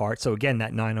she did the part. So again,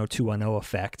 that 90210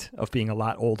 effect of being a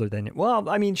lot older than it. Well,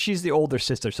 I mean, she's the older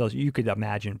sister, so you could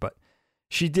imagine, but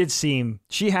she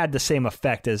had the same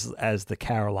effect as the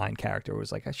Caroline character. It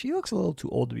was like, she looks a little too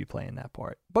old to be playing that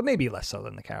part, but maybe less so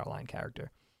than the Caroline character.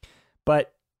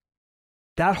 But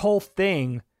that whole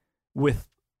thing with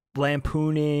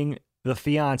lampooning the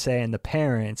fiance and the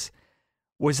parents,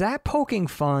 was that poking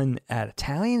fun at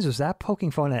Italians? Was that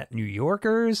poking fun at New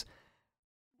Yorkers?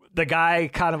 The guy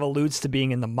kind of alludes to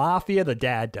being in the mafia. The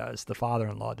dad does. The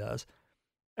father-in-law does.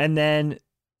 And then,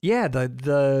 yeah,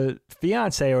 the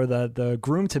fiance or the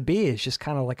groom-to-be is just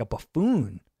kind of like a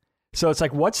buffoon. So it's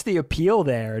like, what's the appeal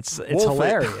there? It's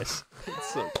hilarious.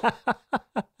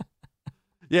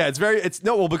 Yeah,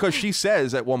 because she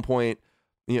says at one point,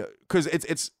 because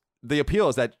it's the appeal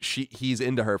is that he's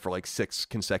into her for like 6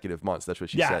 consecutive months. That's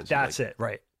what she says. Yeah, that's it,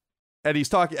 right. And he's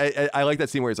talking. I like that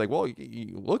scene where he's like, "Well,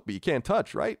 you look, but you can't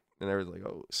touch, right?" And everyone's like,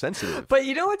 "Oh, sensitive." But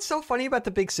you know what's so funny about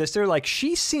the big sister? Like,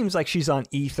 she seems like she's on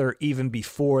ether even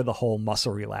before the whole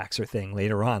muscle relaxer thing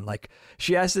later on. Like,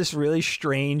 she has this really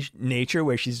strange nature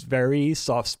where she's very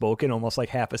soft spoken, almost like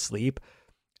half asleep.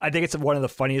 I think it's one of the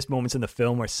funniest moments in the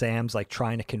film where Sam's like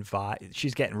trying to confide.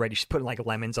 She's getting ready. She's putting like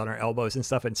lemons on her elbows and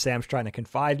stuff, and Sam's trying to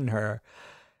confide in her.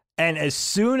 And as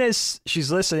soon as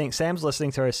she's listening, Sam's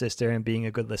listening to her sister and being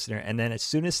a good listener. And then as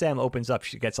soon as Sam opens up,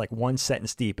 she gets like one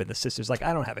sentence deep, and the sister's like,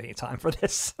 I don't have any time for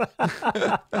this.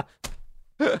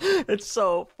 It's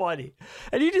so funny.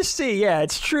 And you just see, yeah,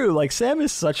 it's true. Like Sam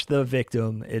is such the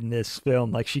victim in this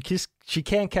film. Like she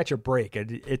can't catch a break.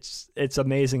 And it's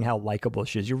amazing how likable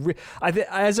she is.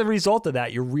 As a result of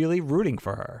that, you're really rooting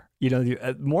for her. You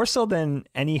know, more so than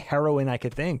any heroine I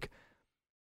could think.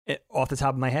 Off the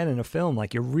top of my head in a film,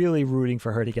 like you're really rooting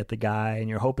for her to get the guy, and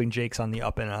you're hoping Jake's on the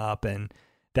up and up, and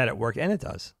that it worked, and it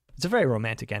does. It's a very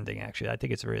romantic ending, actually. I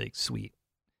think it's really sweet.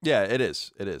 Yeah, it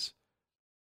is. It is.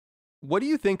 What do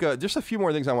you think? Just a few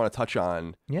more things I want to touch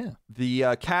on. Yeah.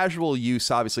 The casual use,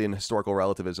 obviously, in historical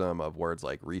relativism of words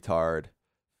like retard,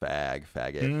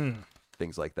 faggot,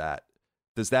 things like that.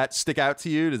 Does that stick out to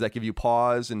you? Does that give you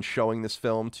pause in showing this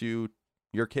film to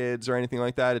your kids or anything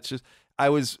like that? It's just, I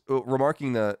was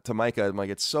remarking to Micah, I'm like,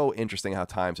 it's so interesting how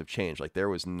times have changed. Like there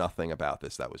was nothing about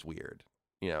this that was weird,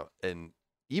 you know, and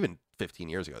even 15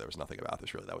 years ago, there was nothing about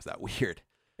this really that was that weird.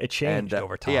 It changed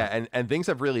over time. Yeah. And things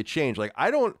have really changed. Like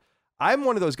I'm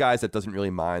one of those guys that doesn't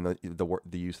really mind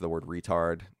the use of the word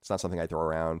retard. It's not something I throw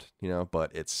around, you know,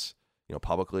 but it's, you know,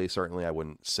 publicly, certainly I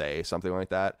wouldn't say something like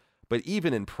that. But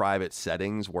even in private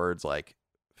settings, words like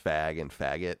fag and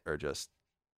faggot are just,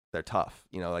 they're tough.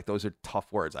 You know, like those are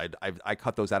tough words. I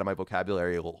cut those out of my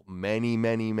vocabulary many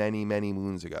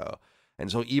moons ago. And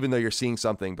so even though you're seeing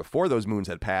something before those moons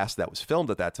had passed that was filmed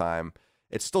at that time,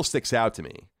 it still sticks out to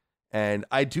me. And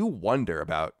I do wonder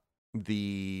about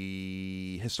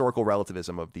the historical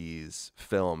relativism of these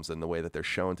films and the way that they're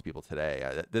shown to people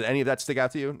today. Did any of that stick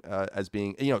out to you as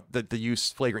being, you know, the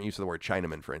flagrant use of the word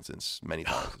Chinaman, for instance, many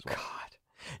times as well? God.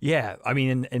 Yeah, I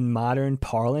mean, in modern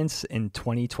parlance, in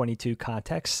 2022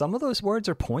 context, some of those words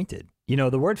are pointed. You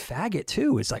know, the word faggot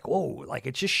too is like, whoa, like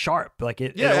it's just sharp, like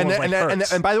it. Yeah, it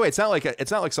hurts. and by the way, it's not like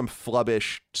some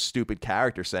flubbish, stupid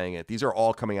character saying it. These are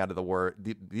all coming out of the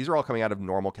word. These are all coming out of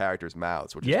normal characters'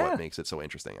 mouths, which is what makes it so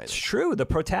interesting. I think. It's true. The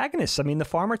protagonists, I mean, the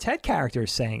Farmer Ted character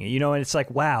is saying it. You know, and it's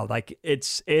like, wow, like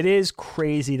it is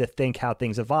crazy to think how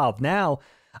things evolve. Now,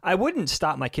 I wouldn't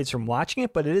stop my kids from watching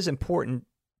it, but it is important.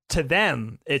 To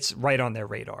them, it's right on their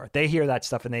radar. They hear that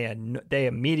stuff and they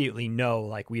immediately know,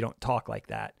 like, we don't talk like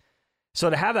that. So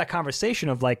to have that conversation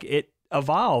of like, it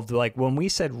evolved, like when we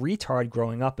said retard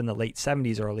growing up in the late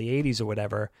 70s, early 80s or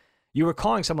whatever, you were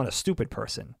calling someone a stupid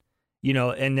person, you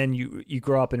know, and then you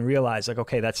grow up and realize like,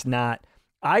 okay, that's not,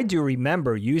 I do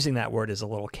remember using that word as a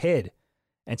little kid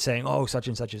and saying, oh, such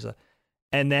and such is a,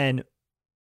 and then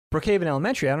Brookhaven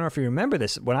Elementary, I don't know if you remember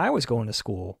this, when I was going to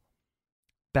school,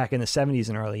 back in the 70s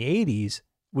and early 80s,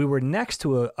 we were next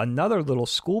to another little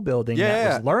school building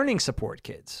that was learning support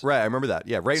kids. Right, I remember that.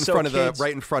 Yeah, right in front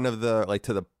of the like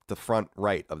to the front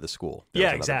right of the school.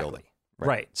 Yeah, exactly. Building.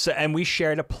 Right. So, and we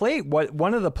shared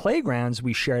one of the playgrounds,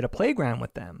 we shared a playground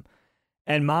with them.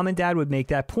 And mom and dad would make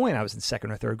that point. I was in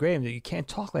second or third grade. You can't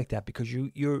talk like that because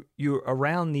you're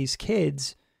around these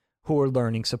kids who are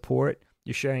learning support.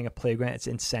 You're sharing a playground. It's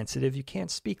insensitive. You can't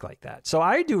speak like that. So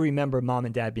I do remember mom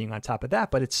and dad being on top of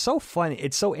that, but it's so funny.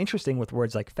 It's so interesting with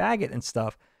words like faggot and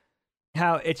stuff,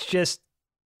 how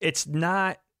it's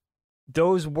not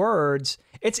those words.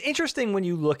 It's interesting when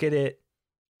you look at it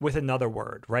with another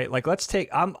word, right? Like let's take,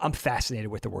 I'm fascinated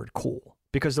with the word cool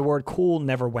because the word cool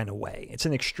never went away. It's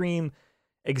an extreme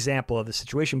example of the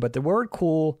situation, but the word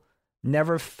cool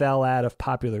never fell out of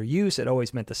popular use. It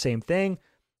always meant the same thing.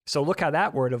 So look how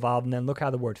that word evolved, and then look how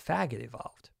the word faggot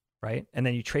evolved, right? And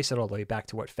then you trace it all the way back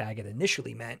to what faggot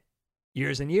initially meant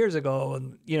years and years ago,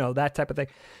 and you know, that type of thing.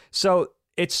 So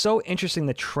it's so interesting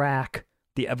to track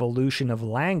the evolution of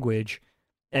language.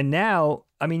 And now,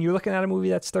 I mean, you're looking at a movie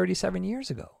that's 37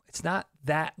 years ago. It's not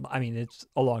that, I mean, it's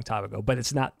a long time ago, but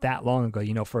it's not that long ago,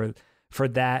 you know, for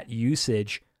that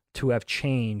usage to have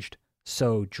changed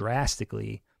so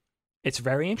drastically. It's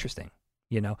very interesting.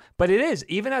 You know, but it is,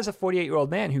 even as a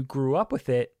 48-year-old man who grew up with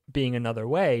it being another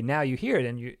way, now you hear it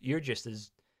and you're just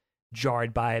as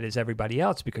jarred by it as everybody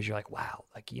else because you're like, wow,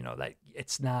 like, you know, that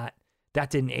it's not,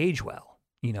 that didn't age well,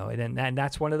 you know, and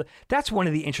that's one of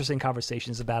the interesting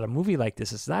conversations about a movie like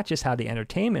this. It's not just how the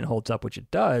entertainment holds up, which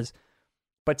it does,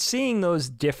 but seeing those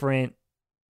different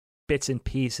bits and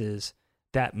pieces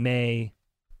that may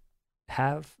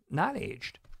have not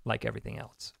aged like everything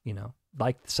else, you know.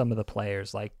 Like some of the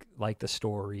players, like the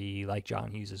story, like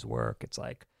John Hughes's work. It's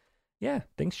like, yeah,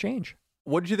 things change.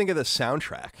 What did you think of the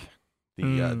soundtrack?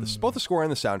 Both the score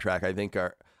and the soundtrack, I think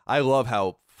I love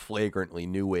how flagrantly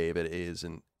new wave it is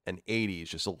and 80s.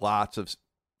 Just lots of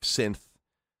synth,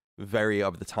 very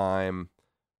of the time.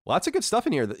 Lots of good stuff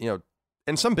in here that,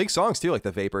 and some big songs too, like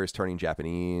The Vapors Turning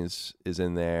Japanese is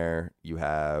in there. You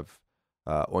have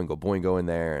Oingo Boingo in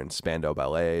there, and Spandau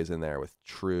Ballet is in there with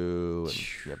True,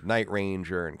 and you have Night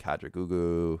Ranger and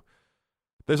Kajagoogoo.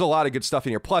 There's a lot of good stuff in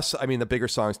here. Plus, I mean, the bigger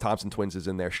songs, Thompson Twins is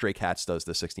in there. Stray Cats does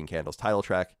the 16 Candles title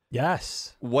track.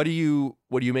 Yes. What do you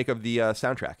make of the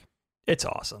soundtrack? It's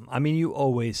awesome. I mean,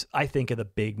 I think of the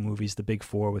big movies, the big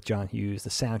four with John Hughes. The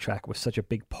soundtrack was such a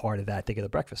big part of that. Think of The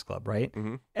Breakfast Club, right?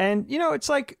 Mm-hmm. And, it's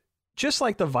like, just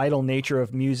like the vital nature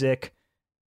of music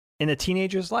in a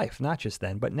teenager's life, not just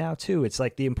then, but now too. It's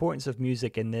like the importance of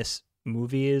music in this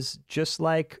movie is just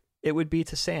like it would be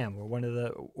to Sam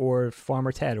or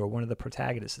Farmer Ted or one of the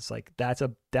protagonists. It's like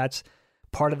that's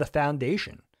part of the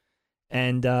foundation,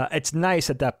 and it's nice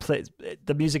that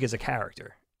the music is a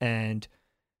character. And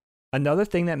another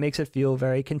thing that makes it feel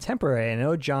very contemporary. I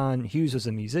know John Hughes was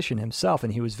a musician himself,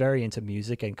 and he was very into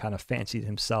music and kind of fancied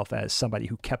himself as somebody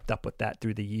who kept up with that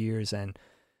through the years and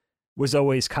was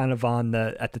always kind of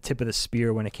at the tip of the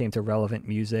spear when it came to relevant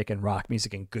music and rock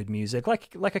music and good music,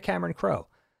 like a Cameron Crowe.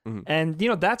 Mm-hmm.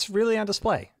 And, that's really on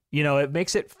display. It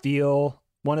makes it feel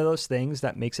one of those things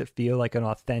that makes it feel like an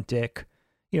authentic,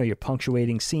 you're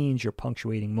punctuating scenes, you're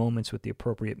punctuating moments with the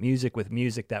appropriate music, with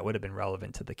music that would have been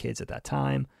relevant to the kids at that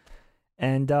time.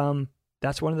 And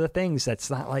that's one of the things that's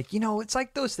not like, it's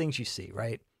like those things you see,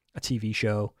 right? A TV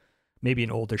show, maybe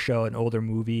an older show, an older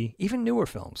movie, even newer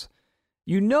films.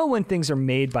 When things are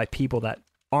made by people that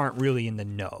aren't really in the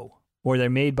know, or they're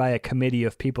made by a committee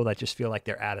of people that just feel like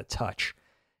they're out of touch.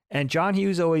 And John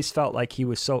Hughes always felt like he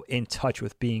was so in touch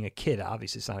with being a kid.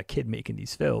 Obviously, it's not a kid making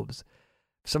these films.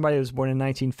 Somebody who was born in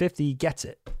 1950 gets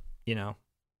it,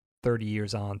 30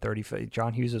 years on, 35.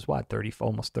 John Hughes was what, 30,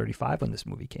 almost 35 when this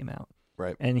movie came out.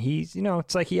 Right. And he's,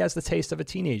 it's like he has the taste of a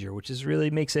teenager, which is really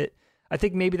makes it, I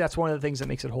think maybe that's one of the things that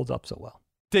makes it hold up so well.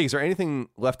 Dig, is there anything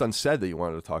left unsaid that you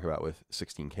wanted to talk about with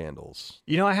 16 Candles?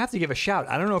 I have to give a shout.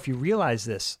 I don't know if you realize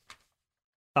this.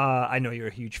 I know you're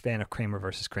a huge fan of Kramer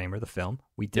versus Kramer, the film.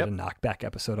 We did a knockback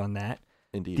episode on that.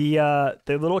 Indeed. The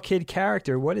little kid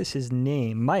character, what is his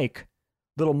name? Mike,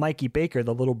 little Mikey Baker,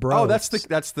 the little bro. Oh, is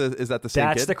that the same kid?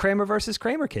 That's the Kramer versus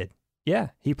Kramer kid. Yeah,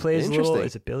 he plays little.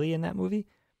 Is it Billy in that movie?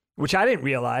 Which I didn't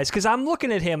realize because I'm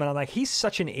looking at him and I'm like, he's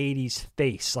such an '80s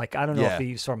face. Like I don't know if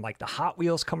he's from like the Hot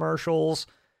Wheels commercials,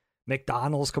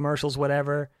 McDonald's commercials,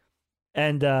 whatever.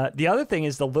 And the other thing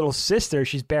is the little sister,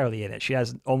 she's barely in it. She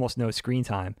has almost no screen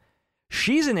time.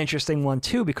 She's an interesting one,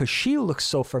 too, because she looks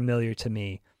so familiar to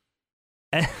me.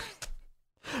 And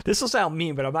this will sound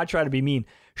mean, but I'm not trying to be mean.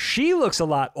 She looks a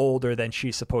lot older than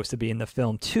she's supposed to be in the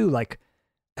film, too. Like,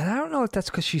 and I don't know if that's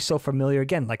because she's so familiar.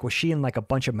 Again, like, was she in like a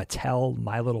bunch of Mattel,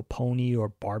 My Little Pony, or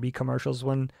Barbie commercials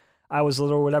when I was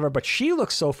little or whatever? But she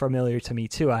looks so familiar to me,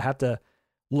 too. I have to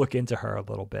look into her a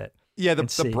little bit. Yeah,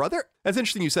 the brother, that's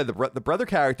interesting you said the brother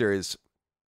character is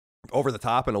over the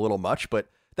top and a little much, but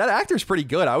that actor's pretty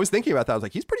good. I was thinking about that. I was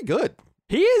like, he's pretty good.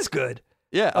 He is good.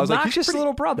 Yeah, I was like, obnoxious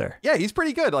little brother. Yeah, he's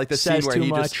pretty good. Like the Says scene where too he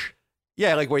much. just,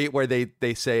 yeah, like where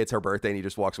they say it's her birthday and he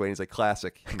just walks away and he's like,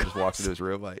 classic. He just walks into his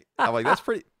room. Like, I'm like, that's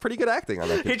pretty good acting on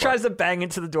that. He tries to bang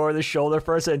into the door with his shoulder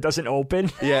first and it doesn't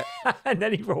open. Yeah. And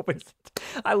then he opens it.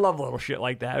 I love little shit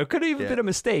like that. It could have even been a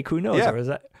mistake. Who knows?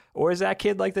 Yeah. Or is that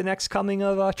kid like the next coming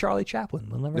of Charlie Chaplin?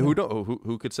 We'll never know.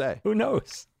 Who could say? Who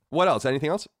knows? What else? Anything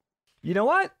else? You know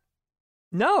what?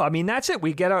 No, I mean that's it.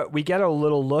 We get a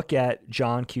little look at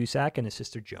John Cusack and his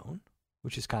sister Joan,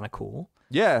 which is kind of cool.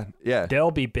 Yeah.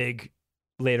 They'll be big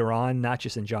later on, not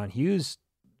just in John Hughes'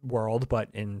 world, but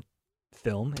in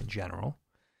film in general,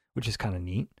 which is kind of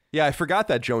neat. Yeah, I forgot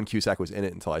that Joan Cusack was in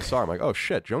it until I saw her. I'm like, oh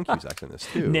shit, Joan Cusack's in this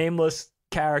too. Nameless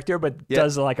character, but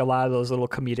does like a lot of those little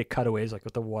comedic cutaways, like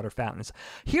with the water fountains.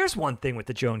 Here's one thing with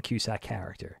the Joan Cusack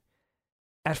character.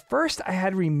 At first, I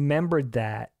had remembered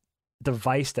that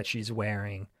device that she's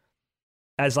wearing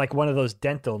as like one of those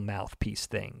dental mouthpiece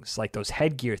things, like those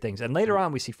headgear things. And later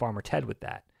on, we see Farmer Ted with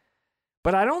that.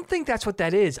 But I don't think that's what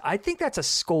that is. I think that's a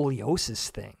scoliosis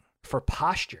thing for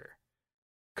posture.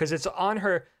 Because it's on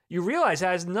her, you realize it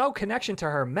has no connection to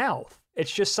her mouth.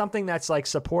 It's just something that's like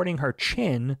supporting her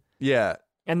chin. Yeah.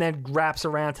 And then wraps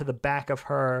around to the back of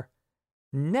her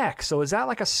neck. So is that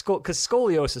like a because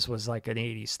scoliosis was like an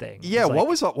 80s thing. Yeah, like,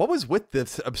 what was with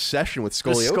this obsession with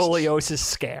scoliosis? The scoliosis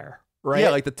scare. Right?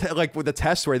 Yeah, like with the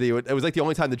tests where it was like the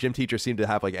only time the gym teacher seemed to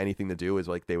have like anything to do is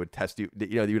like they would test you,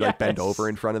 you would like bend over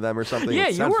in front of them or something. Yeah,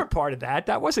 you weren't part of that.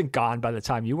 That wasn't gone by the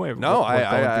time you went. No, I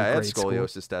had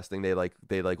scoliosis testing. They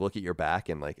look at your back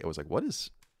and like it was like, what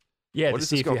is? Yeah, what to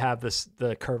see if you have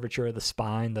the curvature of the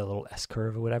spine, the little S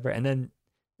curve or whatever, and then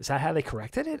Is that how they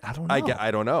corrected it? I don't know.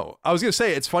 I don't know. I was gonna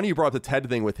say it's funny you brought up the Ted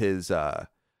thing with his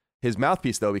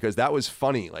mouthpiece though, because that was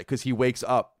funny. Like, because he wakes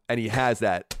up and he has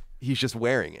that. He's just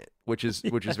wearing it, which is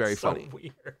very so funny.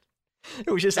 Weird.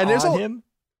 It was just And on him.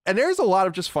 And there's a lot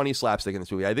of just funny slapstick in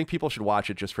this movie. I think people should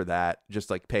watch it just for that. Just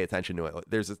like pay attention to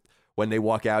it. When they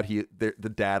walk out,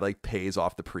 the dad like pays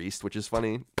off the priest, which is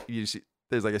funny. You see,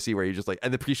 there's like a scene where he just like,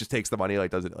 and the priest just takes the money, like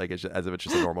does it like as if it's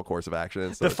just a normal course of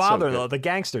action. So the father though, the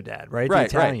gangster dad, right? Right,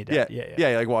 the Italian right. dad. Yeah.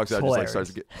 He like walks It's out, hilarious. just like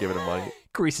starts giving him money.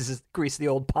 Grease the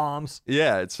old palms.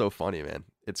 Yeah, it's so funny, man.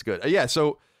 It's good. Yeah,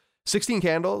 so 16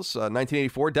 Candles,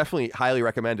 1984, definitely highly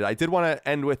recommended. I did want to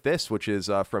end with this, which is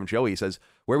from Joey. He says,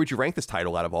 where would you rank this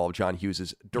title out of all of John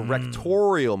Hughes'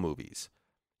 directorial movies?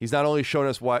 He's not only shown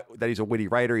us that he's a witty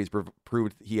writer, he's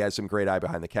proved he has some great eye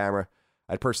behind the camera.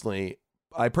 I personally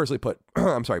put,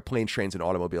 I'm sorry, Planes, Trains, and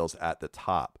Automobiles at the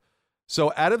top.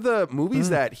 So out of the movies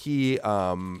that he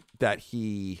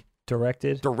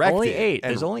directed and- only 8.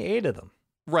 There's only 8 of them.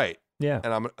 right. Yeah.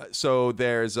 And so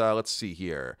there's let's see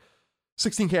here.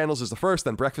 16 Candles is the first,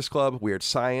 then Breakfast Club, Weird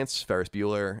Science, Ferris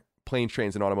Bueller, Planes,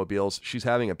 Trains, and Automobiles, She's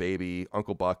Having a Baby,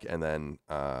 Uncle Buck, and then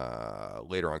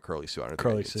later on Curly Sue. I don't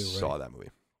think I saw that movie.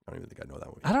 I don't even think I know that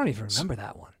movie. I don't even remember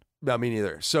that one. No, me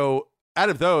neither. So out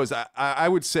of those, I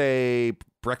would say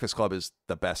Breakfast Club is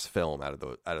the best film out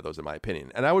of those in my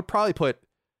opinion. And I would probably put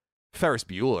Ferris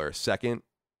Bueller second,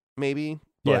 maybe.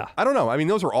 But Yeah. I don't know. I mean,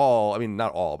 those are all, I mean,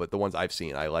 not all, but the ones I've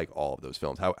seen, I like all of those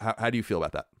films. How do you feel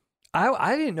about that?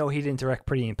 I didn't know he didn't direct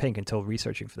Pretty in Pink until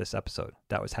researching for this episode.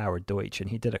 That was Howard Deutsch,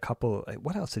 and he did a couple.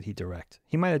 What else did he direct?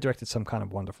 He might have directed Some Kind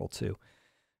of Wonderful too.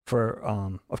 For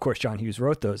of course, John Hughes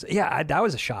wrote those. Yeah, that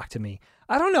was a shock to me.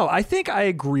 I don't know. I think I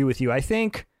agree with you. I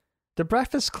think The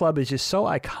Breakfast Club is just so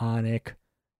iconic.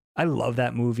 I love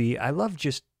that movie. I love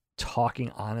just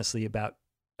talking honestly about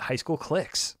high school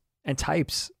cliques and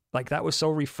types. Like, that was so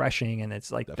refreshing, and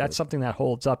it's like Definitely. that's something that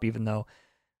holds up, even though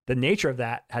the nature of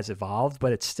that has evolved,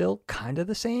 but it's still kind of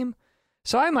the same.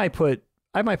 So I might put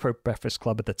Breakfast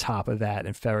Club at the top of that,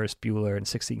 and Ferris Bueller and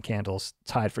 16 Candles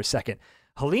tied for second.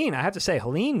 Helene, I have to say,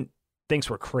 Helene thinks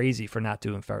we're crazy for not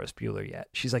doing Ferris Bueller yet.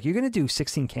 She's like, you're going to do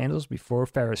 16 Candles before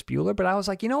Ferris Bueller? But I was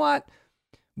like, you know what?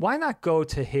 Why not go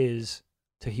to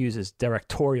Hughes's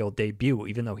directorial debut,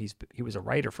 even though he was a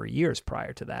writer for years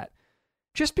prior to that?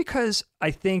 Just because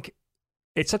I think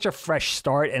it's such a fresh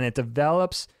start, and it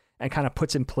develops and kind of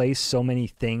puts in place so many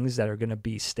things that are going to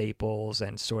be staples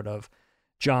and sort of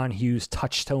John Hughes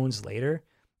touchstones later,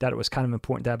 that it was kind of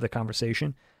important to have the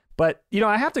conversation. But, you know,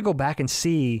 I have to go back and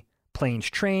see Planes,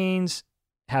 Trains,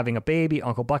 Having a Baby,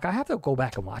 Uncle Buck. I have to go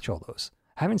back and watch all those.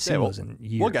 I haven't seen those in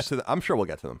years. We'll get to them. I'm sure we'll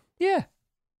get to them. Yeah.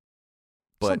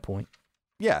 But- At some point.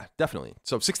 Yeah, definitely.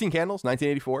 So 16 Candles,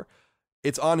 1984.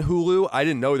 It's on Hulu. I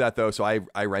didn't know that, though, so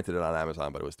I rented it on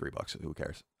Amazon, but it was $3. Who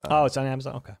cares? Oh, it's on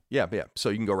Amazon? Okay. Yeah. So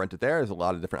you can go rent it there. There's a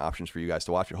lot of different options for you guys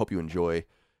to watch. I hope you enjoy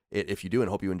it if you do, and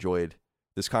hope you enjoyed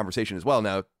this conversation as well.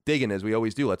 Now, digging as we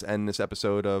always do, let's end this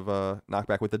episode of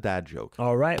Knockback with the dad joke.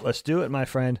 All right, let's do it, my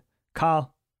friend.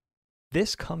 Kyle,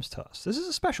 this comes to us. This is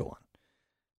a special one.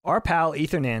 Our pal,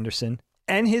 Ethan Anderson,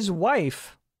 and his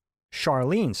wife,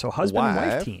 Charlene. So husband and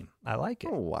wife Wife. team. I like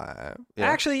it. Oh, wow. Yeah.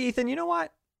 Actually, Ethan, you know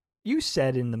what? You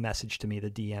said in the message to me,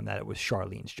 the DM, that it was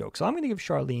Charlene's joke. So I'm going to give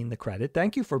Charlene the credit.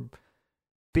 Thank you for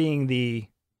being the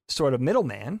sort of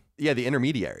middleman, Yeah, the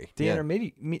intermediary. the Yeah.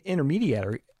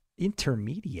 intermediary.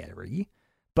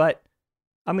 But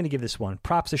I'm going to give this one.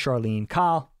 Props to Charlene.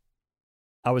 Kyle,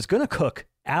 I was going to cook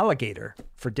alligator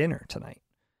for dinner tonight,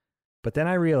 but then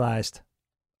I realized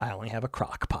I only have a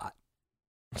crock pot.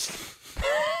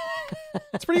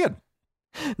 It's pretty good.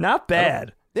 Not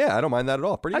bad. Yeah, I don't mind that at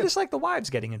all. Pretty I good. just like the wives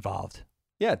getting involved.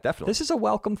 Yeah, definitely. This is a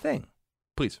welcome thing.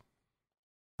 Please.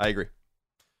 I agree.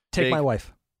 Take Take- my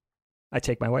wife. I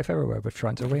take my wife everywhere, but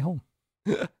trying to way home.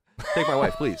 Take my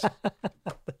wife, please.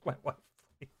 Take my wife.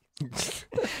 Please.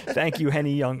 Thank you,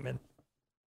 Henny Youngman.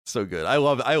 So good. I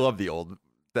love the old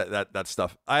that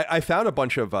stuff. I found a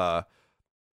bunch of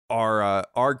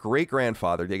our great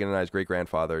grandfather, Dagan and I's great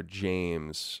grandfather,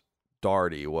 James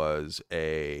Doherty, was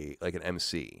an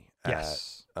MC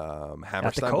Yes. at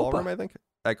Hammerstein Copa. Ballroom, I think,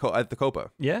 at the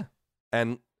Copa, Yeah.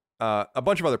 and a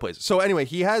bunch of other places. So anyway,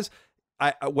 he has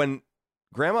when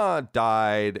Grandma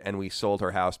died and we sold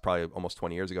her house probably almost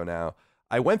 20 years ago now.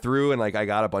 I went through and I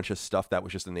got a bunch of stuff that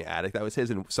was just in the attic that was his,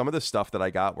 and some of the stuff that I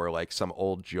got were some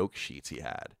old joke sheets he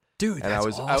had. Dude, And that's I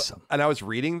was awesome. and I was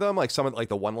reading them, some of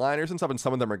the one-liners and stuff, and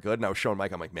some of them are good. And I was showing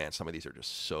Mike, I'm like, man, some of these are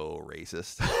just so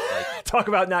racist. Talk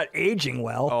about not aging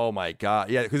well. Oh my god,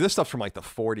 yeah, because this stuff's from the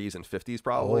 40s and 50s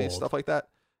probably, Old. stuff like that.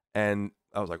 And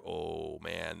I was like, oh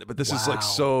man, but this is Wow.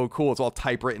 so cool. It's all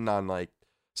typewritten on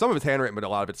Some of it's handwritten, but a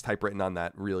lot of it's typewritten on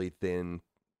that really thin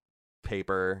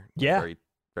paper. Yeah. Very,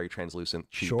 very translucent,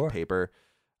 cheap Sure. paper.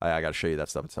 I got to show you that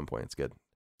stuff at some point. It's good.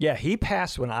 Yeah, he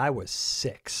passed when I was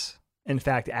 6. In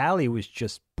fact, Allie was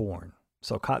just born.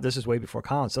 So this is way before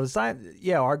Colin. So it's not,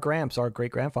 our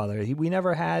great-grandfather, we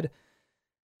never had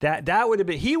that.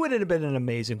 He would have been an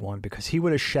amazing one because he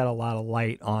would have shed a lot of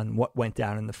light on what went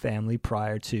down in the family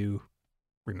prior to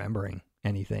remembering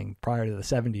anything prior to the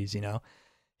 70s,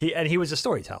 He was a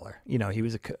storyteller. He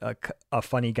was a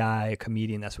funny guy, a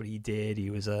comedian. That's what he did.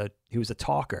 He was a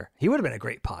talker. He would have been a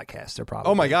great podcaster,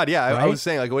 probably. Oh my God, yeah. Right? I was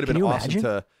saying it would have been awesome imagine?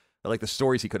 to the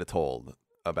stories he could have told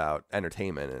about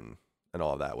entertainment and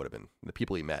all of that would have been the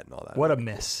people he met and all that. What a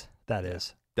miss that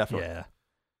is. Definitely. Yeah.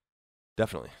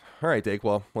 Definitely. All right, Dake.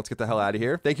 Well, let's get the hell out of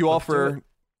here. Thank you all for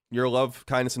your love,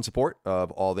 kindness, and support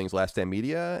of all things Last Stand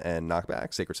Media and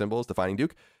Knockback, Sacred Symbols, Defining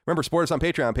Duke. Remember, support us on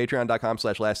Patreon,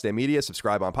 patreon.com/laststandmedia.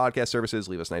 Subscribe on podcast services.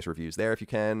 Leave us nice reviews there if you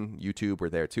can. YouTube, we're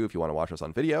there too if you want to watch us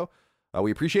on video.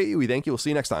 We appreciate you. We thank you. We'll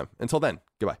see you next time. Until then,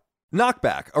 goodbye.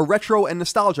 Knockback, a retro and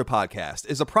nostalgia podcast,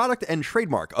 is a product and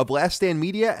trademark of Last Stand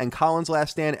Media and Collins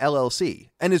Last Stand LLC,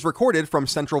 and is recorded from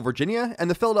Central Virginia and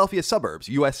the Philadelphia suburbs,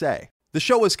 USA. The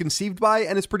show was conceived by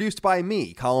and is produced by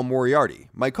me, Colin Moriarty.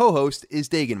 My co-host is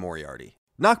Dagan Moriarty.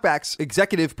 Knockback's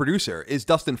executive producer is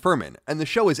Dustin Furman, and the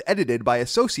show is edited by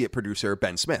associate producer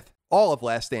Ben Smith. All of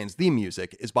Last Stand's theme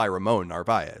music is by Ramon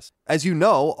Narvaez. As you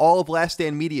know, all of Last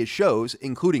Stand Media's shows,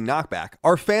 including Knockback,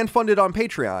 are fan-funded on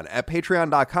Patreon at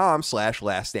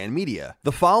patreon.com/laststandmedia.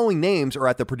 The following names are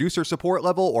at the producer support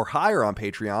level or higher on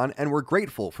Patreon, and we're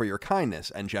grateful for your kindness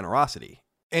and generosity.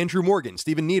 Andrew Morgan,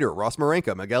 Stephen Nieder, Ross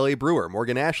Marenka, Miguel A. Brewer,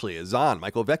 Morgan Ashley, Azan,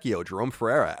 Michael Vecchio, Jerome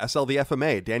Ferreira, SL the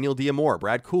FMA, Daniel Diamore,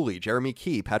 Brad Cooley, Jeremy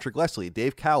Key, Patrick Leslie,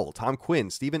 Dave Cowell, Tom Quinn,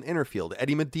 Stephen Innerfield,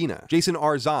 Eddie Medina, Jason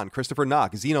R. Zahn, Christopher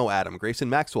Knock, Zeno Adam, Grayson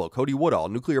Maxwell, Cody Woodall,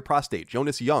 Nuclear Prostate,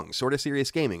 Jonas Young, Sorta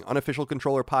Serious Gaming, Unofficial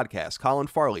Controller Podcast, Colin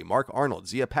Farley, Mark Arnold,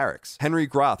 Zia Parix, Henry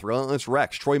Groth, Relentless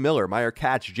Rex, Troy Miller, Meyer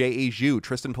Katz, J.A. Zhu,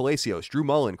 Tristan Palacios, Drew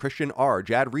Mullen, Christian R.,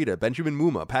 Jad Rita, Benjamin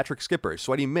Muma, Patrick Skipper,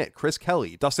 Sweaty Mitt, Chris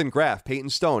Kelly, Dustin Graff, Peyton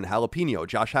Stone, Jalapeno,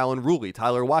 Josh Allen Ruley,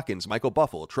 Tyler Watkins, Michael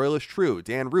Buffle, Troilus True,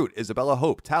 Dan Root, Isabella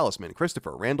Hope, Talisman,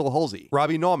 Christopher, Randall Halsey,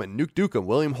 Robbie Nauman, Nuke Dukem,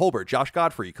 William Holbert, Josh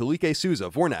Godfrey, Kulike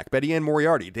Souza, Vornak, Betty Ann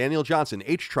Moriarty, Daniel Johnson,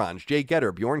 H-Trons, Jay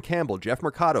Getter, Bjorn Campbell, Jeff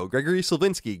Mercado, Gregory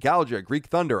Slavinsky, Galja, Greek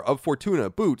Thunder, Of Fortuna,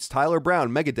 Boots, Tyler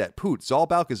Brown, Megadet, Poot, Zal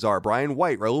Balcazar, Brian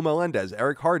White, Raul Melendez,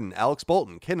 Eric Harden, Alex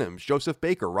Bolton, Kinnams, Joseph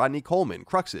Baker, Rodney Coleman,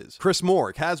 Cruxes, Chris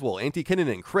Moore, Caswell, Auntie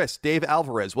Kinnanen, Chris, Dave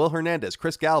Alvarez, Will Hernandez,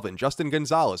 Chris Galvin, Justin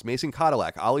Gonzalez, Mason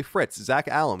Cadillac, Ollie Fritz, Zach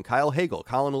Allum, Kyle Hagel,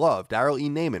 Colin Love, Daryl E.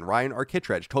 Naiman, Ryan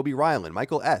Arkittredge, Toby Ryland,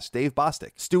 Michael S., Dave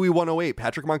Bostic, Stewie 108,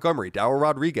 Patrick Montgomery, Darryl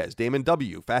Rodriguez, Damon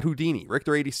W., Fat Houdini,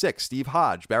 Richter 86, Steve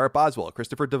Hodge, Barrett Boswell,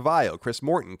 Christopher DeVio, Chris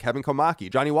Morton, Kevin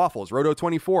Komaki, Johnny Waffles, Roto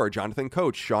 24, Jonathan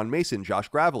Coach, Sean Mason, Josh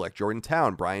Gravelick, Jordan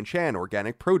Town, Brian Chan,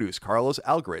 Organic Produce, Carlos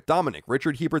Algrit, Dominic,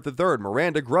 Richard Hebert III,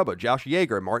 Miranda Grubba, Josh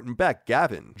Yeager, Martin Beck,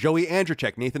 Gavin, Joey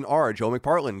Andrzejczyk, Nathan R., Joe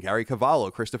McPartland, Gary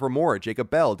Cavallo, Christopher Moore, Jacob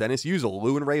Bell, Dennis Uzel,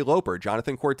 Lou and Ray Loper, Jonathan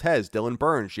Cortez, Dylan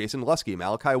Burns, Jason Lusky,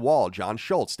 Malachi Wall, John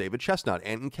Schultz, David Chestnut,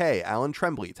 Anton K., Alan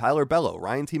Trembley, Tyler Bello,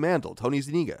 Ryan T. Mandel, Tony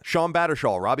Zuniga, Sean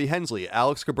Battershaw, Robbie Hensley,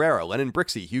 Alex Cabrera, Lennon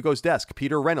Brixey, Hugo's Desk,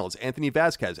 Peter Reynolds, Anthony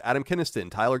Vasquez, Adam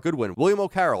Kinniston, Tyler Goodwin, William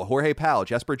O'Carroll, Jorge Powell,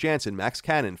 Jesper Jansen, Max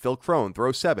Cannon, Phil Crone,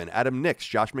 Throw 7, Adam Nix,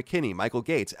 Josh McKinney, Michael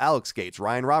Gates, Alex Gates,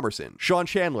 Ryan Robertson, Sean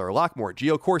Chandler, Lockmore,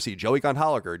 Gio Corsi, Joey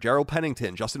Gondholiger, Gerald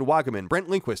Pennington, Justin Wagaman, Brent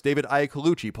Lindquist, David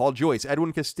Iacolucci, Paul Joyce,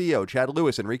 Edwin Castillo, Chad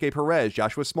Lewis, Enrique Perez,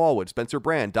 Joshua Smallwood, Spencer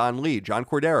Brand, Don Lee, John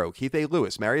Cordero, Keith A.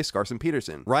 Lewis, Marius Garson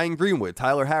Peterson, Ryan Greenwood,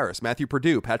 Tyler Harris, Matthew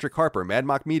Purdue, Patrick Harper, Mad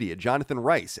Mock Media, Jonathan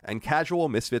Rice, and Casual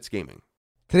Misfits Gaming.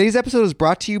 Today's episode is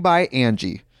brought to you by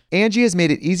Angie. Angie has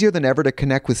made it easier than ever to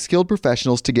connect with skilled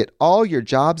professionals to get all your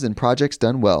jobs and projects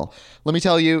done well. Let me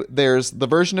tell you, there's the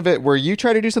version of it where you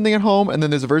try to do something at home, and then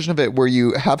there's a version of it where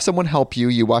you have someone help you,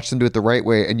 you watch them do it the right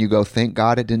way, and you go, thank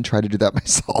God I didn't try to do that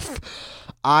myself.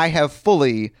 I have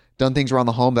fully done things around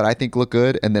the home that I think look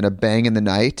good, and then a bang in the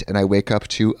night, and I wake up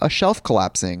to a shelf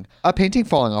collapsing, a painting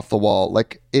falling off the wall.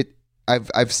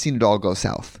 I've seen it all go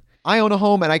south. I own a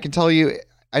home, and I can tell you,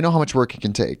 I know how much work it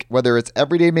can take. Whether it's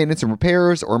everyday maintenance and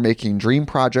repairs or making dream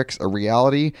projects a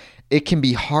reality, it can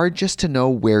be hard just to know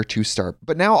where to start.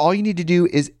 But now all you need to do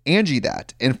is Angie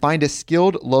that and find a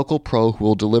skilled local pro who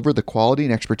will deliver the quality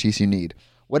and expertise you need.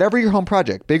 Whatever your home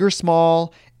project, big or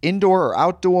small, indoor or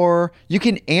outdoor, you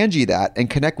can Angie that and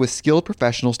connect with skilled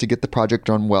professionals to get the project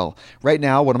done well. Right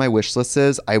now, one of my wish lists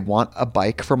is I want a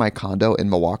bike for my condo in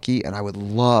Milwaukee, and I would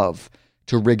love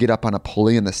to rig it up on a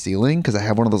pulley in the ceiling because I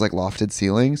have one of those like lofted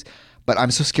ceilings. but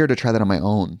I'm so scared to try that on my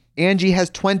own. Angie has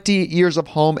 20 years of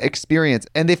home experience,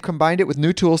 and they've combined it with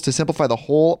new tools to simplify the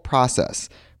whole process.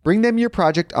 Bring them your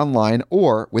project online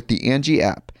or with the Angie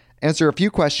app. Answer a few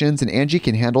questions and Angie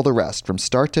can handle the rest from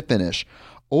start to finish,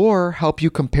 or help you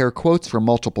compare quotes from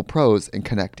multiple pros and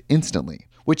connect instantly,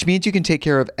 which means you can take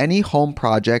care of any home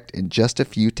project in just a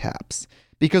few taps.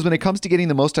 Because when it comes to getting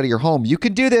the most out of your home, you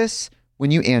can do this when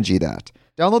you Angie that.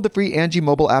 Download the free Angie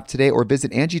mobile app today or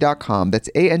visit Angie.com. That's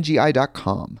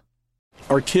ANGI.com.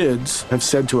 Our kids have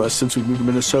said to us since we moved to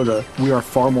Minnesota, we are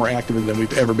far more active than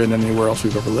we've ever been anywhere else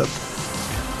we've ever lived.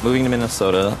 Moving to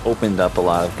Minnesota opened up a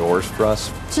lot of doors for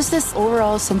us. Just this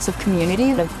overall sense of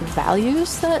community, the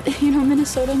values that,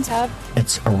 Minnesotans have.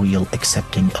 It's a real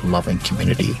accepting, loving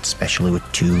community, especially with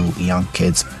 2 young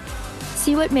kids.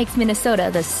 See what makes Minnesota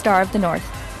the star of the North.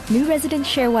 New residents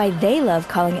share why they love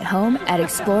calling it home at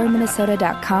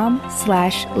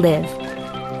exploreminnesota.com/live.